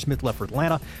good. Arthur Smith left for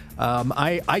Atlanta.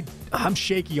 I'm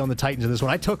shaky on the Titans in this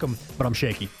one. I took them, but I'm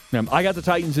shaky. Yeah, I got the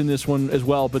Titans in this one as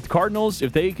well. But the Cardinals,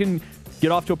 if they can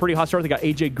get off to a pretty hot start, they got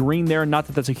A.J. Green there. Not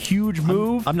that that's a huge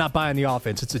move. I'm not buying the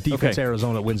offense. It's the defense. Okay.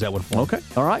 Arizona that wins that one for me. Okay.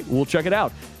 All right. We'll check it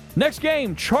out. Next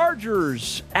game,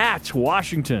 Chargers at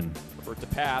Washington. The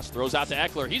pass, throws out to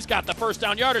Eckler. He's got the first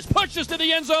down yardage, pushes to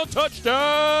the end zone,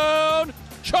 touchdown,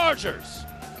 Chargers.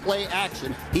 Play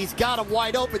action. He's got him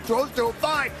wide open, throws to him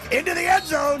 5, into the end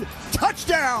zone,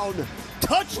 touchdown,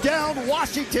 Touchdown,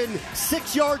 Washington.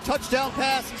 6-yard touchdown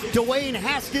pass. Dwayne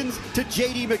Haskins to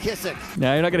J.D. McKissic.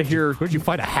 Now, you're not going to hear... Where'd you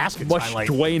find a Haskins highlight?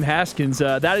 Dwayne Haskins.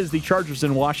 That is the Chargers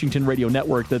and Washington Radio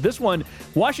Network. This one,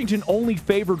 Washington only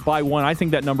favored by 1. I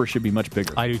think that number should be much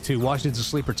bigger. I do, too. Washington's a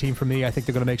sleeper team for me. I think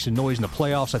they're going to make some noise in the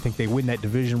playoffs. I think they win that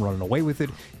division, running away with it.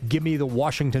 Give me the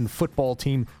Washington football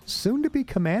team, soon to be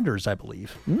Commanders, I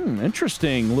believe.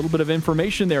 Interesting. A little bit of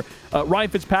information there. Ryan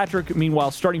Fitzpatrick,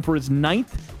 meanwhile, starting for his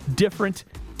 9th different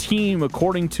team,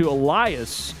 according to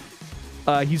Elias.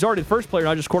 He's already the first player,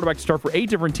 not just quarterback, to start for 8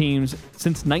 different teams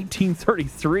since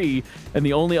 1933, and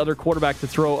the only other quarterback to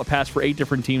throw a pass for 8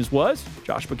 different teams was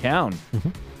Josh McCown.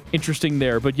 Interesting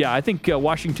there. But yeah, I think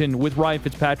Washington with Ryan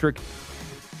Fitzpatrick,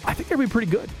 I think they'll be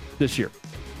pretty good this year.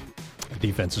 The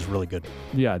defense is really good.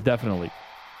 Yeah, definitely.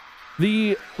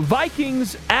 The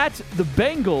Vikings at the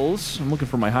Bengals. I'm looking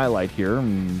for my highlight here.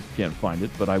 Can't find it,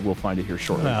 but I will find it here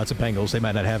shortly. No, it's the Bengals. They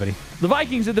might not have any. The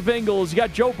Vikings at the Bengals. You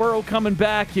got Joe Burrow coming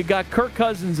back. You got Kirk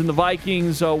Cousins in the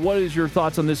Vikings. What is your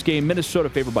thoughts on this game? Minnesota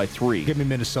favored by 3. Give me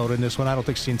Minnesota in this one. I don't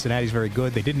think Cincinnati's very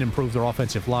good. They didn't improve their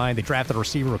offensive line. They drafted a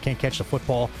receiver who can't catch the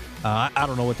football. I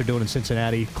don't know what they're doing in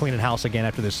Cincinnati. Cleaning house again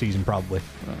after this season, probably.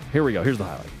 Here we go. Here's the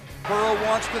highlight. Burrow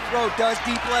wants to throw, does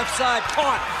deep left side,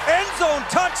 caught, end zone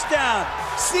touchdown,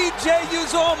 C.J.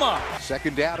 Uzomah.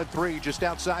 2nd down and 3, just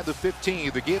outside the 15.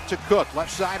 The give to Cook,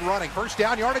 left side running, 1st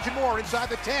down, yardage and more, inside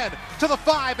the 10, to the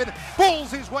 5, and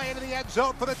pulls his way into the end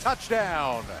zone for the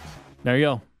touchdown. There you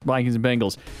go, Vikings and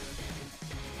Bengals.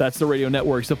 That's the radio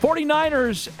networks. The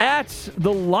 49ers at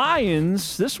the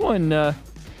Lions. This one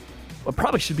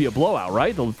probably should be a blowout,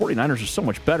 right? The 49ers are so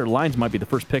much better. Lions might be the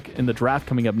first pick in the draft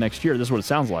coming up next year. This is what it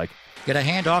sounds like. Get a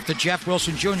handoff to Jeff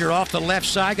Wilson Jr. off the left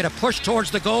side. Get a push towards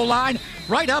the goal line.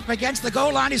 Right up against the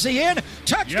goal line. Is he in?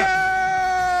 Touchdown!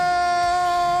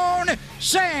 Yep.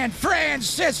 San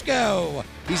Francisco!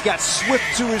 He's got Swift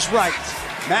to his right.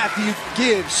 Matthew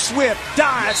gives. Swift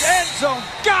dives. End zone.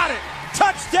 Got it!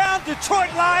 Touchdown,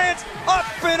 Detroit Lions. Up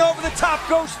and over the top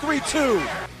goes 3-2.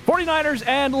 49ers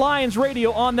and Lions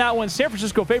radio on that one. San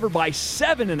Francisco favored by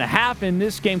 7.5 in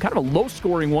this game. Kind of a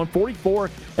low-scoring one,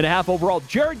 44.5 overall.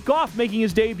 Jared Goff making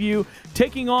his debut,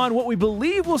 taking on what we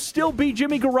believe will still be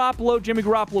Jimmy Garoppolo. Jimmy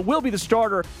Garoppolo will be the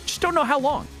starter. Just don't know how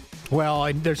long.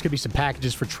 Well, there's going to be some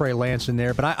packages for Trey Lance in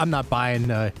there, but I'm not buying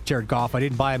Jared Goff. I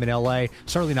didn't buy him in L.A.,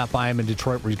 certainly not buy him in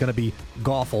Detroit where he's going to be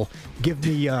Goffle. Give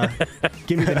me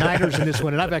the Niners in this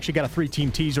one, and I've actually got a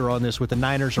 3-team teaser on this with the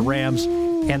Niners, the Rams,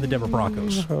 and the Denver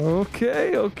Broncos.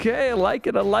 Okay. I like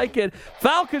it.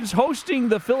 Falcons hosting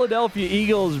the Philadelphia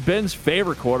Eagles. Ben's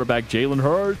favorite quarterback, Jalen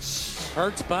Hurts.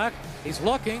 Hurts back. He's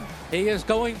looking. He is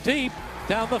going deep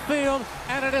down the field,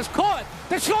 and it is caught.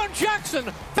 Deshaun Jackson,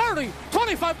 30,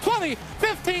 25, 20,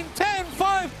 15, 10,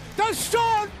 5.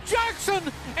 Deshaun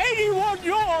Jackson, 81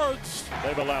 yards.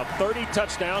 They've allowed 30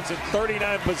 touchdowns in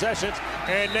 39 possessions,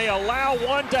 and they allow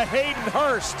one to Hayden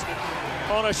Hurst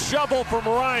on a shovel from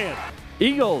Ryan.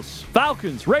 Eagles,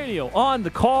 Falcons, radio on the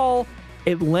call.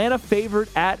 Atlanta favored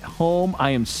at home.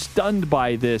 I am stunned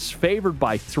by this. Favored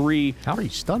by 3. How are you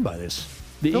stunned by this?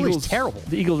 The Eagles, terrible.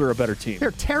 The Eagles are a better team.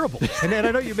 They're terrible. And then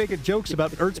I know you're making jokes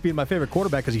about Ertz being my favorite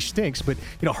quarterback because he stinks, but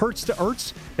Hurts to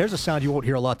Ertz, there's a sound you won't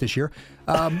hear a lot this year.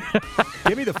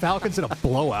 Give me the Falcons in a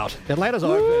blowout. Philly's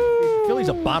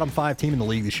a bottom 5 team in the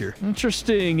league this year.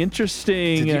 Interesting.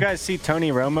 Did you guys see Tony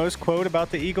Romo's quote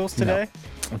about the Eagles today? No.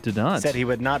 I did not. He said he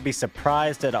would not be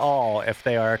surprised at all if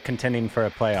they are contending for a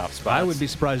playoff spot. I would be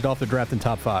surprised off the draft in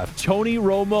top 5. Tony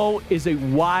Romo is a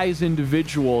wise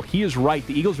individual. He is right.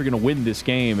 The Eagles are going to win this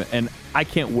game, and I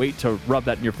can't wait to rub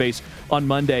that in your face on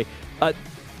Monday.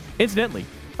 Incidentally,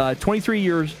 23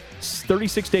 years,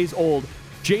 36 days old,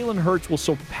 Jalen Hurts will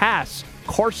surpass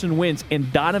Carson Wentz and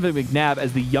Donovan McNabb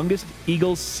as the youngest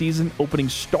Eagles season-opening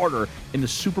starter in the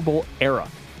Super Bowl era.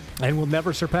 And will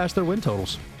never surpass their win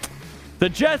totals. The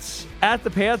Jets at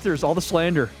the Panthers. All the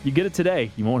slander. You get it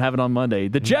today. You won't have it on Monday.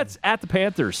 The Jets at the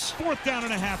Panthers. 4th down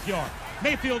and a half yard.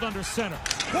 Mayfield under center.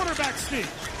 Quarterback sneak.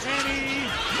 And he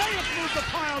may have moved the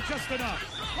pile just enough.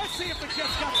 Let's see if the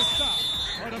Jets got the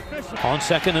stop. On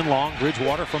 2nd and long,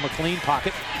 Bridgewater from a clean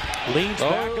pocket. Leans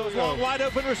back, goes long, wide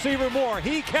open receiver Moore.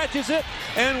 He catches it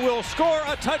and will score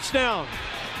a touchdown.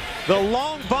 The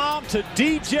long bomb to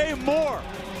DJ Moore.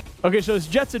 Okay, so it's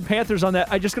Jets and Panthers on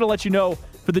that. I'm just going to let you know,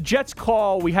 for the Jets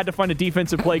call, we had to find a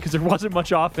defensive play because there wasn't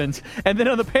much offense. And then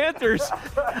on the Panthers,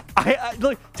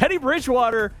 look, Teddy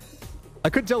Bridgewater. I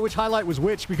couldn't tell which highlight was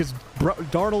which because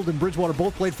Darnold and Bridgewater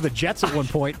both played for the Jets at one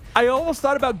point. I almost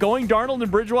thought about going Darnold and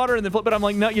Bridgewater and then flip, but I'm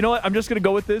like, no, you know what? I'm just going to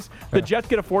go with this. The Jets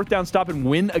get a 4th down stop and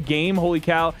win a game. Holy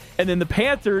cow. And then the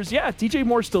Panthers, DJ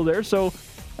Moore's still there, so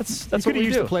That's what we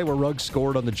used do. To play where Ruggs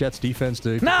scored on the Jets defense.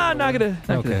 Not gonna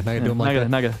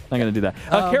do that.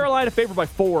 Carolina favored by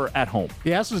 4 at home.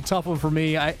 Yeah, this was a tough one for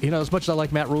me. As much as I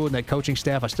like Matt Rule and that coaching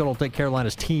staff, I still don't think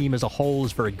Carolina's team as a whole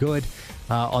is very good.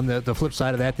 On the flip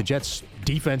side of that, the Jets'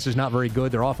 defense is not very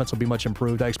good. Their offense will be much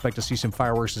improved. I expect to see some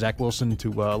fireworks to Zach Wilson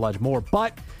to Elijah Moore,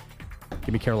 but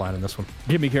give me Carolina in this one.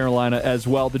 Give me Carolina as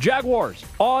well. The Jaguars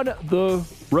on the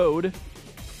road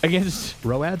against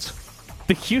Roads.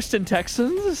 The Houston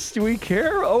Texans. Do we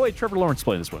care? Oh, wait, Trevor Lawrence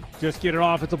playing this one. Just get it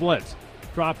off. It's a blitz.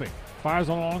 Dropping. Fires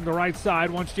along the right side.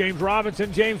 Once James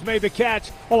Robinson. James made the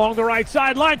catch along the right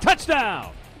sideline.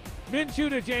 Touchdown. Minshew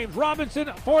to James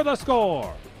Robinson for the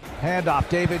score. Handoff,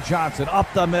 David Johnson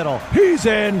up the middle. He's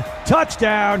in.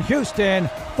 Touchdown, Houston.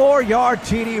 4-yard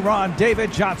TD run,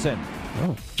 David Johnson.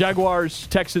 Oh. Jaguars,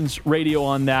 Texans radio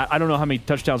on that. I don't know how many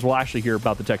touchdowns we'll actually hear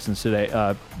about the Texans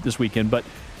today, this weekend, but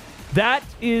that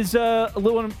is a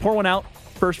little one, pour one out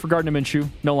first for Gardner Minshew.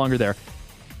 No longer there.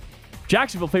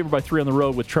 Jacksonville favored by 3 on the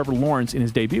road with Trevor Lawrence in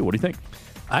his debut. What do you think?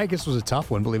 I guess it was a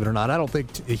tough one, believe it or not. I don't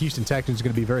think the Houston Texans are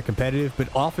going to be very competitive, but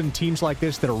often teams like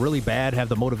this that are really bad have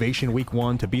the motivation week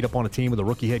one to beat up on a team with a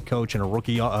rookie head coach and a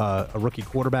rookie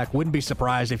quarterback. Wouldn't be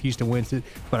surprised if Houston wins it,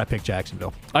 but I picked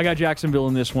Jacksonville. I got Jacksonville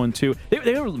in this one, too.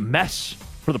 They were a mess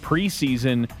for the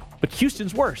preseason, but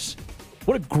Houston's worse.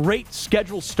 What a great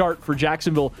schedule start for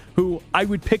Jacksonville, who I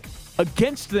would pick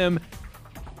against them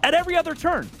at every other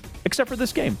turn, except for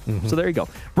this game. Mm-hmm. So there you go.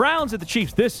 Browns at the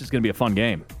Chiefs. This is going to be a fun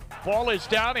game. Ball is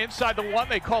down inside the 1.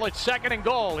 They call it 2nd and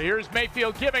goal. Here's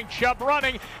Mayfield giving, Chubb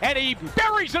running, and he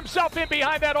buries himself in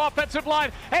behind that offensive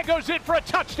line and goes in for a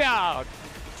touchdown.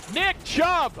 Nick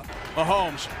Chubb.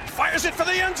 Mahomes fires it for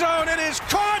the end zone. It is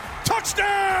caught.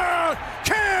 Touchdown!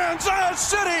 Kansas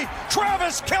City.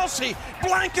 Travis Kelce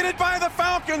blanketed by the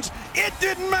Falcons. It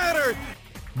didn't matter.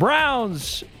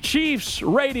 Browns, Chiefs,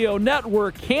 Radio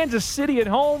Network, Kansas City at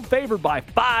home, favored by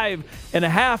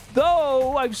 5.5.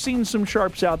 Though I've seen some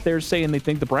sharps out there saying they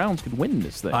think the Browns could win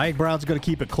this thing. I think Browns are going to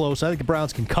keep it close. I think the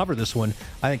Browns can cover this one.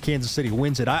 I think Kansas City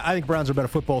wins it. I think Browns are a better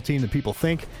football team than people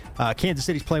think. Kansas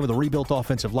City's playing with a rebuilt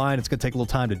offensive line. It's going to take a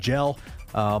little time to gel.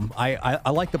 I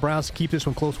like the Browns to keep this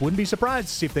one close. Wouldn't be surprised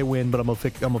to see if they win, but I'm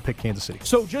gonna pick Kansas City.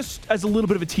 So just as a little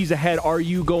bit of a tease ahead, are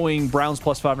you going Browns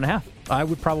plus 5.5? I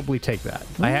would probably take that.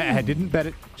 I didn't bet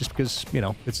it just because,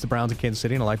 it's the Browns and Kansas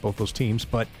City, and I like both those teams,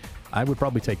 but I would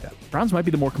probably take that. Browns might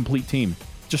be the more complete team.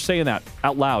 Just saying that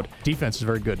out loud. Defense is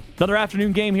very good. Another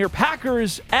afternoon game here.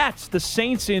 Packers at the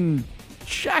Saints in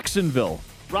Jacksonville.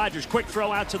 Rodgers, quick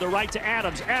throw out to the right to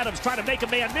Adams. Adams trying to make a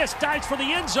man miss. Dives for the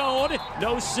end zone.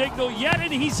 No signal yet,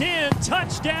 and he's in.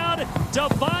 Touchdown,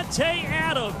 Davante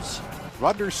Adams.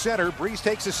 Under center. Breeze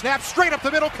takes a snap straight up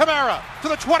the middle. Kamara to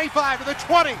the 25, to the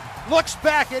 20. Looks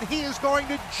back, and he is going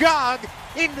to jog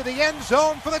into the end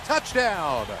zone for the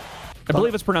touchdown. I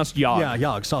believe it's pronounced Yog. Yeah,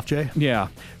 Yog, soft J. Yeah.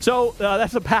 So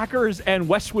that's the Packers and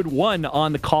Westwood 1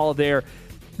 on the call there.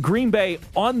 Green Bay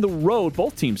on the road,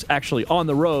 both teams actually on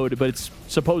the road, but it's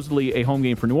supposedly a home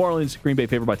game for New Orleans. Green Bay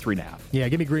favored by 3.5. Yeah,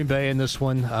 give me Green Bay in this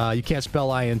one. You can't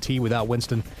spell INT without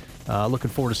Winston.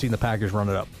 Looking forward to seeing the Packers run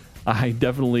it up. I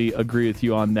definitely agree with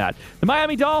you on that. The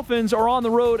Miami Dolphins are on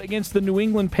the road against the New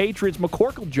England Patriots.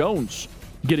 McCorkle Jones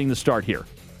getting the start here.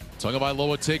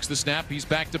 Tagovailoa takes the snap. He's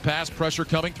back to pass. Pressure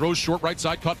coming. Throws short right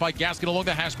side. Caught by Gaskin along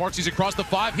the hash marks. He's across the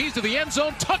 5. He's to the end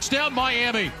zone. Touchdown,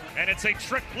 Miami. And it's a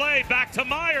trick play back to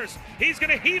Myers. He's going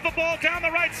to heave a ball down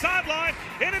the right sideline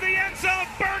into the end zone.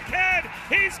 Burkhead.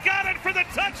 He's got it for the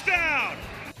touchdown.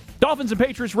 Dolphins and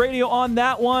Patriots radio on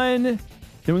that one.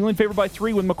 New England favored by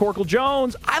 3 with McCorkle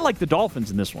Jones. I like the Dolphins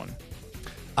in this one.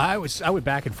 I went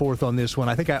back and forth on this one.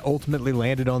 I think I ultimately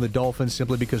landed on the Dolphins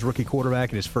simply because rookie quarterback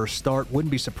in his first start. Wouldn't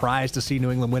be surprised to see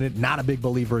New England win it. Not a big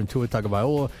believer in Tua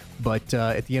Tagovailoa, but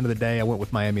at the end of the day, I went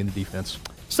with Miami in the defense.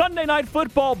 Sunday Night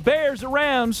Football, Bears at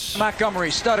Rams.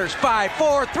 Montgomery stutters. 5,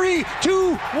 4, 3,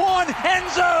 2, 1. End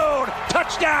zone.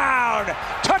 Touchdown.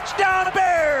 Touchdown,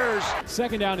 Bears.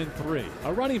 2nd down and 3.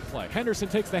 A running play. Henderson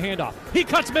takes the handoff. He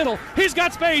cuts middle. He's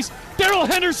got space. Darrell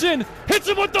Henderson hits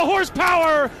him with the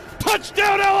horsepower.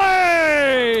 Touchdown,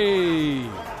 LA!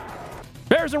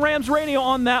 Bears and Rams radio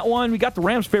on that one. We got the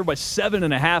Rams favored by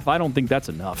 7.5. I don't think that's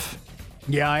enough.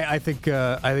 Yeah, I think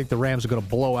the Rams are going to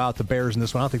blow out the Bears in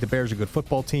this one. I don't think the Bears are a good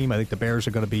football team. I think the Bears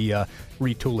are going to be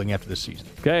retooling after this season.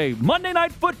 Okay, Monday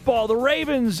Night Football. The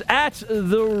Ravens at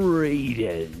the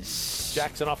Raiders.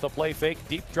 Jackson off the play fake,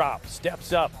 deep drop,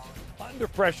 steps up, under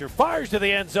pressure, fires to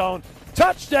the end zone.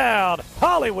 Touchdown,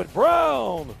 Hollywood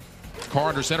Brown. Carr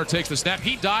under center takes the snap.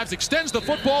 He dives, extends the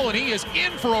football, and he is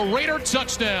in for a Raider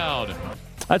touchdown.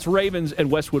 That's Ravens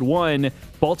and Westwood 1.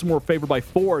 Baltimore favored by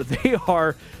 4. They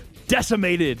are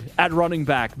decimated at running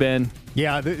back, Ben.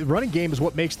 Yeah, the running game is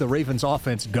what makes the Ravens'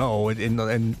 offense go,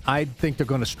 and I think they're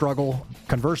going to struggle.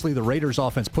 Conversely, the Raiders'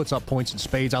 offense puts up points in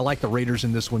spades. I like the Raiders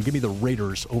in this one. Give me the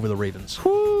Raiders over the Ravens.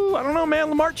 Whew, I don't know, man.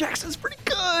 Lamar Jackson's pretty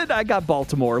good. I got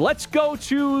Baltimore. Let's go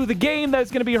to the game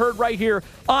that's going to be heard right here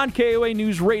on KOA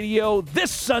News Radio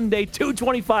this Sunday,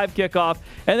 2:25 kickoff,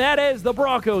 and that is the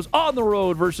Broncos on the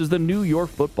road versus the New York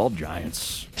Football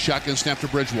Giants. Shotgun snap to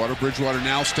Bridgewater. Bridgewater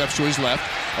now steps to his left,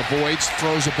 avoids,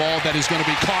 throws a ball that is going to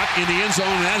be caught in the end zone,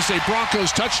 and that is a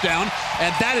Broncos touchdown,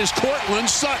 and that is Courtland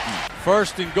Sutton.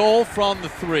 First and goal from the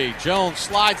 3. Jones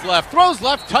slides left, throws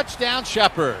left, touchdown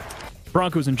Shepard.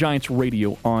 Broncos and Giants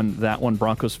radio on that one.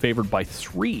 Broncos favored by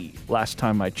 3 last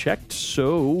time I checked.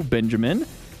 So, Benjamin, how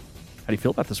do you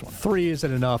feel about this one? 3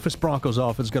 isn't enough. This Broncos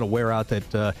offense is going to wear out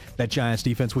that Giants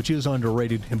defense, which is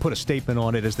underrated, and put a statement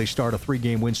on it as they start a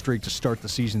 3-game win streak to start the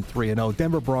season 3-0.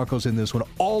 Denver Broncos in this one,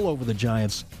 all over the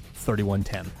Giants,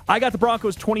 31-10. I got the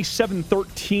Broncos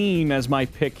 27-13 as my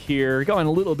pick here. Going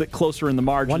a little bit closer in the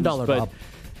margins. $1, Bob.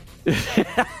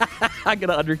 I'm going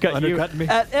to undercut you me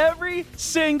at every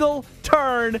single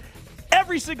turn,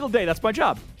 every single day. That's my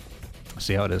job.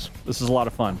 See how it is. This is a lot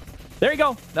of fun. There you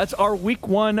go. That's our Week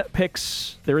 1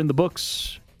 picks. They're in the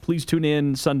books. Please tune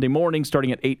in Sunday morning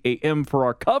starting at 8 a.m. for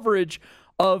our coverage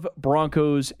of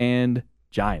Broncos and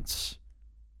Giants.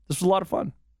 This was a lot of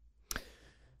fun.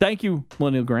 Thank you,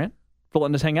 Millennial Grant, for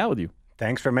letting us hang out with you.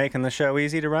 Thanks for making the show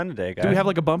easy to run today, guys. Do we have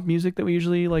like a bump music that we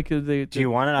usually like? Do you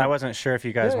want it? I wasn't sure if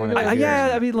you guys wanted to.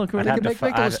 Yeah, I mean, look, make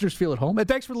the listeners feel at home. And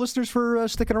thanks for the listeners for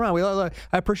sticking around.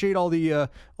 I appreciate all the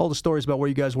stories about where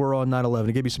you guys were on 9/11.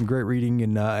 It gave me some great reading,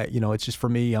 and it's just for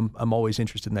me. I'm always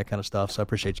interested in that kind of stuff, so I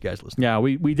appreciate you guys listening. Yeah,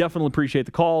 we definitely appreciate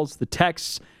the calls, the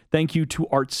texts. Thank you to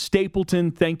Art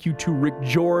Stapleton. Thank you to Rick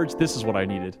George. This is what I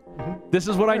needed. This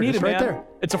is what I needed, man. There.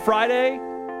 It's a Friday.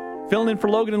 Filling in for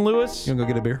Logan and Lewis. You want to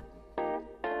go get a beer?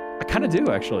 I kind of do,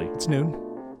 actually. It's noon.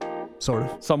 Sort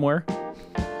of. Somewhere.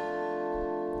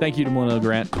 Thank you to Millennial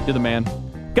Grant. You're the man.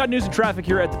 Got news and traffic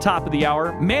here at the top of the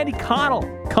hour. Mandy Connell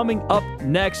coming up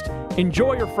next.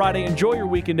 Enjoy your Friday. Enjoy your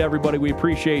weekend, everybody. We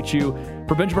appreciate you.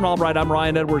 For Benjamin Albright, I'm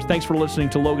Ryan Edwards. Thanks for listening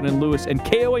to Logan and Lewis and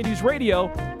KOA News Radio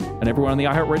and everyone on the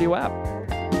iHeartRadio app.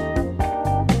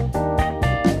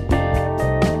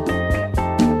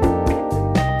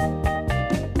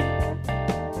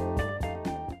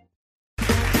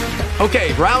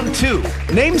 Okay, round 2.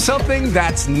 Name something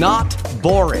that's not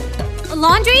boring. A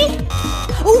laundry?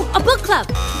 Ooh, a book club.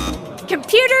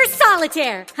 Computer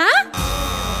solitaire, huh?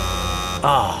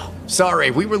 Ah, oh, sorry.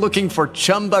 We were looking for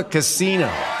Chumba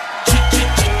Casino.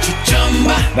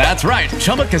 That's right.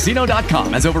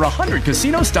 ChumbaCasino.com has over 100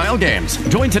 casino-style games.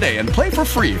 Join today and play for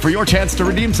free for your chance to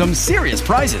redeem some serious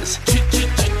prizes.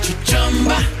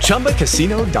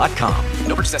 ChumbaCasino.com.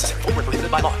 No purchase necessary. Void where prohibited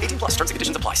by law. 18+ terms and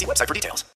conditions apply. See website for details.